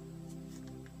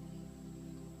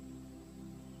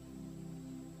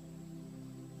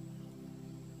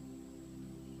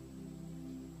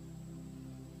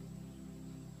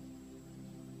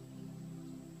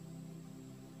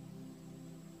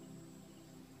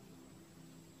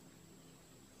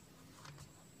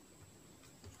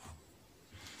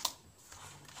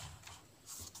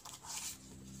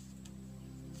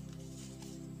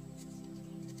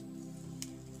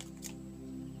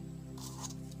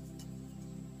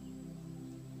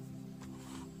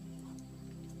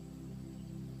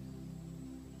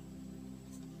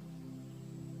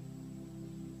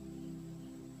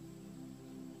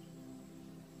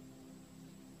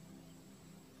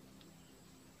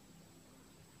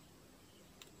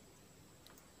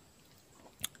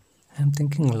 I'm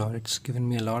thinking a lot. It's given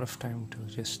me a lot of time to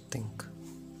just think,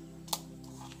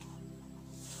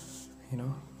 you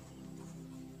know,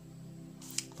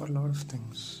 about a lot of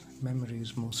things,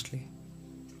 memories mostly.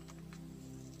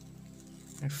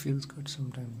 It feels good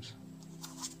sometimes.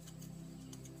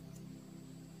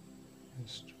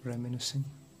 Just reminiscing,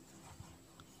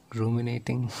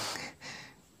 ruminating.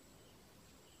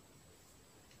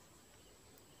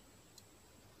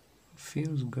 It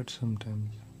feels good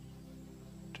sometimes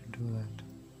to do that.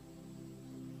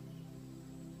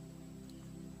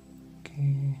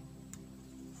 Okay.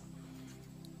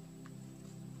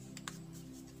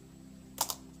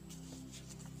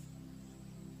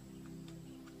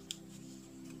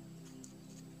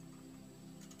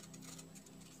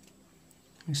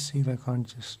 Let's see if I can't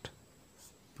just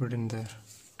put in there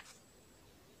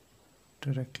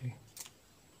directly.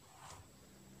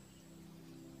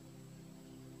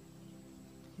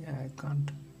 Yeah, I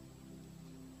can't.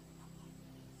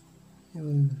 It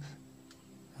was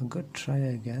a good try,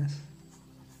 I guess.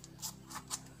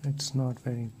 It's not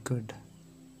very good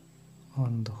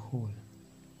on the whole,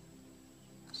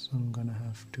 so I'm gonna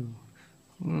have to.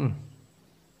 Alright,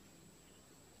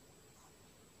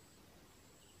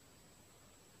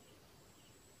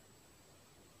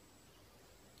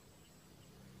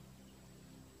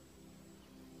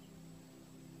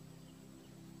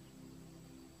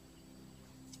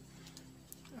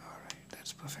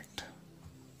 that's perfect.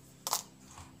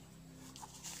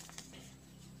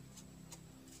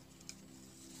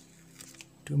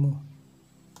 Two more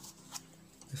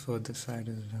before this side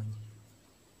is done.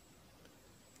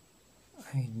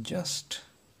 I just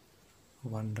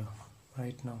wonder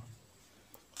right now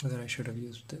whether I should have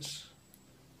used this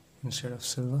instead of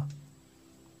silver.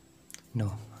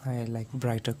 No, I like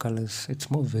brighter colors.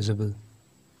 It's more visible.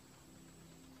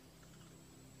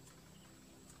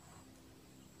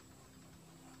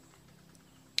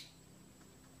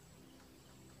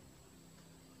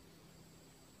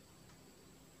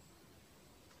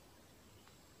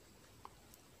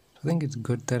 I think it's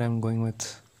good that I'm going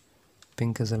with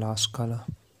pink as the last color,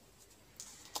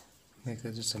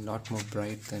 because it's a lot more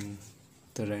bright than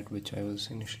the red which I was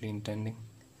initially intending.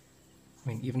 I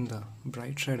mean, even the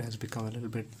bright red has become a little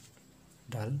bit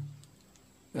dull.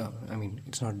 I mean,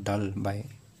 it's not dull by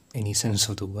any sense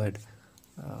of the word.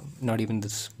 Not even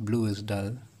this blue is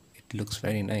dull. It looks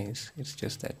very nice. It's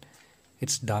just that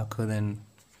it's darker than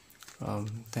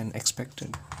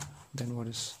expected, than what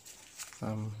is.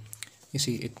 You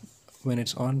see, it when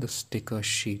it's on the sticker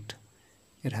sheet,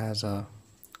 it has a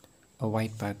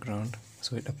white background,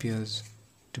 so it appears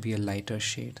to be a lighter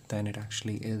shade than it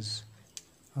actually is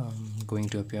going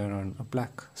to appear on a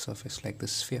black surface like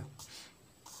this sphere.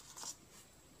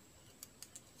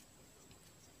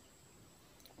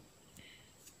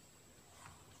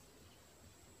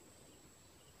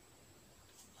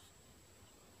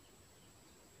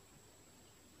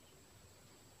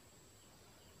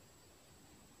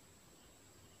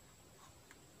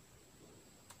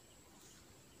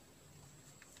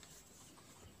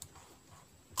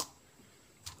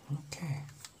 Okay,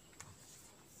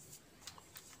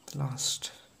 the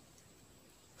last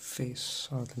face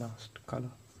or the last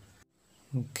color.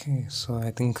 Okay, so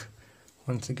I think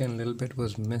once again a little bit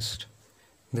was missed.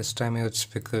 This time it's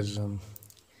because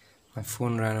my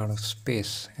phone ran out of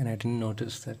space and I didn't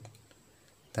notice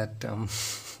that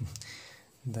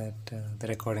the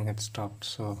recording had stopped.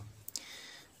 So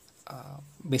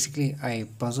basically I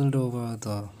puzzled over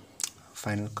the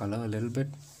final color a little bit.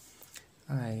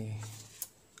 I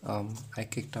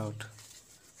kicked out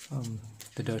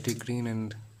the dirty green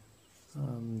and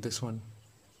this one,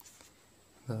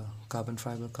 the carbon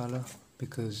fiber color,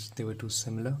 because they were too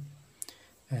similar,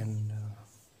 and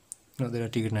no, the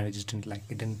dirty green I just didn't like.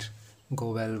 It didn't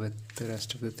go well with the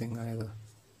rest of the thing either.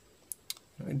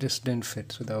 It just didn't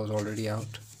fit, so that was already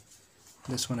out.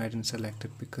 This one I didn't select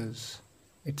it because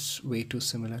it's way too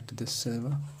similar to this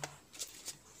silver.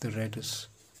 The red is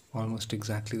almost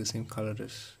exactly the same color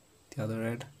as the other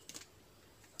red.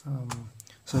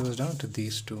 So I was down to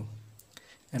these two,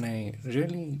 and I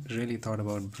really thought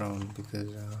about brown because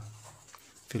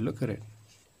if you look at it,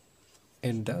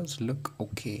 it does look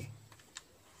okay.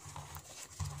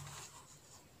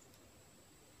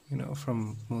 You know,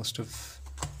 from most of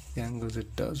the angles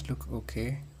it does look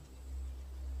okay.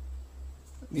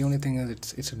 The only thing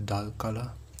is it's a dull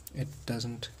color. It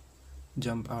doesn't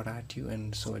jump out at you,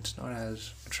 and so it's not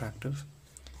as attractive.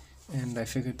 And I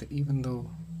figured that even though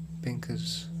pink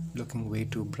is looking way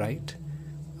too bright,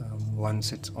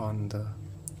 once it's on the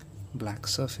black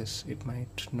surface it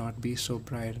might not be so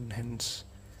bright, and hence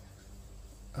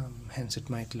it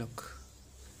might look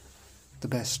the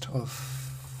best of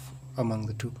among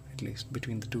the two, at least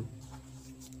between the two.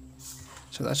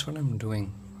 So that's what I'm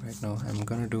doing right now. I'm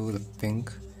gonna do the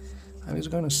pink. I'm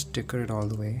just gonna sticker it all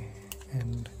the way,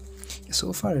 and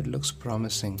so far it looks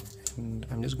promising, and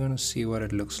I'm just gonna see what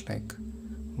it looks like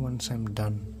once I'm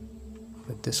done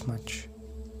with this much.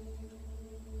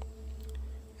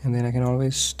 And then I can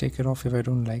always take it off if I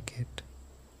don't like it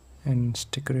and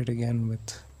sticker it again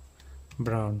with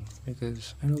brown,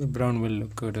 because I know the brown will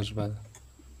look good as well.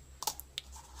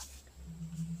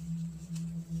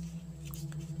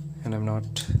 And I'm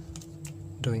not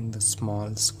doing the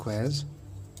small squares,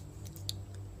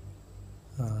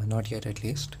 not yet at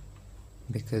least,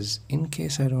 because in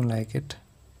case I don't like it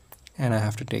and I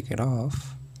have to take it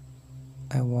off,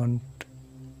 I want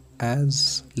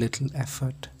as little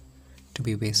effort to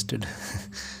be wasted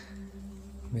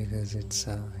because it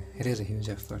is a huge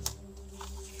effort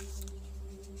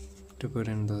to put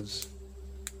in those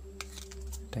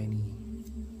tiny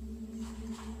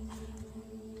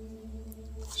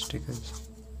stickers.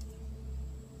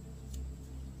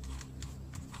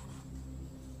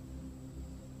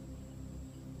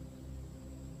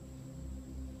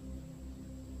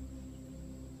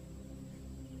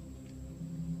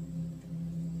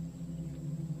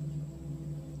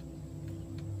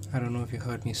 I don't know if you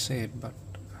heard me say it, but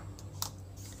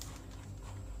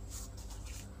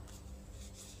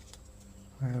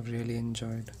I have really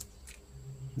enjoyed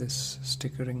this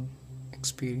stickering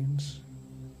experience.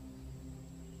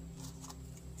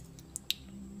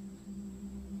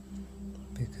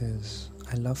 Because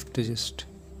I love to just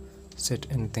sit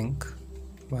and think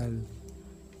while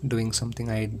doing something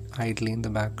idly in the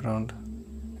background.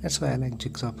 That's why I like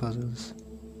jigsaw puzzles.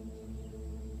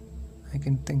 I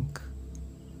can think.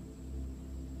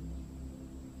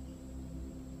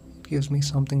 It gives me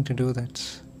something to do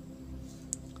that's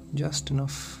just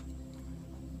enough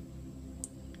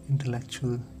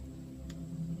intellectual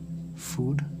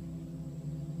food.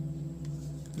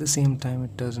 At the same time,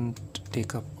 it doesn't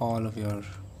take up all of your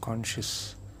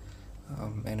conscious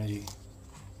energy.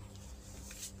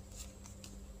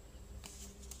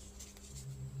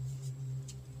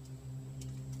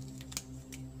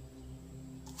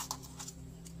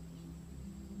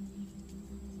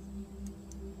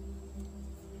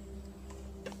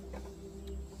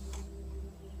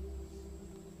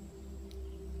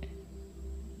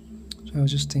 So I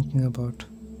was just thinking about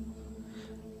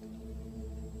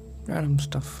random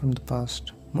stuff from the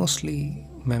past, mostly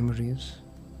memories.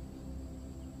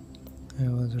 I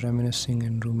was reminiscing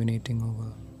and ruminating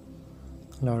over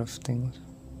a lot of things.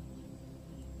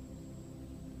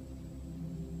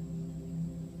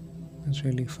 It's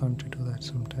really fun to do that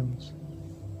sometimes.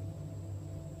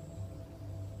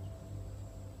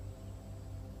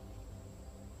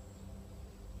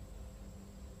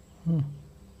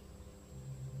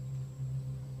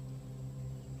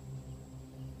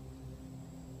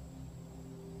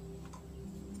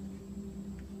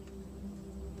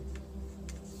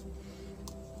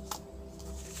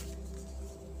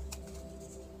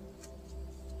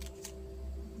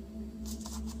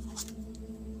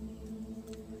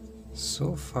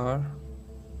 So far,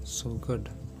 so good.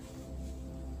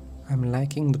 I'm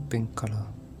liking the pink color.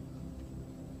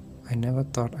 I never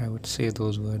thought I would say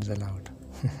those words aloud.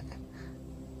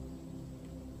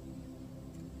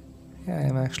 Yeah,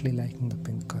 I'm actually liking the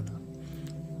pink color.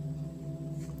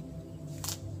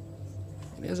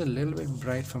 It is a little bit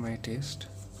bright for my taste.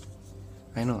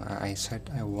 I know I said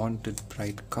I wanted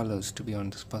bright colors to be on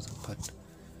this puzzle, but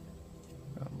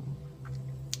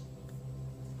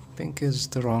pink is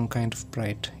the wrong kind of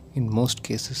bright in most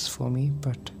cases for me,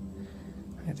 but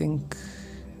I think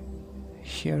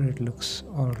here it looks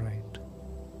alright.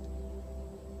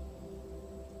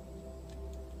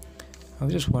 I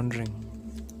was just wondering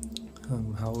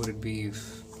how would it be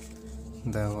if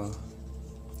there were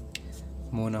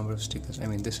more number of stickers. I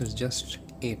mean, this is just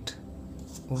 8,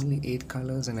 only 8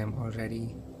 colors, and I'm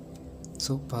already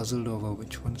so puzzled over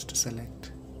which ones to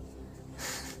select.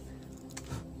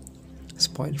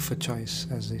 Spoiled for choice,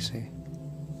 as they say.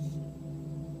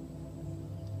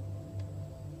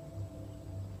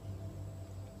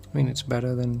 I mean, it's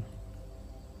better than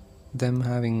them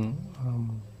having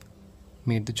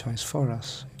made the choice for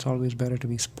us. It's always better to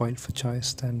be spoiled for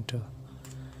choice than to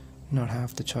not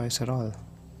have the choice at all.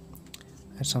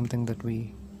 That's something that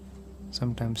we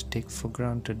sometimes take for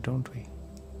granted, don't we?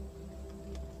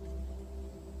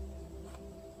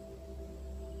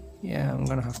 Yeah, I'm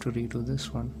gonna have to redo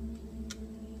this one.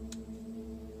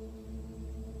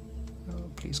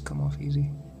 Oh, please come off easy.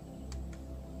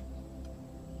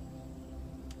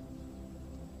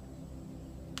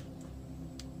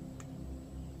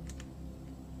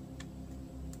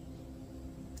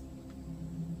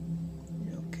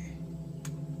 Okay,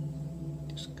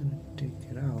 just gonna take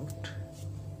it out.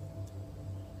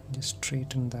 Just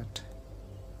straighten the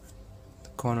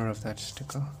corner of that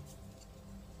sticker.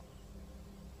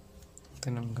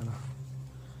 Then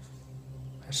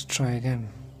let's try again.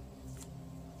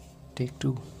 Take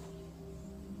 2.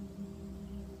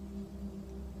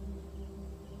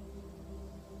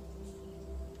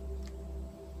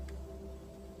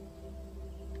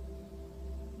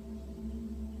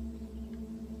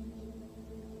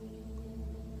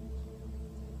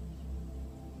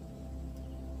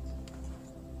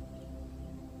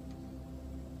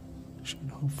 Should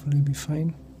hopefully be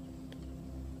fine.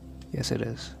 Yes, it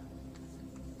is.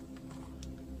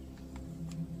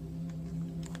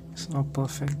 It's not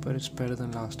perfect, but it's better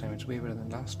than last time. It's way better than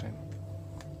last time.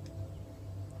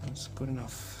 That's good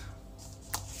enough.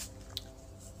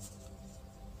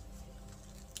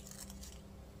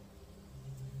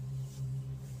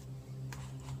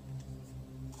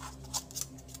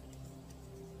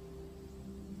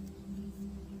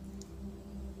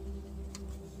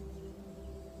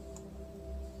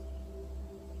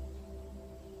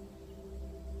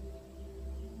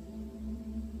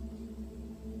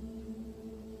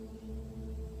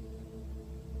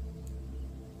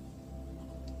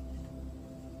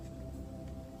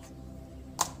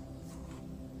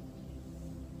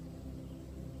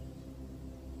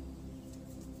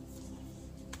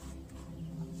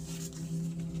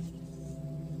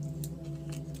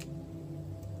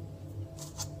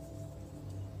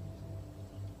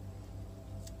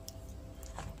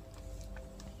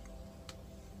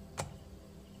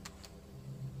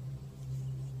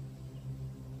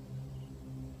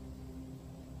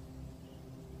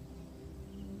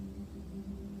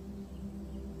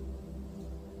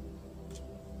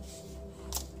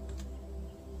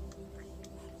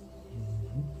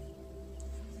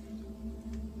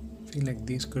 I feel like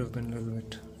these could have been a little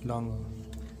bit longer,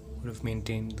 would have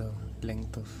maintained the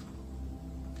length of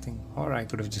thing, or I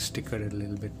could have just stickered it a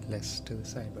little bit less to the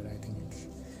side, but I think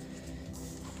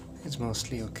it's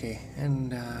mostly okay.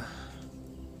 And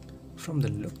from the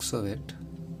looks of it,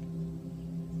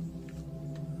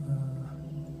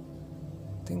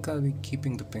 I think I'll be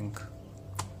keeping the pink,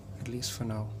 at least for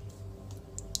now.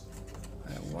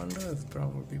 I wonder if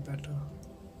brown would be better.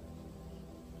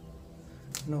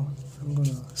 No, I'm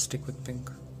gonna stick with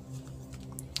pink,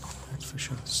 that's for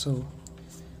sure. So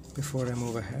before I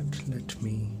move ahead, let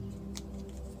me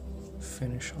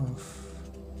finish off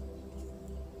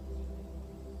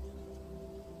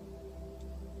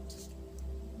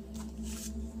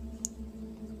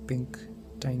the pink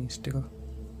tiny sticker.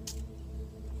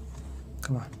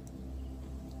 Come on.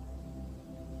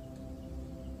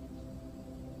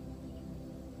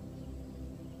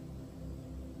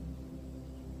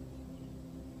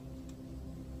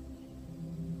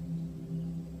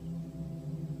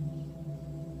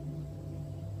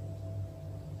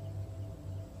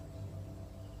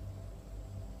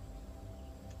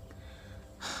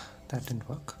 That didn't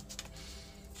work.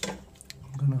 I'm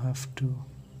gonna have to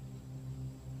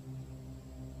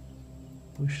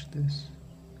push this.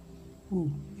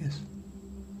 Ooh, yes.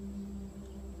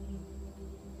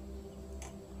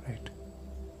 Right.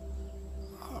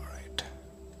 All right.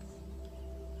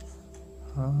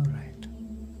 All right.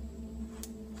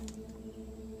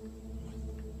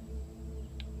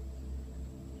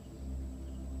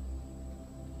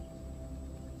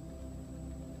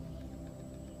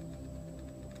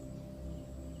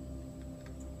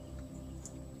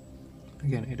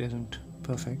 Again, it isn't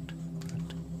perfect,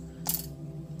 but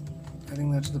I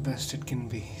think that's the best it can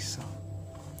be, so.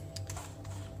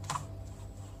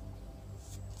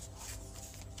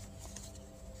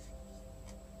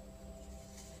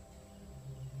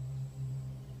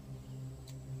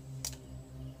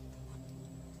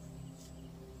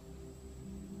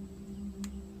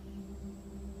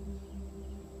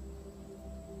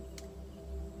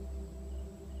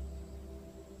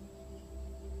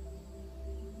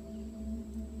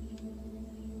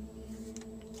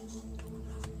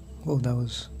 Oh, that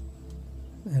was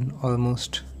an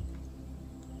almost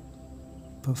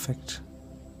perfect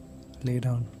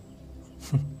laydown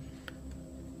on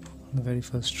the very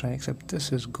first try, except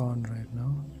this is gone right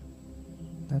now.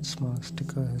 That small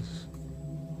sticker has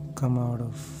come out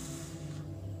of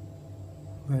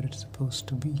where it's supposed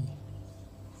to be.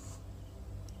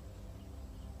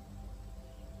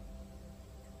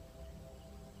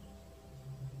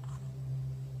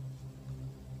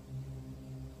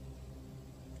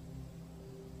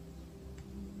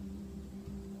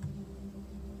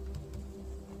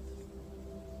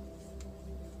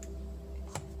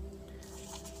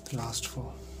 The last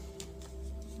four.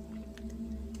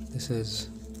 This is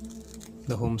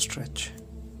the home stretch.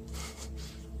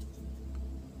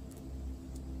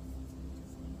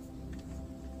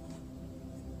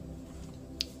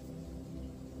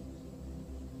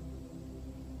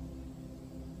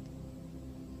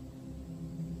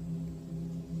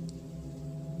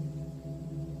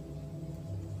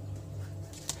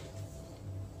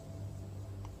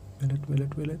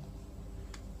 Will it?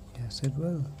 Yes, it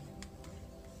will.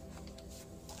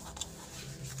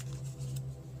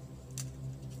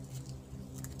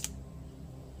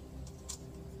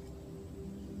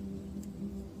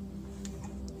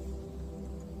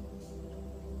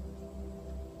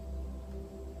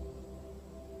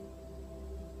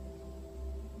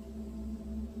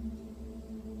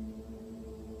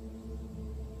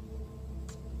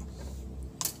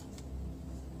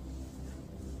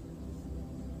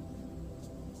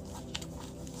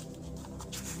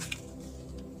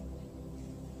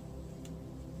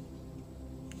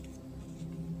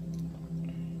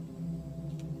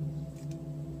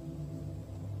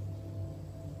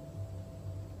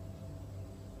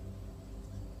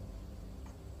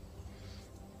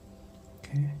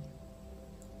 Okay,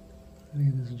 lay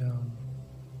this down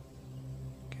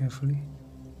carefully.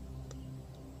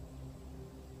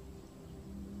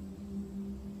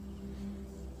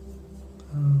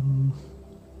 That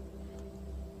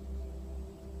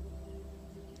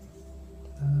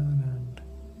and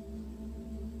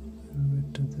a little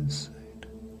bit to this side.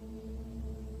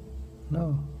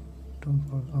 No, don't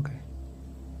fall. Okay,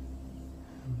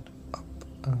 and up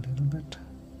a little bit.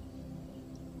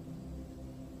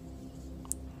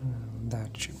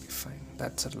 That should be fine.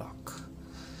 That's a lock.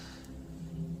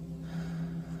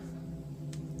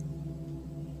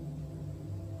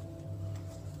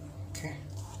 Okay.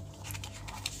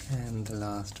 And the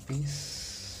last piece.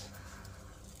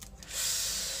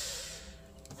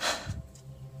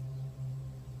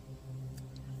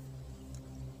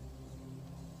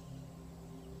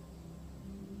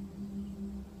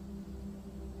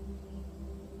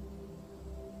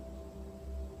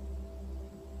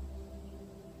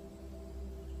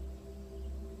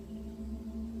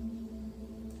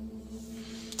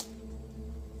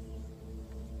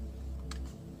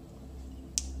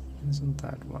 Isn't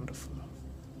that wonderful?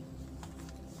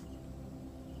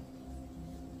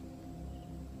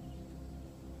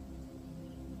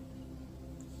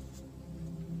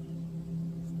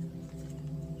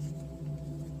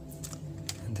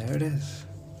 And there it is.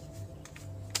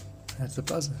 That's the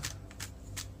puzzle.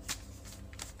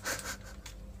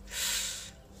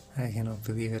 I cannot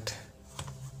believe it.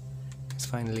 It's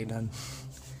finally done.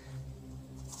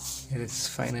 It is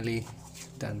finally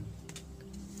done.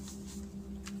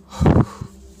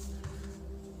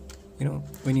 You know,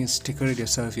 when you sticker it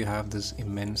yourself, you have this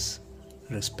immense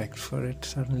respect for it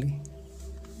suddenly.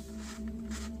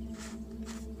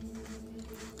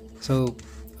 So,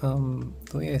 the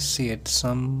way I see it,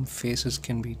 some faces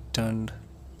can be turned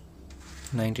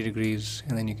 90 degrees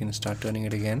and then you can start turning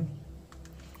it again.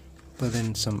 But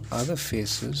then some other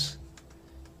faces,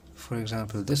 for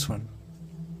example this one,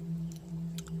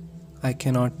 I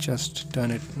cannot just turn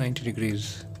it 90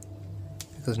 degrees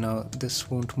because now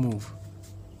this won't move.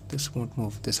 This won't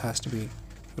move. This has to be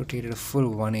rotated a full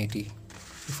 180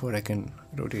 before I can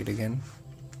rotate again.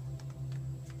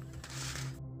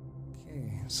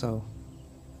 Okay, so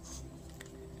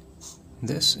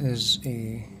this is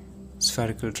a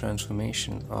spherical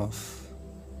transformation of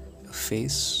a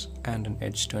face and an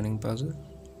edge turning puzzle,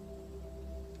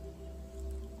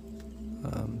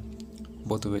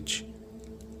 both of which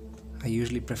I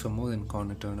usually prefer more than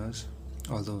corner turners,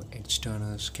 although edge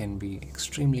turners can be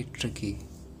extremely tricky.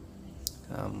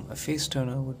 A face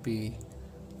turner would be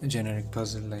a generic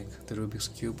puzzle like the Rubik's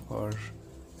Cube, or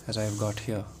as I've got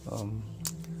here,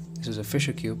 this is a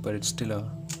Fisher Cube, but it's still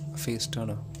a face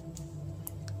turner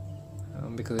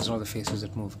because it's all the faces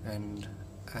that move. And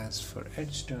as for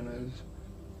edge turners,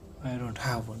 I don't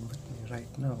have one with me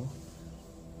right now.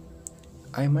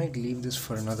 I might leave this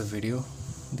for another video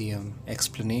the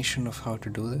explanation of how to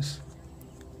do this,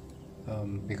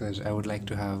 because I would like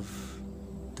to have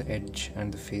the edge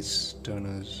and the face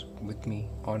turners with me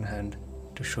on hand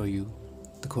to show you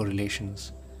the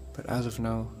correlations. But as of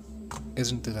now,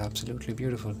 isn't this absolutely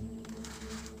beautiful? I'm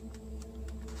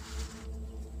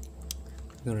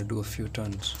going to do a few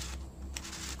turns.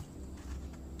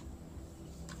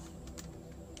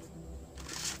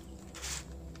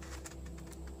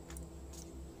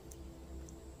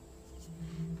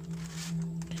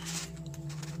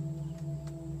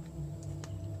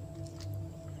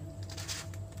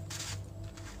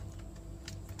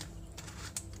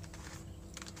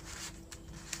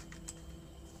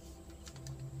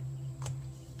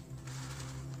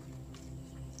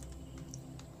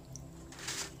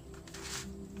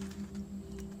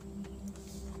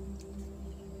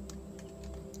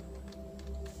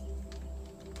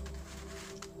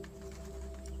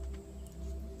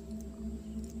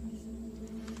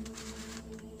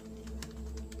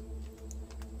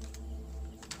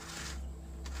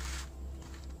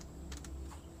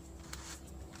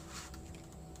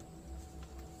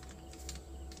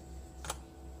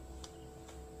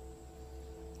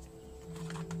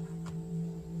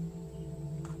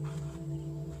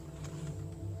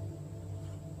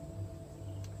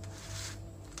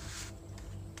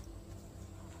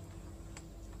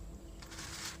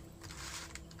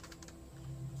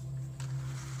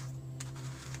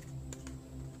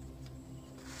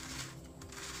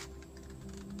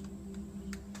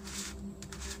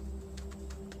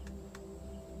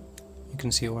 You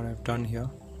can see what I've done here.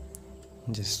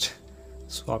 Just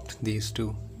swapped these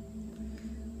two.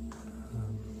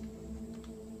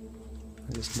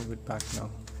 I'll just move it back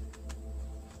now.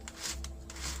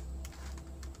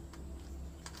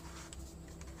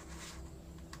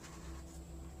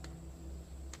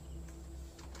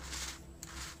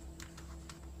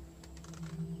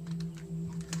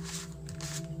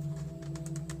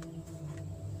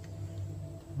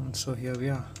 And so here we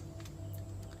are,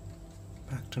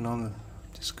 back to normal.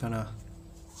 Just gonna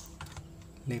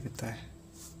leave it there.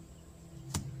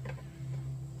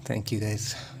 Thank you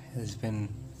guys. It's been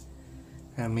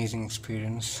an amazing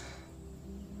experience.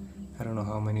 I don't know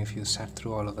how many of you sat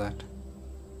through all of that.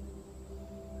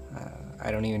 I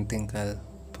don't even think I'll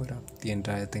put up the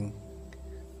entire thing,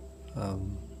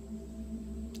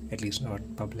 at least not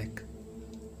public.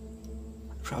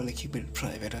 Probably keep it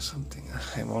private or something.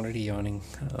 I'm already yawning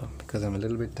because I'm a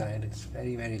little bit tired. It's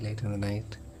very, very late in the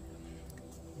night,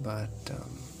 but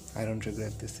I don't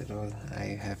regret this at all.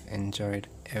 I have enjoyed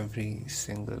every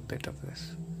single bit of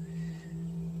this.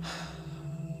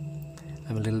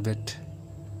 I'm a little bit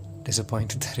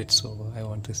disappointed that it's over. I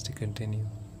want this to continue.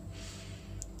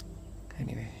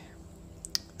 Anyway,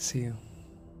 see you.